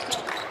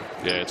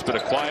 Yeah, it's been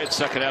a quiet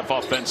second half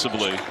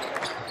offensively.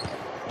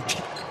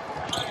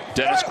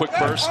 Dennis, quick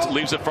burst,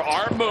 leaves it for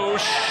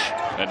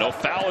Armouche, and no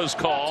foul is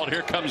called.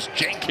 Here comes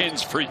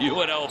Jenkins for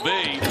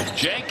UNLV.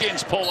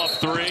 Jenkins pull up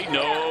three,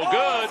 no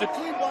good.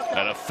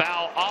 And a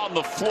foul on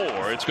the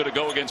floor. It's going to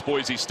go against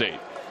Boise State.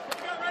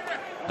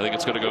 I think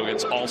it's going to go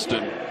against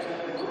Alston.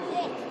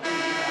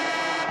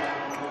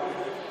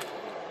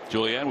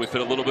 Julianne, we've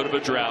hit a little bit of a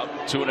drought.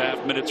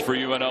 2.5 minutes for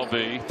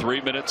UNLV,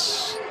 3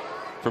 minutes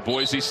for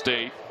Boise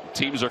State.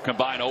 Teams are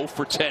combined 0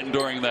 for 10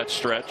 during that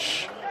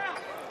stretch.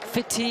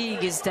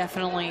 Fatigue is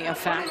definitely a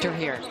factor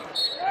here.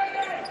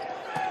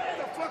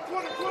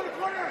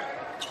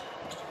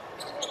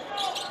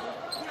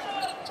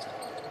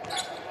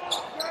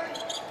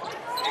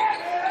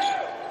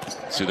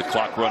 See the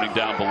clock running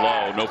down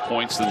below. No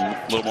points in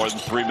a little more than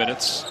 3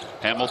 minutes.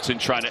 Hamilton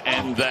trying to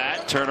end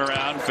that.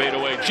 Turnaround,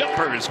 fadeaway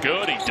jumper is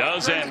good. He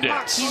does end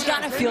it. He's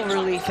got to feel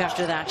relief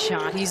after that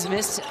shot. He's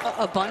missed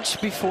a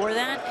bunch before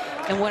that.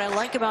 And what I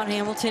like about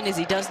Hamilton is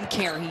he doesn't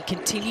care. He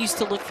continues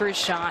to look for his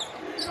shot.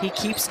 He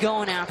keeps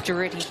going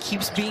after it. He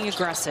keeps being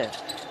aggressive.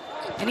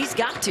 And he's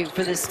got to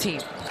for this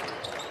team.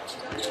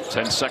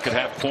 10 second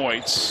half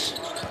points.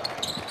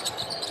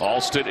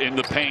 Alston in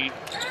the paint.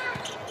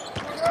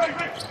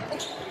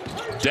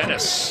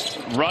 Dennis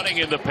running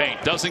in the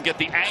paint. Doesn't get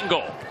the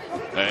angle.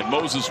 And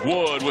Moses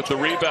Wood with the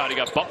rebound. He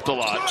got bumped a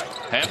lot.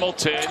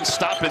 Hamilton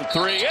stopping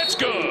three. It's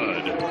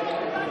good.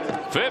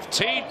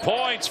 15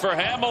 points for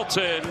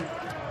Hamilton.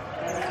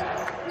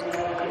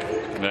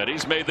 And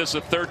he's made this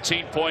a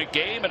 13-point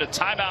game and a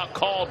timeout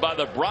called by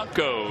the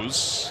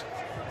Broncos.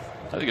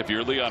 I think if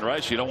you're Leon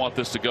Rice, you don't want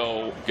this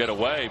to get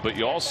away, but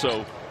you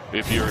also,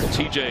 if you're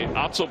TJ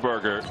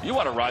Otzelberger, you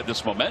want to ride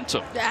this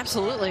momentum.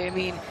 Absolutely. I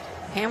mean,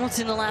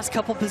 Hamilton the last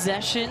couple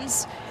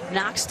possessions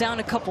knocks down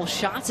a couple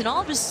shots, and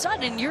all of a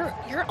sudden you're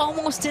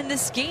almost in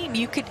this game.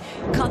 You could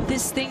cut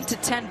this thing to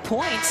 10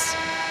 points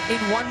in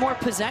one more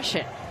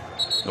possession.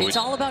 It's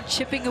all about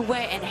chipping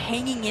away and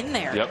hanging in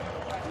there. Yep.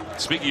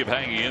 Speaking of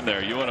hanging in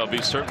there,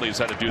 UNLV certainly has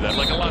had to do that.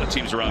 Like a lot of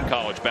teams around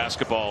college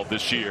basketball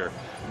this year,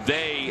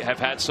 they have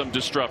had some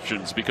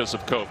disruptions because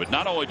of COVID.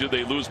 Not only do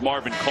they lose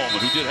Marvin Coleman,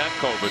 who did have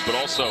COVID, but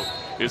also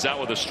is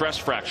out with a stress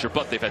fracture.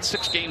 But they've had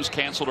 6 games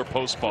canceled or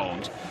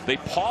postponed. They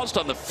paused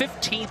on the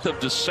 15th of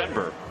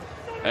December,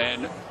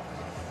 and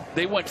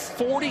they went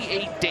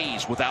 48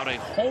 days without a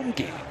home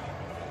game.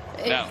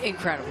 Now,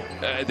 incredible.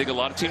 I think a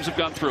lot of teams have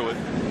gone through it,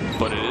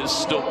 but it is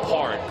still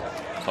part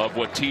of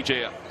what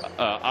TJ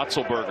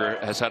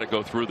Otzelberger has had to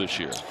go through this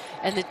year.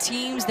 And the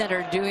teams that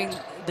are doing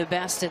the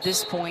best at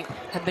this point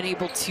have been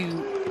able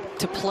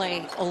to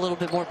play a little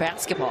bit more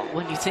basketball.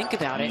 When you think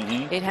about it,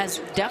 it has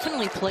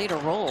definitely played a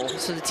role.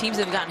 So the teams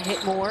that have gotten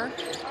hit more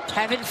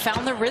haven't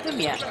found their rhythm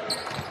yet.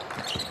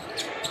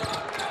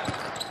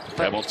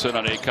 But Hamilton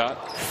on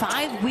ACOT.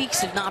 5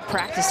 weeks of not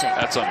practicing.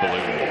 That's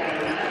unbelievable.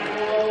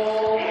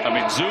 I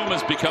mean, Zoom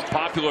has become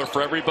popular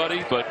for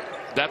everybody, but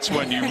that's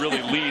when you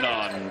really lean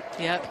on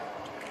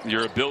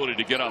your ability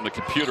to get on the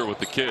computer with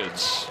the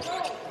kids.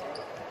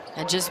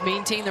 And just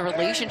maintain the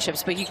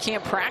relationships, but you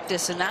can't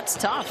practice, and that's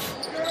tough.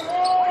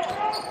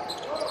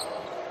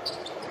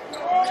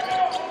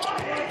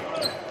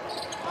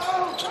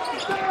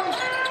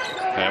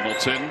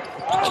 Hamilton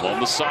along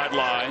the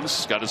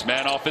sidelines, got his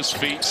man off his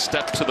feet,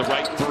 step to the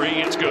right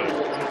three, it's good.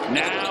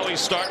 Now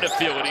he's starting to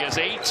feel it. He has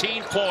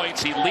 18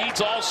 points. He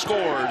leads all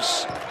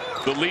scores.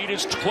 The lead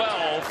is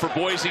 12 for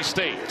Boise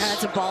State. And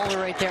that's a baller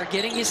right there,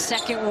 getting his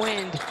second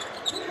wind.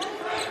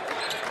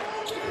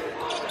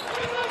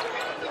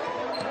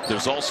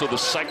 There's also the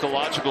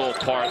psychological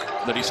part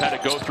that he's had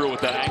to go through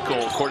with that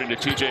ankle, according to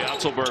TJ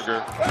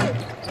Otzelberger.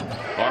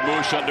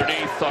 Armouche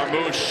underneath.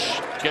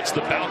 Armouche gets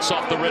the bounce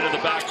off the rim of the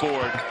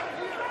backboard.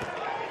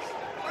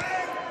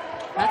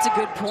 That's a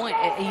good point.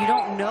 You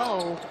don't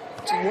know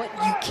what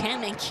you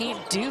can and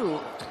can't do.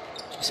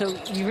 So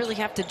you really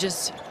have to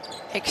just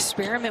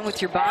experiment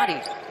with your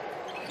body.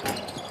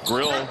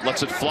 Grill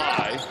lets it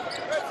fly.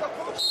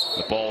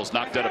 The ball is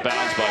knocked out of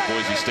bounds by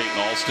Boise State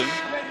and Alston.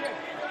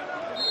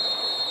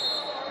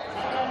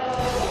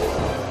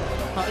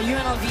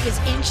 UNLV is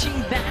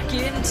inching back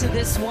into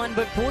this one,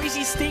 but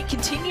Boise State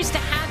continues to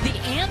have the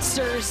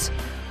answers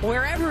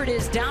wherever it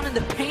is, down in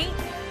the paint.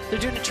 They're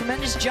doing a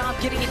tremendous job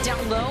getting it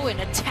down low and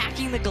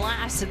attacking the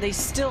glass, and they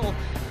still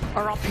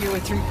are up here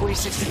with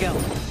 3:46 to go.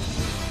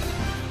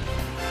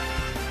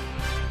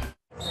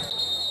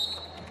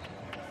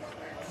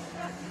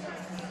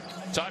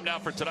 Time now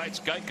for tonight's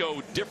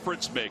Geico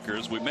Difference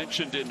Makers. We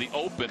mentioned in the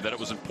open that it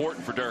was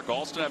important for Derek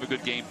Alston to have a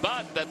good game,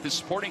 but that the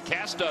supporting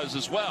cast does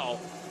as well.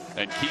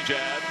 And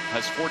Kijab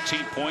has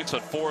 14 points on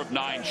 4 of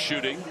 9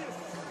 shooting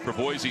for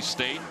Boise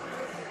State.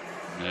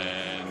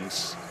 And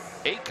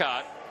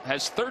Acott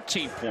has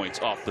 13 points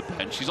off the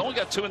bench. He's only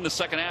got 2 in the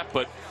second half,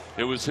 but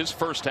it was his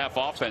first half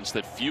offense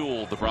that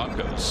fueled the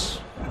Broncos.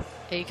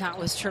 Acott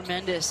was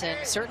tremendous,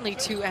 and certainly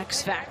 2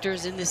 X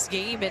factors in this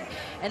game,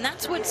 and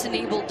that's what's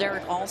enabled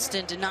Derek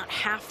Alston to not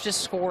have to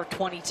score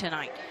 20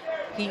 tonight.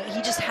 He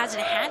just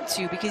hasn't had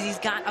to, because he's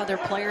got other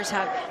players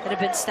that have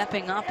been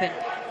stepping up. And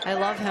I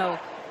love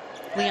how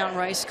Leon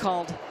Rice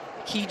called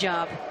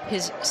Kijab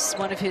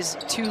one of his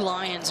 2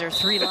 lions or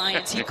 3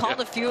 lions. He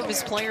called a few of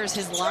his players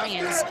his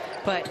lions,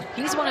 but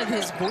he's one of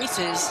his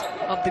voices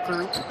of the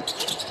group.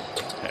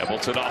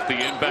 Hamilton off the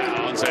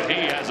inbounds, and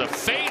he has a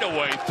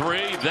fadeaway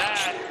 3.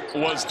 That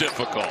was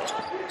difficult.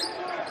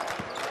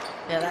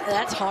 Yeah,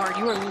 that's hard.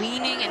 You are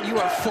leaning and you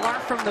are far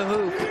from the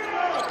hoop.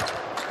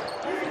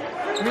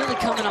 Really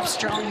coming up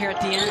strong here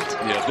at the end.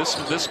 Yeah,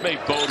 this may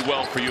bode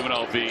well for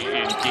UNLV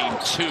in game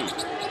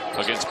 2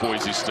 against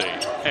Boise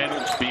State and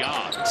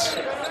beyond.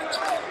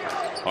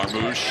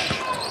 Armouche.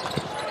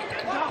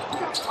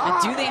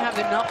 And do they have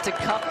enough to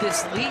cut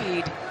this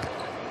lead?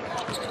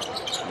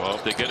 Well,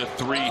 if they get a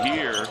 3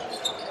 here,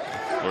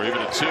 or even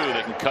a 2,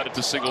 they can cut it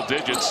to single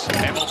digits.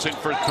 Hamilton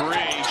for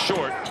 3,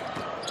 short.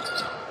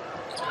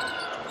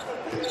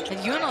 And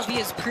UNLV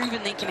has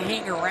proven they can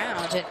hang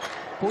around, and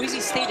Boise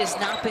State has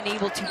not been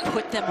able to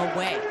put them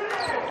away.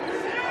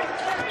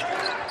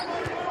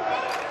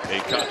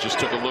 Acott just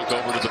took a look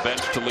over to the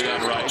bench to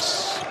Leon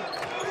Rice.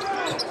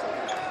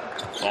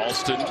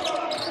 Alston.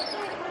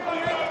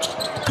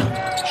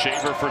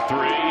 Shaver for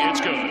 3.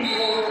 It's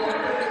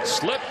good.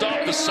 Slipped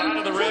off the side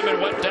of the rim and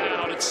went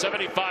down. It's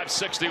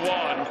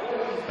 75-61.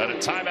 And a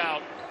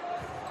timeout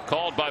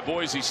called by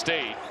Boise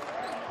State.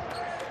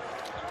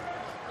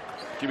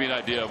 Give me an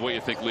idea of what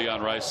you think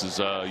Leon Rice is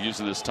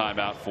using this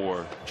timeout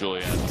for,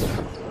 Julian.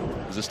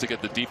 Is this to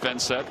get the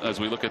defense set as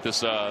we look at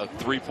this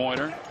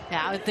 3-pointer?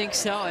 Yeah, I would think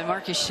so. And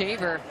Marcus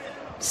Shaver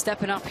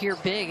stepping up here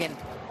big. And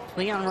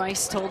Leon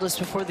Rice told us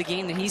before the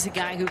game that he's a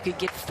guy who could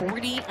get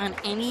 40 on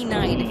any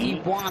night if he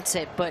wants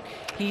it. But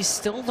he's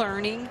still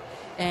learning,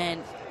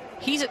 and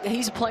he's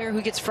a player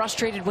who gets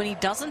frustrated when he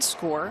doesn't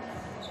score,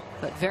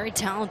 but very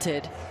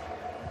talented.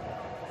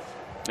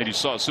 And you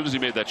saw as soon as he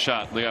made that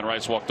shot, Leon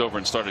Rice walked over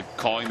and started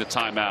calling the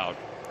timeout.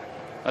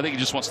 I think he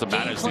just wants to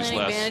manage these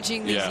last.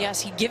 Managing these,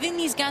 yes. Giving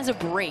these guys a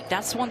break.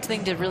 That's one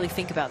thing to really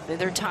think about.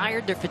 They're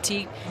tired, they're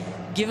fatigued.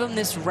 Give them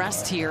this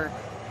rest here,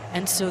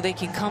 and so they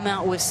can come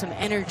out with some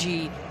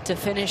energy to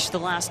finish the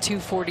last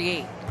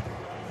 2:48.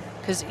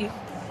 Because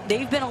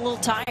they've been a little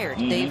tired.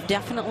 They've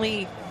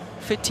definitely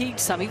fatigued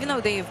some, even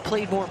though they have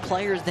played more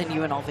players than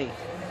UNLV.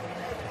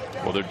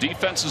 Well, their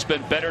defense has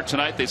been better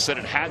tonight. They said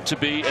it had to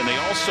be, and they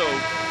also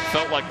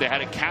felt like they had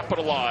to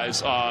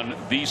capitalize on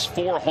these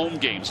 4 home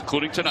games,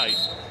 including tonight,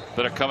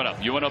 that are coming up.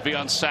 UNLV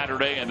on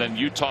Saturday, and then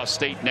Utah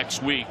State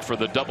next week for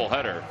the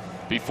doubleheader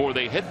before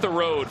they hit the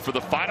road for the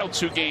final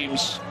 2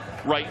 games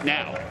right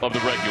now of the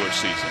regular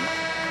season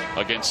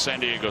against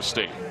San Diego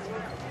State.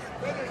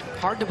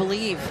 Hard to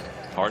believe.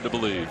 Hard to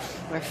believe.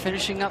 We're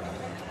finishing up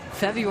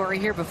February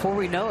here before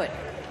we know it.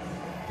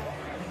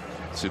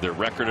 See their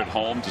record at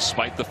home,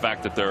 despite the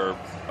fact that there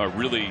are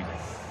really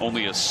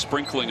only a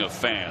sprinkling of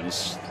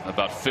fans,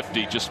 about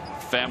 50 just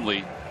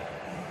family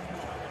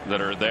that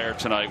are there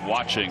tonight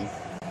watching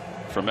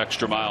from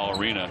ExtraMile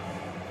Arena.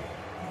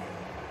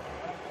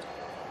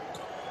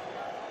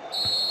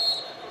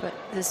 But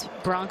this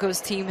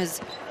Broncos team has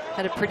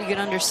had a pretty good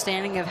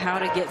understanding of how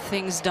to get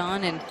things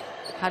done and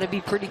how to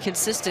be pretty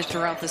consistent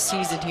throughout the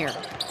season here.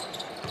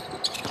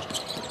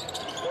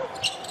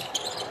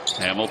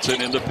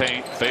 Hamilton in the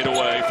paint, fade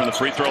away from the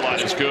free throw line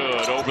is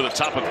good. Over the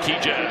top of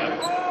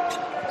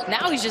Kijab.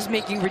 Now he's just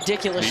making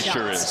ridiculous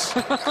shots.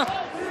 He sure is.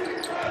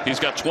 He's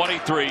got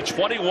 23,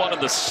 21 in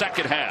the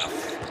second half.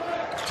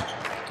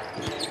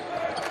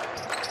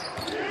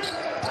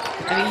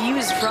 I mean, he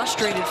was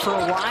frustrated for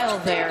a while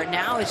there.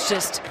 Now it's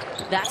just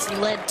that's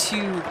led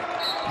to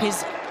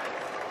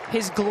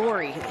his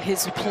glory.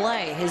 His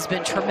play has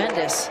been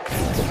tremendous.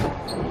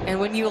 And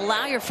when you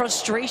allow your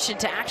frustration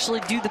to actually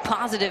do the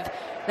positive,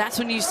 that's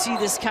when you see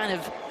this kind of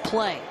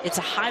play. It's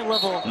a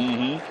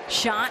high-level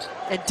shot,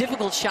 a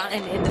difficult shot,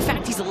 and the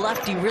fact he's a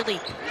lefty really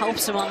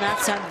helps him on that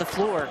side of the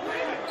floor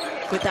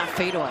with that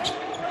fadeaway.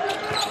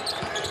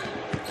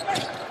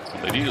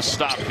 They need a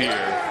stop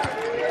here.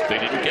 They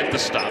didn't get the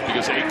stop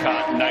because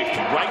Acott knifed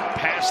right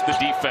past the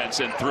defense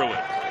and threw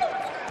it.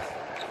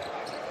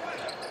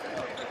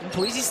 And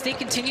Boise State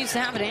continues to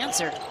have an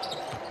answer.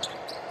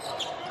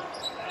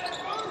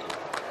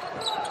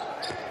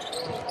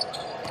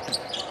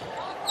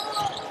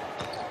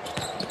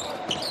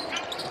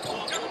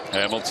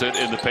 Hamilton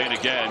in the paint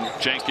again.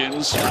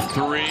 Jenkins for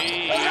 3,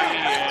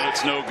 and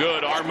it's no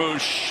good.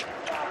 Armouche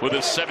with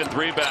his 7th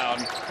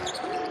rebound.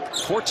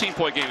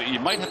 14-point game.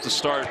 You might have to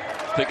start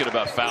thinking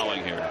about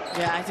fouling here.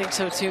 Yeah, I think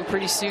so too.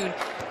 Pretty soon.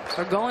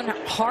 We're going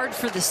hard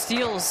for the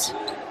steals,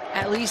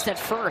 at least at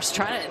first.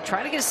 Try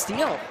to get a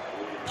steal.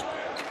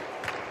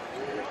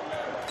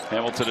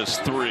 Hamilton is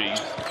 3.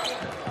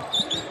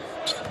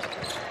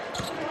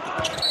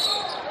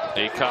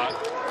 Aycott.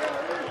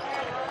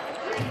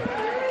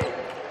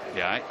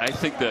 Yeah, I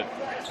think that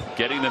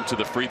getting them to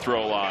the free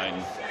throw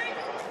line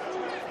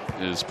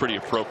is pretty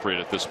appropriate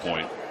at this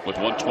point with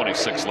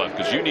 1:26 left,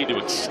 because you need to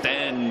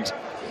extend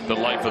the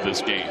life of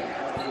this game.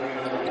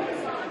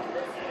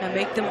 And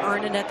make them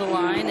earn it at the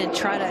line and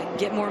try to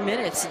get more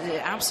minutes.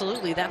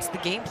 Absolutely, that's the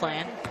game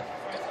plan.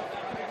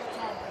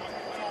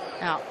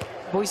 Now,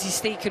 Boise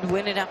State could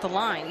win it at the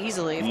line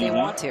easily if they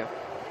want to.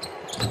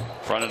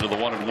 Front end of the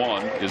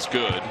 1-and-1 is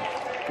good.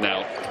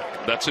 Now,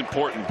 that's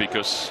important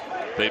because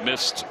they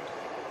missed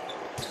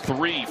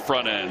 3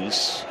 front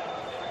ends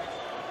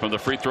from the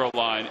free throw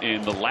line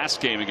in the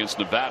last game against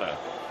Nevada.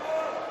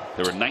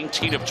 They were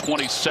 19 of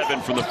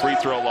 27 from the free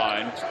throw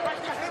line.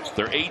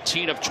 They're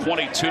 18 of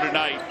 22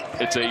 tonight.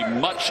 It's a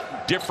much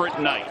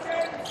different night.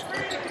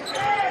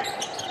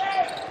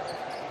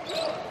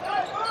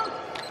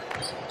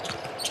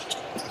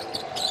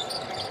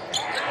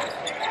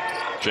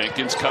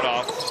 Jenkins cut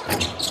off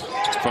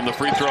from the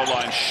free throw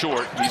line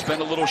short. He's been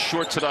a little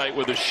short tonight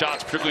with his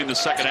shots, particularly in the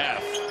second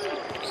half.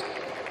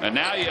 And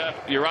now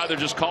you're either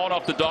just calling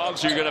off the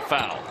dogs or you're going to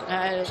foul.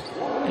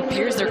 It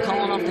appears they're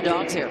calling off the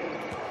dogs here.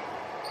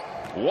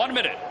 1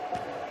 minute.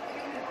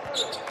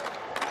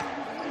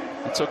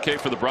 It's okay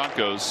for the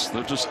Broncos.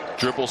 They'll just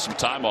dribble some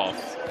time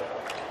off.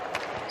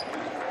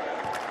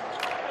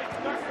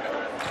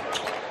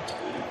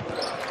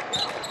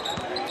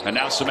 And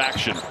now some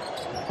action.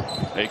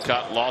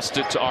 Aycott lost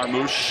it to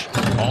Armouche.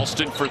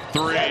 Alston for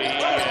 3,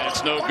 and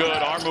it's no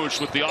good. Armouche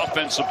with the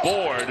offensive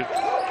board.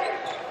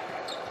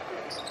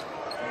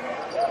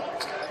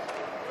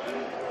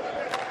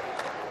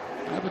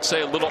 I would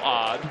say a little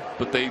odd,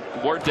 but they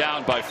were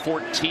down by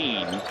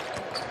 14.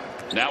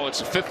 Now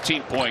it's a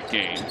 15-point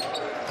game.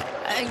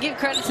 And give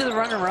credit to the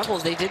running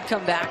Rebels. They did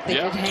come back. They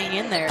did hang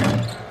in there.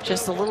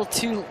 Just a little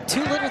too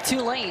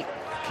late.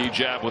 Key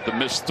jab with the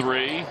missed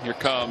 3. Here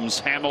comes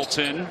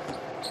Hamilton.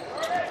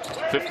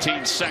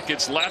 15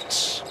 seconds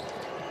left.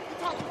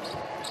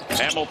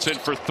 Hamilton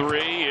for 3.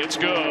 It's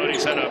good.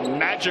 He's had a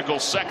magical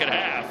second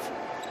half.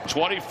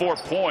 24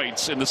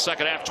 points in the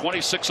second half,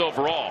 26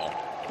 overall.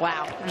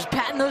 Wow. Just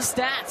patting those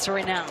stats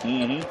right now.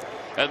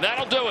 And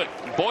that'll do it.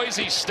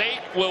 Boise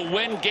State will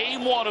win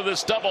game 1 of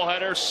this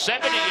doubleheader,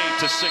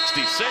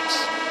 78-66.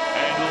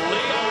 And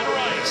Leon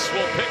Rice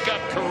will pick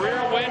up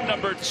career win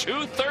number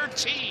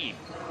 213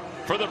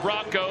 for the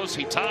Broncos.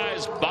 He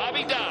ties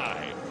Bobby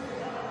Dye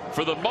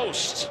for the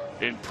most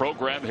in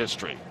program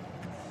history.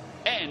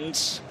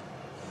 Ends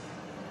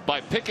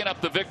by picking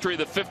up the victory,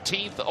 the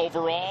 15th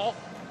overall.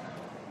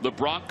 The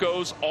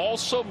Broncos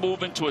also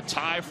move into a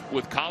tie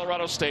with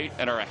Colorado State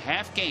and are a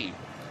half game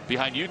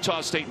behind Utah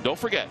State. And don't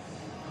forget,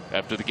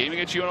 after the game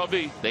against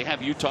UNLV, they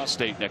have Utah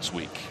State next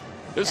week.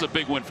 This is a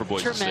big win for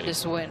Boise State.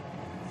 Tremendous win.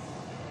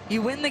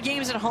 You win the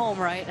games at home,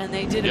 right? And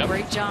they did a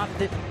great job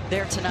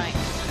there tonight.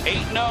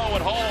 8-0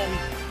 at home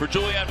for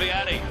Julian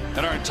Vianney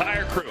and our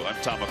entire crew. I'm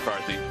Tom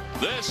McCarthy.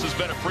 This has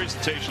been a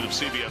presentation of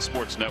CBS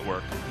Sports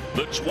Network,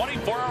 the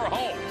 24-hour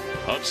home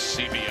of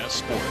CBS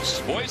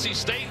Sports. Boise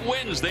State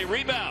wins. They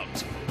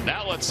rebound.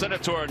 Now let's send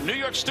it to our New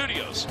York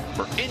studios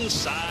for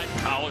Inside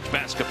College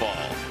Basketball.